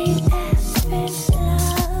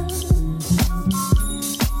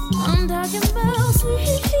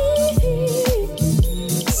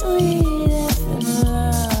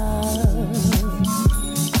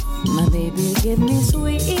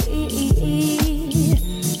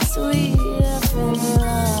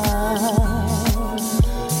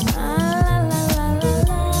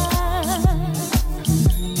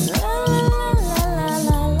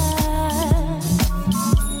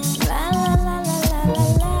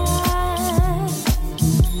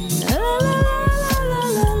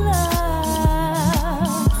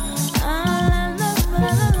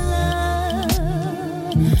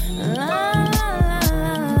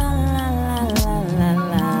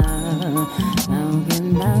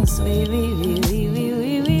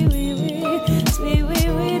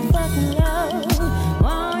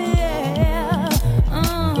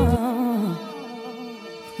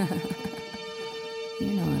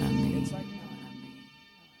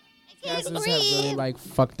 like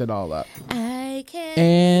fucked it all up. I can't.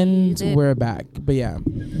 And breathe it. we're back. But yeah,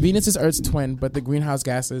 Venus is Earth's twin, but the greenhouse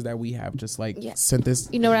gases that we have just like sent this.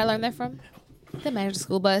 You know where I learned that from? The Magic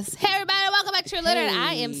School Bus. Hey everybody, welcome back to True Literate.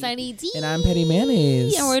 I am Sunny D. And I'm Petty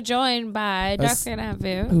Mayonnaise. And we're joined by Us- Dr.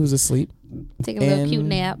 Navu. Who's asleep. Taking a little cute and-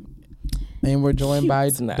 nap. And we're joined by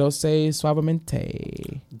Cute nap. Dulce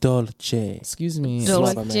Suavemente. Dolce. Excuse me.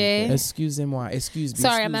 Dolce. Excusez-moi. Excuse me.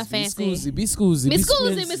 Sorry, I'm not fancy. Excuse me. Excuse me. Miss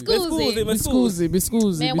Scusi, Miss Scusi.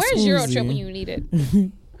 Excuse me. Man, where's Eurotrip when you need it?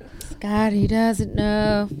 Scotty doesn't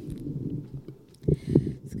know.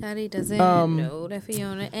 Scotty doesn't know that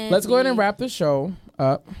Fiona and Let's go ahead and me. wrap the show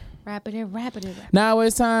up. Wrap it. Now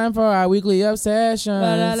it's time for our weekly obsessions.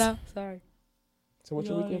 Sorry. So what's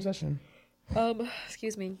your weekly obsession?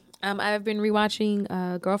 Excuse me. I've been rewatching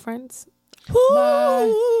Girlfriends.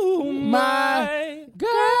 My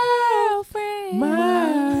girlfriend.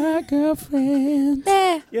 My girlfriend.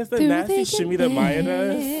 Yes, the nasty shimmy that Maya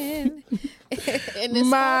does. In this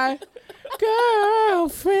My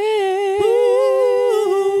girlfriend.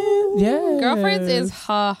 Yeah. Girlfriends is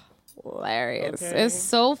hilarious. Okay. It's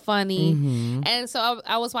so funny. Mm-hmm. And so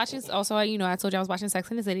I was watching. Also, I told you I was watching Sex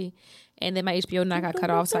and the City, and then my HBO not got cut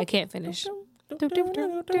off, so I can't finish. I've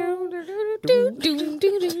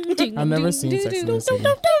never seen Sex and the City.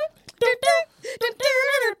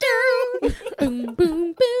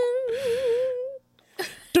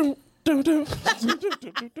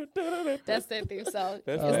 That's their theme song.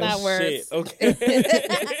 That's It's that not words. shit.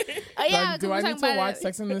 Okay. Oh yeah, Do I need to watch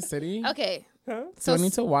Sex and the City? Okay, Do I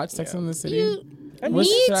need to watch Sex and the City? you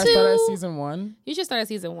Should I start at season 1? You should start at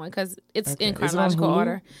season 1 because it's Okay. in Is it on chronological Hulu?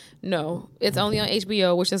 order. No, it's only on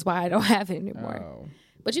HBO, which is why I don't have it anymore. Oh,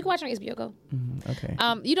 But you can watch it on HBO. Go. okay.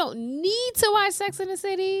 You don't need to watch Sex in the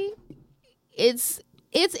City.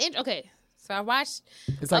 Okay. So I watched.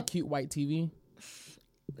 It's like cute white TV.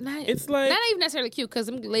 It's like Not even necessarily cute because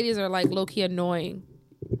them ladies are like low key annoying.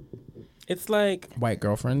 it's like White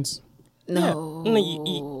girlfriends. No.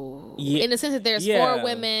 yeah. In the sense that there's Yeah. 4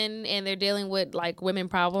 women and they're dealing with like women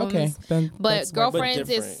problems. Okay, then But that's Girlfriends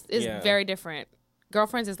But is different, yeah. very different.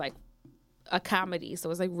 Girlfriends is like a comedy, so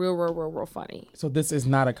it's like real funny. So this is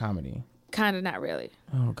not a comedy. Kind of not really.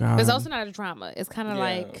 Oh God. But it's also not a drama. It's kind of Yeah.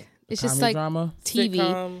 like it's just Comedy like drama. TV.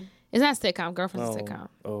 Sitcom. It's not a sitcom. Girlfriend's a sitcom.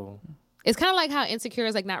 Oh. It's kind of like how Insecure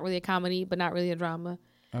is like not really a comedy, but not really a drama.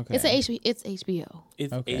 Okay. It's it's HBO.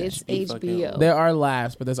 It's Okay. It's HBO. There are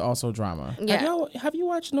laughs, but there's also drama. Yeah. Have you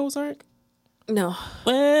watched Ozark? No.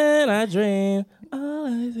 When I dream, all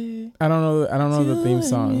I see. I don't know the theme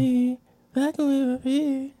song. Back when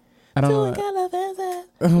we I don't know.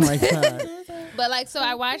 Oh my God. But like, so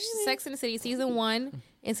I watched Sex and the City season 1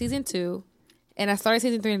 and season 2, and I started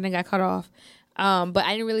season 3 and then got cut off. But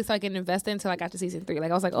I didn't really start getting invested until I got to season 3.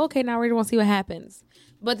 Like I was like, okay, now I really want to see what happens.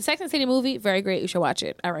 But the Sex and the City movie, very great. You should watch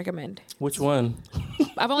it. I recommend. Which one?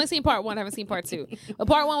 I've only seen part 1. I haven't seen part 2. But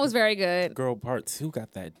part 1 was very good. Girl, part 2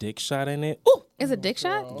 got that dick shot in it. Ooh, is a dick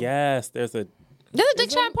shot? Yes, there's a. There's a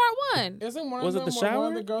dick shot in part 1. Isn't one Was of it the them where one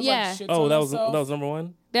of shower? the girls, Yeah. Like, shits Oh, on that was herself? number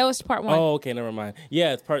 1. That was part 1. Oh, okay, never mind.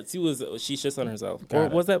 Yeah, part 2 was she shits on herself. Or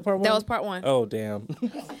it. was that part 1? That was part 1. Oh, damn.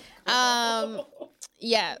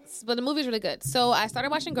 Yes, but the movie's really good. So I started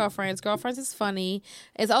watching Girlfriends. Girlfriends is funny.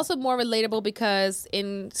 It's also more relatable because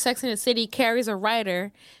in Sex and the City, Carrie's a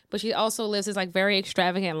writer, but she also lives this like very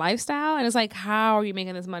extravagant lifestyle. And it's like, how are you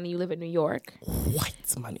making this money? You live in New York.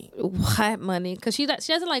 White money. What money? Because she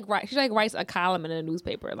doesn't like write. She like writes a column in a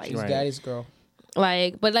newspaper. Like, She's Right. daddy's girl.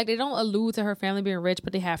 but like they don't allude to her family being rich,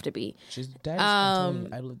 but they have to be. She's daddy's girl. I'm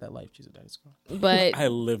telling you, I live that life. She's a daddy's girl. But I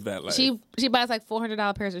live that life. she buys like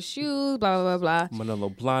 $400 pairs of shoes. Blah blah blah blah. Manolo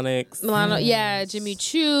Blahniks. Milano, yeah, Jimmy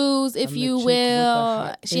Choo's, if I'm the you chick with the will.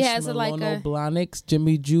 hot She ish has like Milano a Blahniks,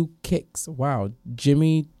 Jimmy Choo kicks. Wow,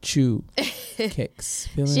 Jimmy Choo kicks.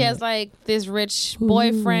 Feeling she has it. like this rich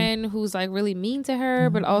boyfriend who's like really mean to her,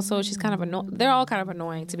 but also she's kind of annoying. They're all kind of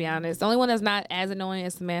annoying, to be honest. The only one that's not as annoying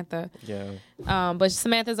is Samantha. Yeah. But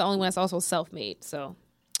Samantha's the only one that's also self-made. So,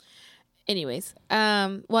 anyways,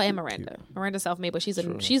 and Miranda. Miranda's self-made, but she's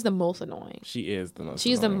the most annoying. She is the most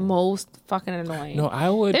She's the annoying. most fucking annoying. No, I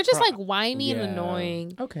would. They're just like whiny and Yeah.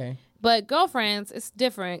 annoying. Okay. But Girlfriends, it's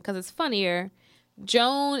different because it's funnier.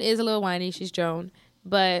 Joan is a little whiny. She's Joan.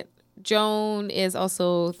 But Joan is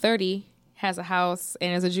also 30, has a house,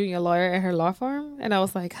 and is a junior lawyer at her law firm. And I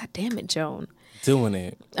was like, God damn it, Joan. doing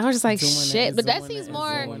it. I was just like, Doing it, shit. But that doing seems it,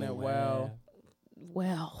 more, doing it well.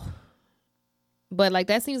 well. But like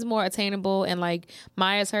that seems more attainable, and like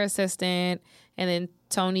Maya's her assistant, and then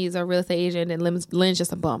Tony's a real estate agent, and Lynn's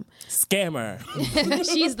just a bum. Scammer.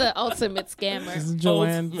 She's the ultimate scammer.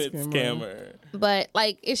 Joanne Ultimate scammer. But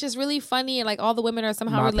like it's just really funny, and like all the women are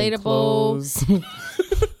somehow Mopping relatable. clothes.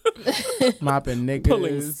 Mopping niggas.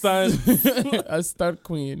 Pulling stunts. A stunt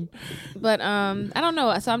queen. But I don't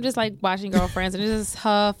know. So I'm just like watching Girlfriends, and it's just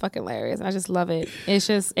fucking hilarious. I just love it. It's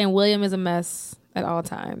just, and William is a mess at all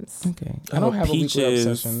times. Okay. I don't have a weekly Peaches.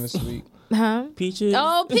 obsession this week. Huh? Peaches.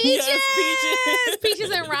 Oh, Peaches! Yes, Peaches.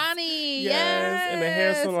 Peaches and Ronnie. Yes, in the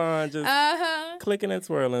hair salon, just clicking and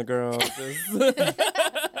twirling, girl. Just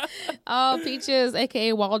Oh, Peaches,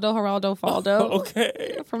 aka Waldo Geraldo Faldo.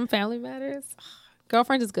 okay. From Family Matters.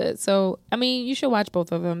 Girlfriend is good. So, I mean, you should watch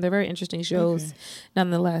both of them. They're very interesting shows,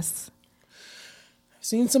 nonetheless. I've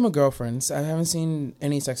seen some of Girlfriends. I haven't seen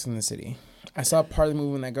any Sex in the City. I saw part of the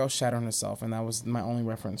movie when that girl shat on herself, and that was my only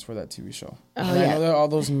reference for that TV show. Oh, And yeah. I know there are all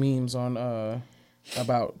those memes on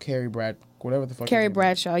about Carrie whatever the fuck. Carrie her name is.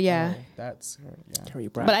 Bradshaw, yeah. Oh, that's her. Yeah. Carrie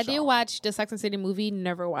But I Bradshaw. did watch the Sex and the City movie,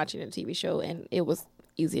 never watching a TV show, and it was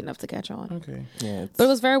easy enough to catch on. Okay. Yeah, But it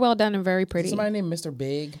was very well done and very pretty. Somebody named Mr.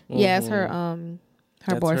 Big. Yeah, it's her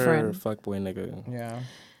That's boyfriend. her fuckboy nigga. Yeah.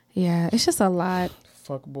 Yeah, it's just a lot.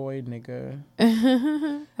 Fuck boy nigga.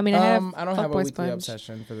 I mean, I don't have a fuckboy weekly sponge.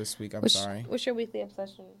 obsession for this week. I'm What's- sorry. What's your weekly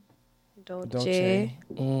obsession? Dolce.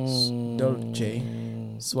 Dolce.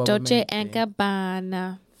 Dolce. Dolce and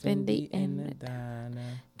Gabbana. Fendi and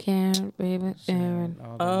Karen, baby, Aaron.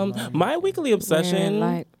 My weekly obsession,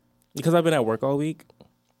 Like, because I've been at work all week,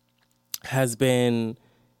 has been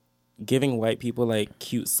giving white people like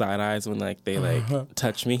cute side eyes when like they like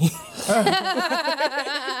touch me.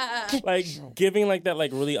 Like giving like that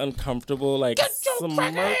like really uncomfortable like smirk.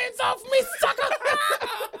 hands off me, sucker!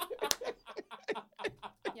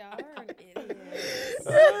 y'all are idiots.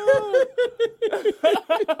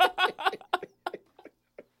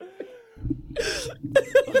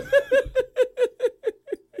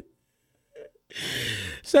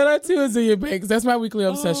 Shout out to Azealia Banks. That's my weekly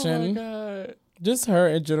obsession. Oh my god. Just her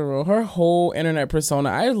in general. Her whole internet persona.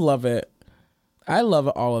 I love it. I love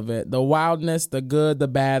all of it. The wildness, the good, the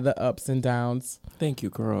bad, the ups and downs. Thank you,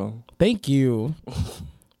 girl. Thank you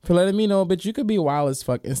for letting me know, bitch, you could be wild as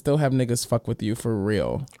fuck and still have niggas fuck with you for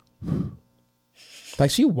real. Like,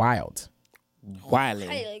 she wild.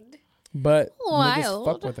 Wiley. But niggas Wild.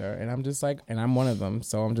 fuck with her. And I'm just like, and I'm one of them.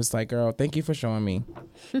 So I'm just like, girl, thank you for showing me.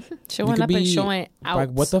 Showing could up and be, showing out. Like,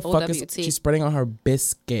 what the fuck is OWT. she spreading on her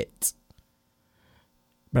biscuit?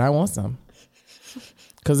 But I want some.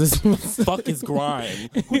 Because it's Fuck is grime.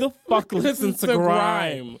 Who the fuck listens to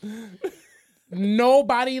grime?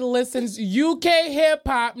 nobody listens. UK hip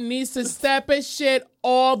hop needs to step its shit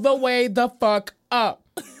all the way the fuck up.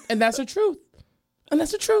 And that's the truth. And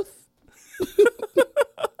that's the truth.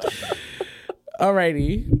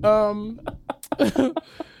 Alrighty.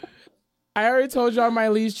 I already told y'all my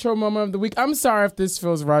least troll moment of the week. I'm sorry if this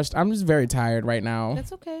feels rushed. I'm just very tired right now.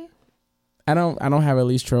 That's okay. I don't have a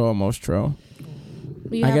least troll or most troll.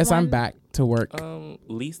 You I have guess I'm one? back to work.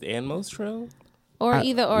 Least and most trill? Or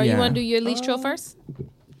either or. yeah. You want to do your least trill first?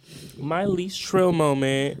 My least trill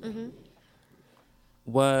moment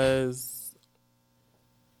was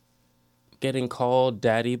getting called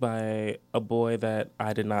daddy by a boy that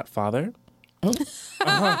I did not father. You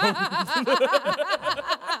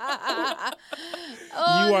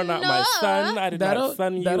are not my son. I did not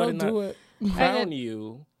son you. I That'll did do not it. crown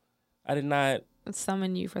you. I did not,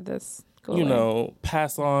 Summon you for this. Go you away. know,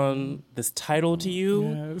 pass on this title to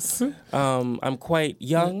you. Yes. I'm quite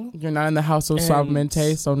young. You're not in the house of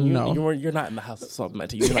Suavemente, so no. You're not in the house of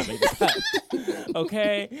Suavemente. You're not making cut.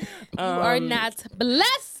 Okay? You are not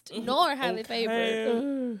blessed nor highly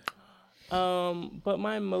favored. But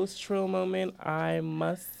my most trill moment, I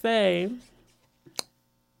must say,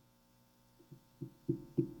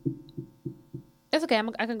 It's okay.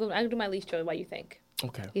 I can go. I can do my least trill. What you think?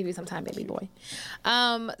 okay. Give you some time, baby boy.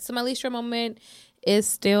 So my least trill moment is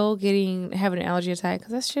still having an allergy attack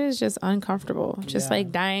because that shit is just uncomfortable. Just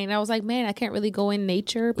like dying. I was like, man, I can't really go in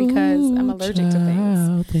nature because I'm allergic to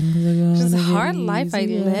things. It's just a hard life I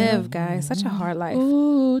live, guys. Such a hard life.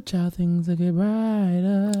 Ooh, child, things will get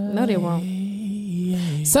brighter. No, they won't.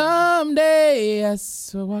 Someday,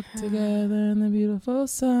 yes, we'll walk together in the beautiful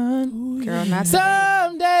sun. Girl, not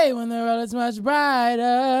Someday, when the world is much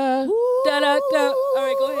brighter. Da, da, da. All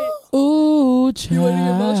right, go ahead. Ooh, child, You wanna do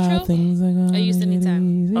your most trill? things are gonna Or you still need get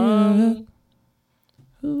time? easier.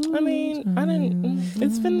 I mean, I didn't.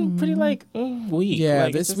 It's been pretty like week. Yeah, Like,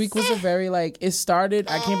 it's this just- week was a very like it started.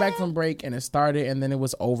 I came back from break and it started and then it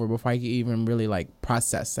was over before I could even really like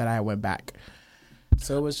process that I went back.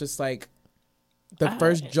 So it was just like the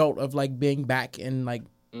first jolt of like being back in like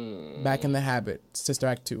back in the habit. Sister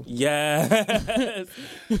Act 2. Yes.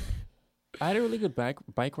 I had a really good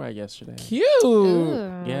bike ride yesterday. Cute.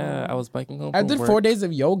 Yeah, I was biking home. I from did work. 4 days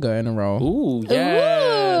of yoga in a row. Ooh, yeah.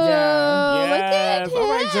 Yeah. Yes. All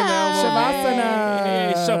right, Janelle.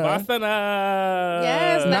 Hey, Shavasana.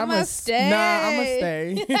 Yes, namaste.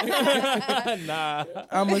 Nah.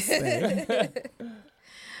 I'ma stay.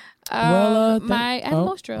 My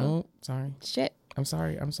Mostra. Oh, sorry. Shit. I'm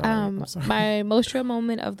sorry. I'm sorry. My Mostra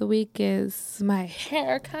moment of the week is my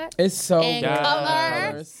haircut. It's so And good.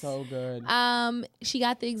 color. It's so good. She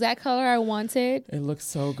got the exact color I wanted. It looks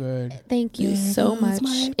so good. Thank you so much.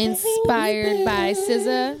 Inspired by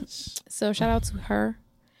SZA. So shout out to her.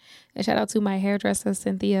 And shout out to my hairdresser,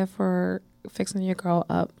 Cynthia, for fixing your girl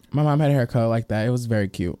up. My mom had a haircut like that. It was very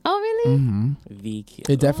cute. Oh, really? Mm-hmm. The cute.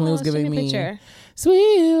 It definitely was Show giving a me picture.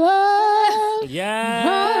 sweet love.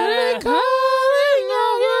 Yeah. Calling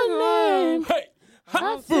out your name. Hey. You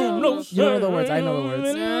know the words. I know the words.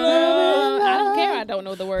 I don't care. I don't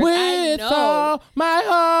know the words. I With know. all my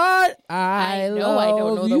heart, I know I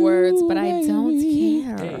don't know the words, but I don't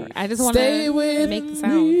care. I just want Stay to with make the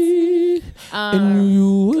sounds. me, and you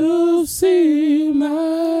will see my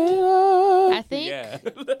love. I think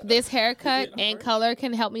this haircut and color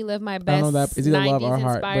can help me live my I don't best know that. It's either 90s love or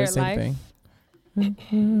heart, but inspired same life. thing.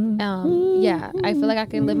 Yeah, I feel like I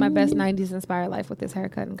can live my best 90s inspired life with this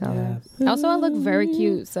haircut and color. Also, I look very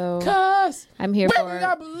cute, so 'Cause I'm here for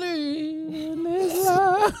I it. believe in this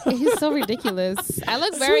love. He's so ridiculous. I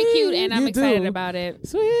look very cute, and I'm You excited do. about it.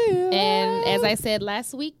 Sweet And as I said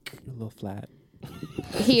last week, A little flat.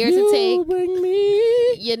 here to you take bring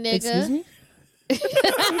me. your nigga. Excuse me? Did you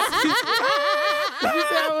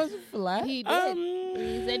say I was flat? He did.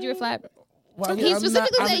 He said you were flat. Well, He I'm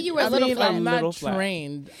specifically not- said I'm- you were a I little mean, flat. I'm not Little flat.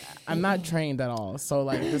 trained. I'm not trained at all. So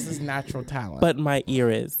like, this is natural talent. But my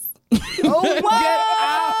ear is. oh, get out!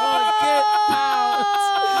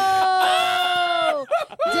 Oh,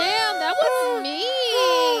 damn, that was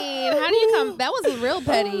mean. How do you come? That was real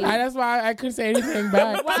petty. That's why I couldn't say anything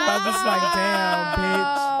back. So I was just like, damn,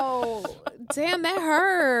 Oh, damn, that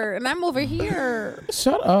hurt. And I'm over here. bitch.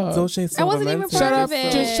 Shut up. I wasn't even Shut part up. of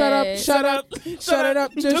it. Just shut up. Shut up. Shut it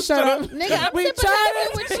up. Just shut up. Nigga, I'm We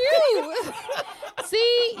sympathetic with you.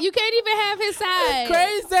 See, you can't even have his side.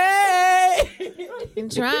 Crazy. I'm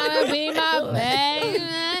trying to be my baby.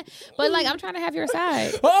 But like, I'm trying to have your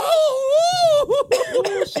side. Oh,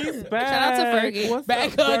 She's back. Shout out to Fergie. What's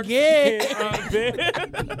back up, again.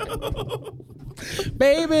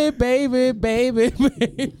 Baby, baby, baby,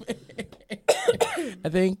 baby. I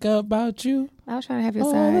think about you. I was trying to have your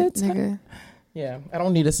All side, the time. nigga. Yeah, I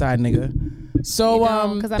don't need a side nigga. So,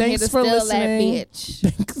 Because I'm here thanks to for steal that listening. bitch.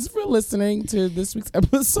 Thanks for listening to this week's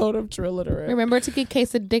episode of Triliterate. Remember to get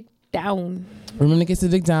case of dick down. Remember to get the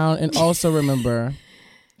dick down, and also remember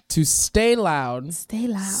to stay loud, Stay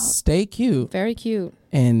loud. stay cute, Very cute.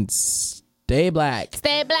 and stay black.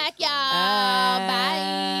 Stay black, y'all.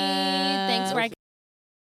 Bye. Thanks for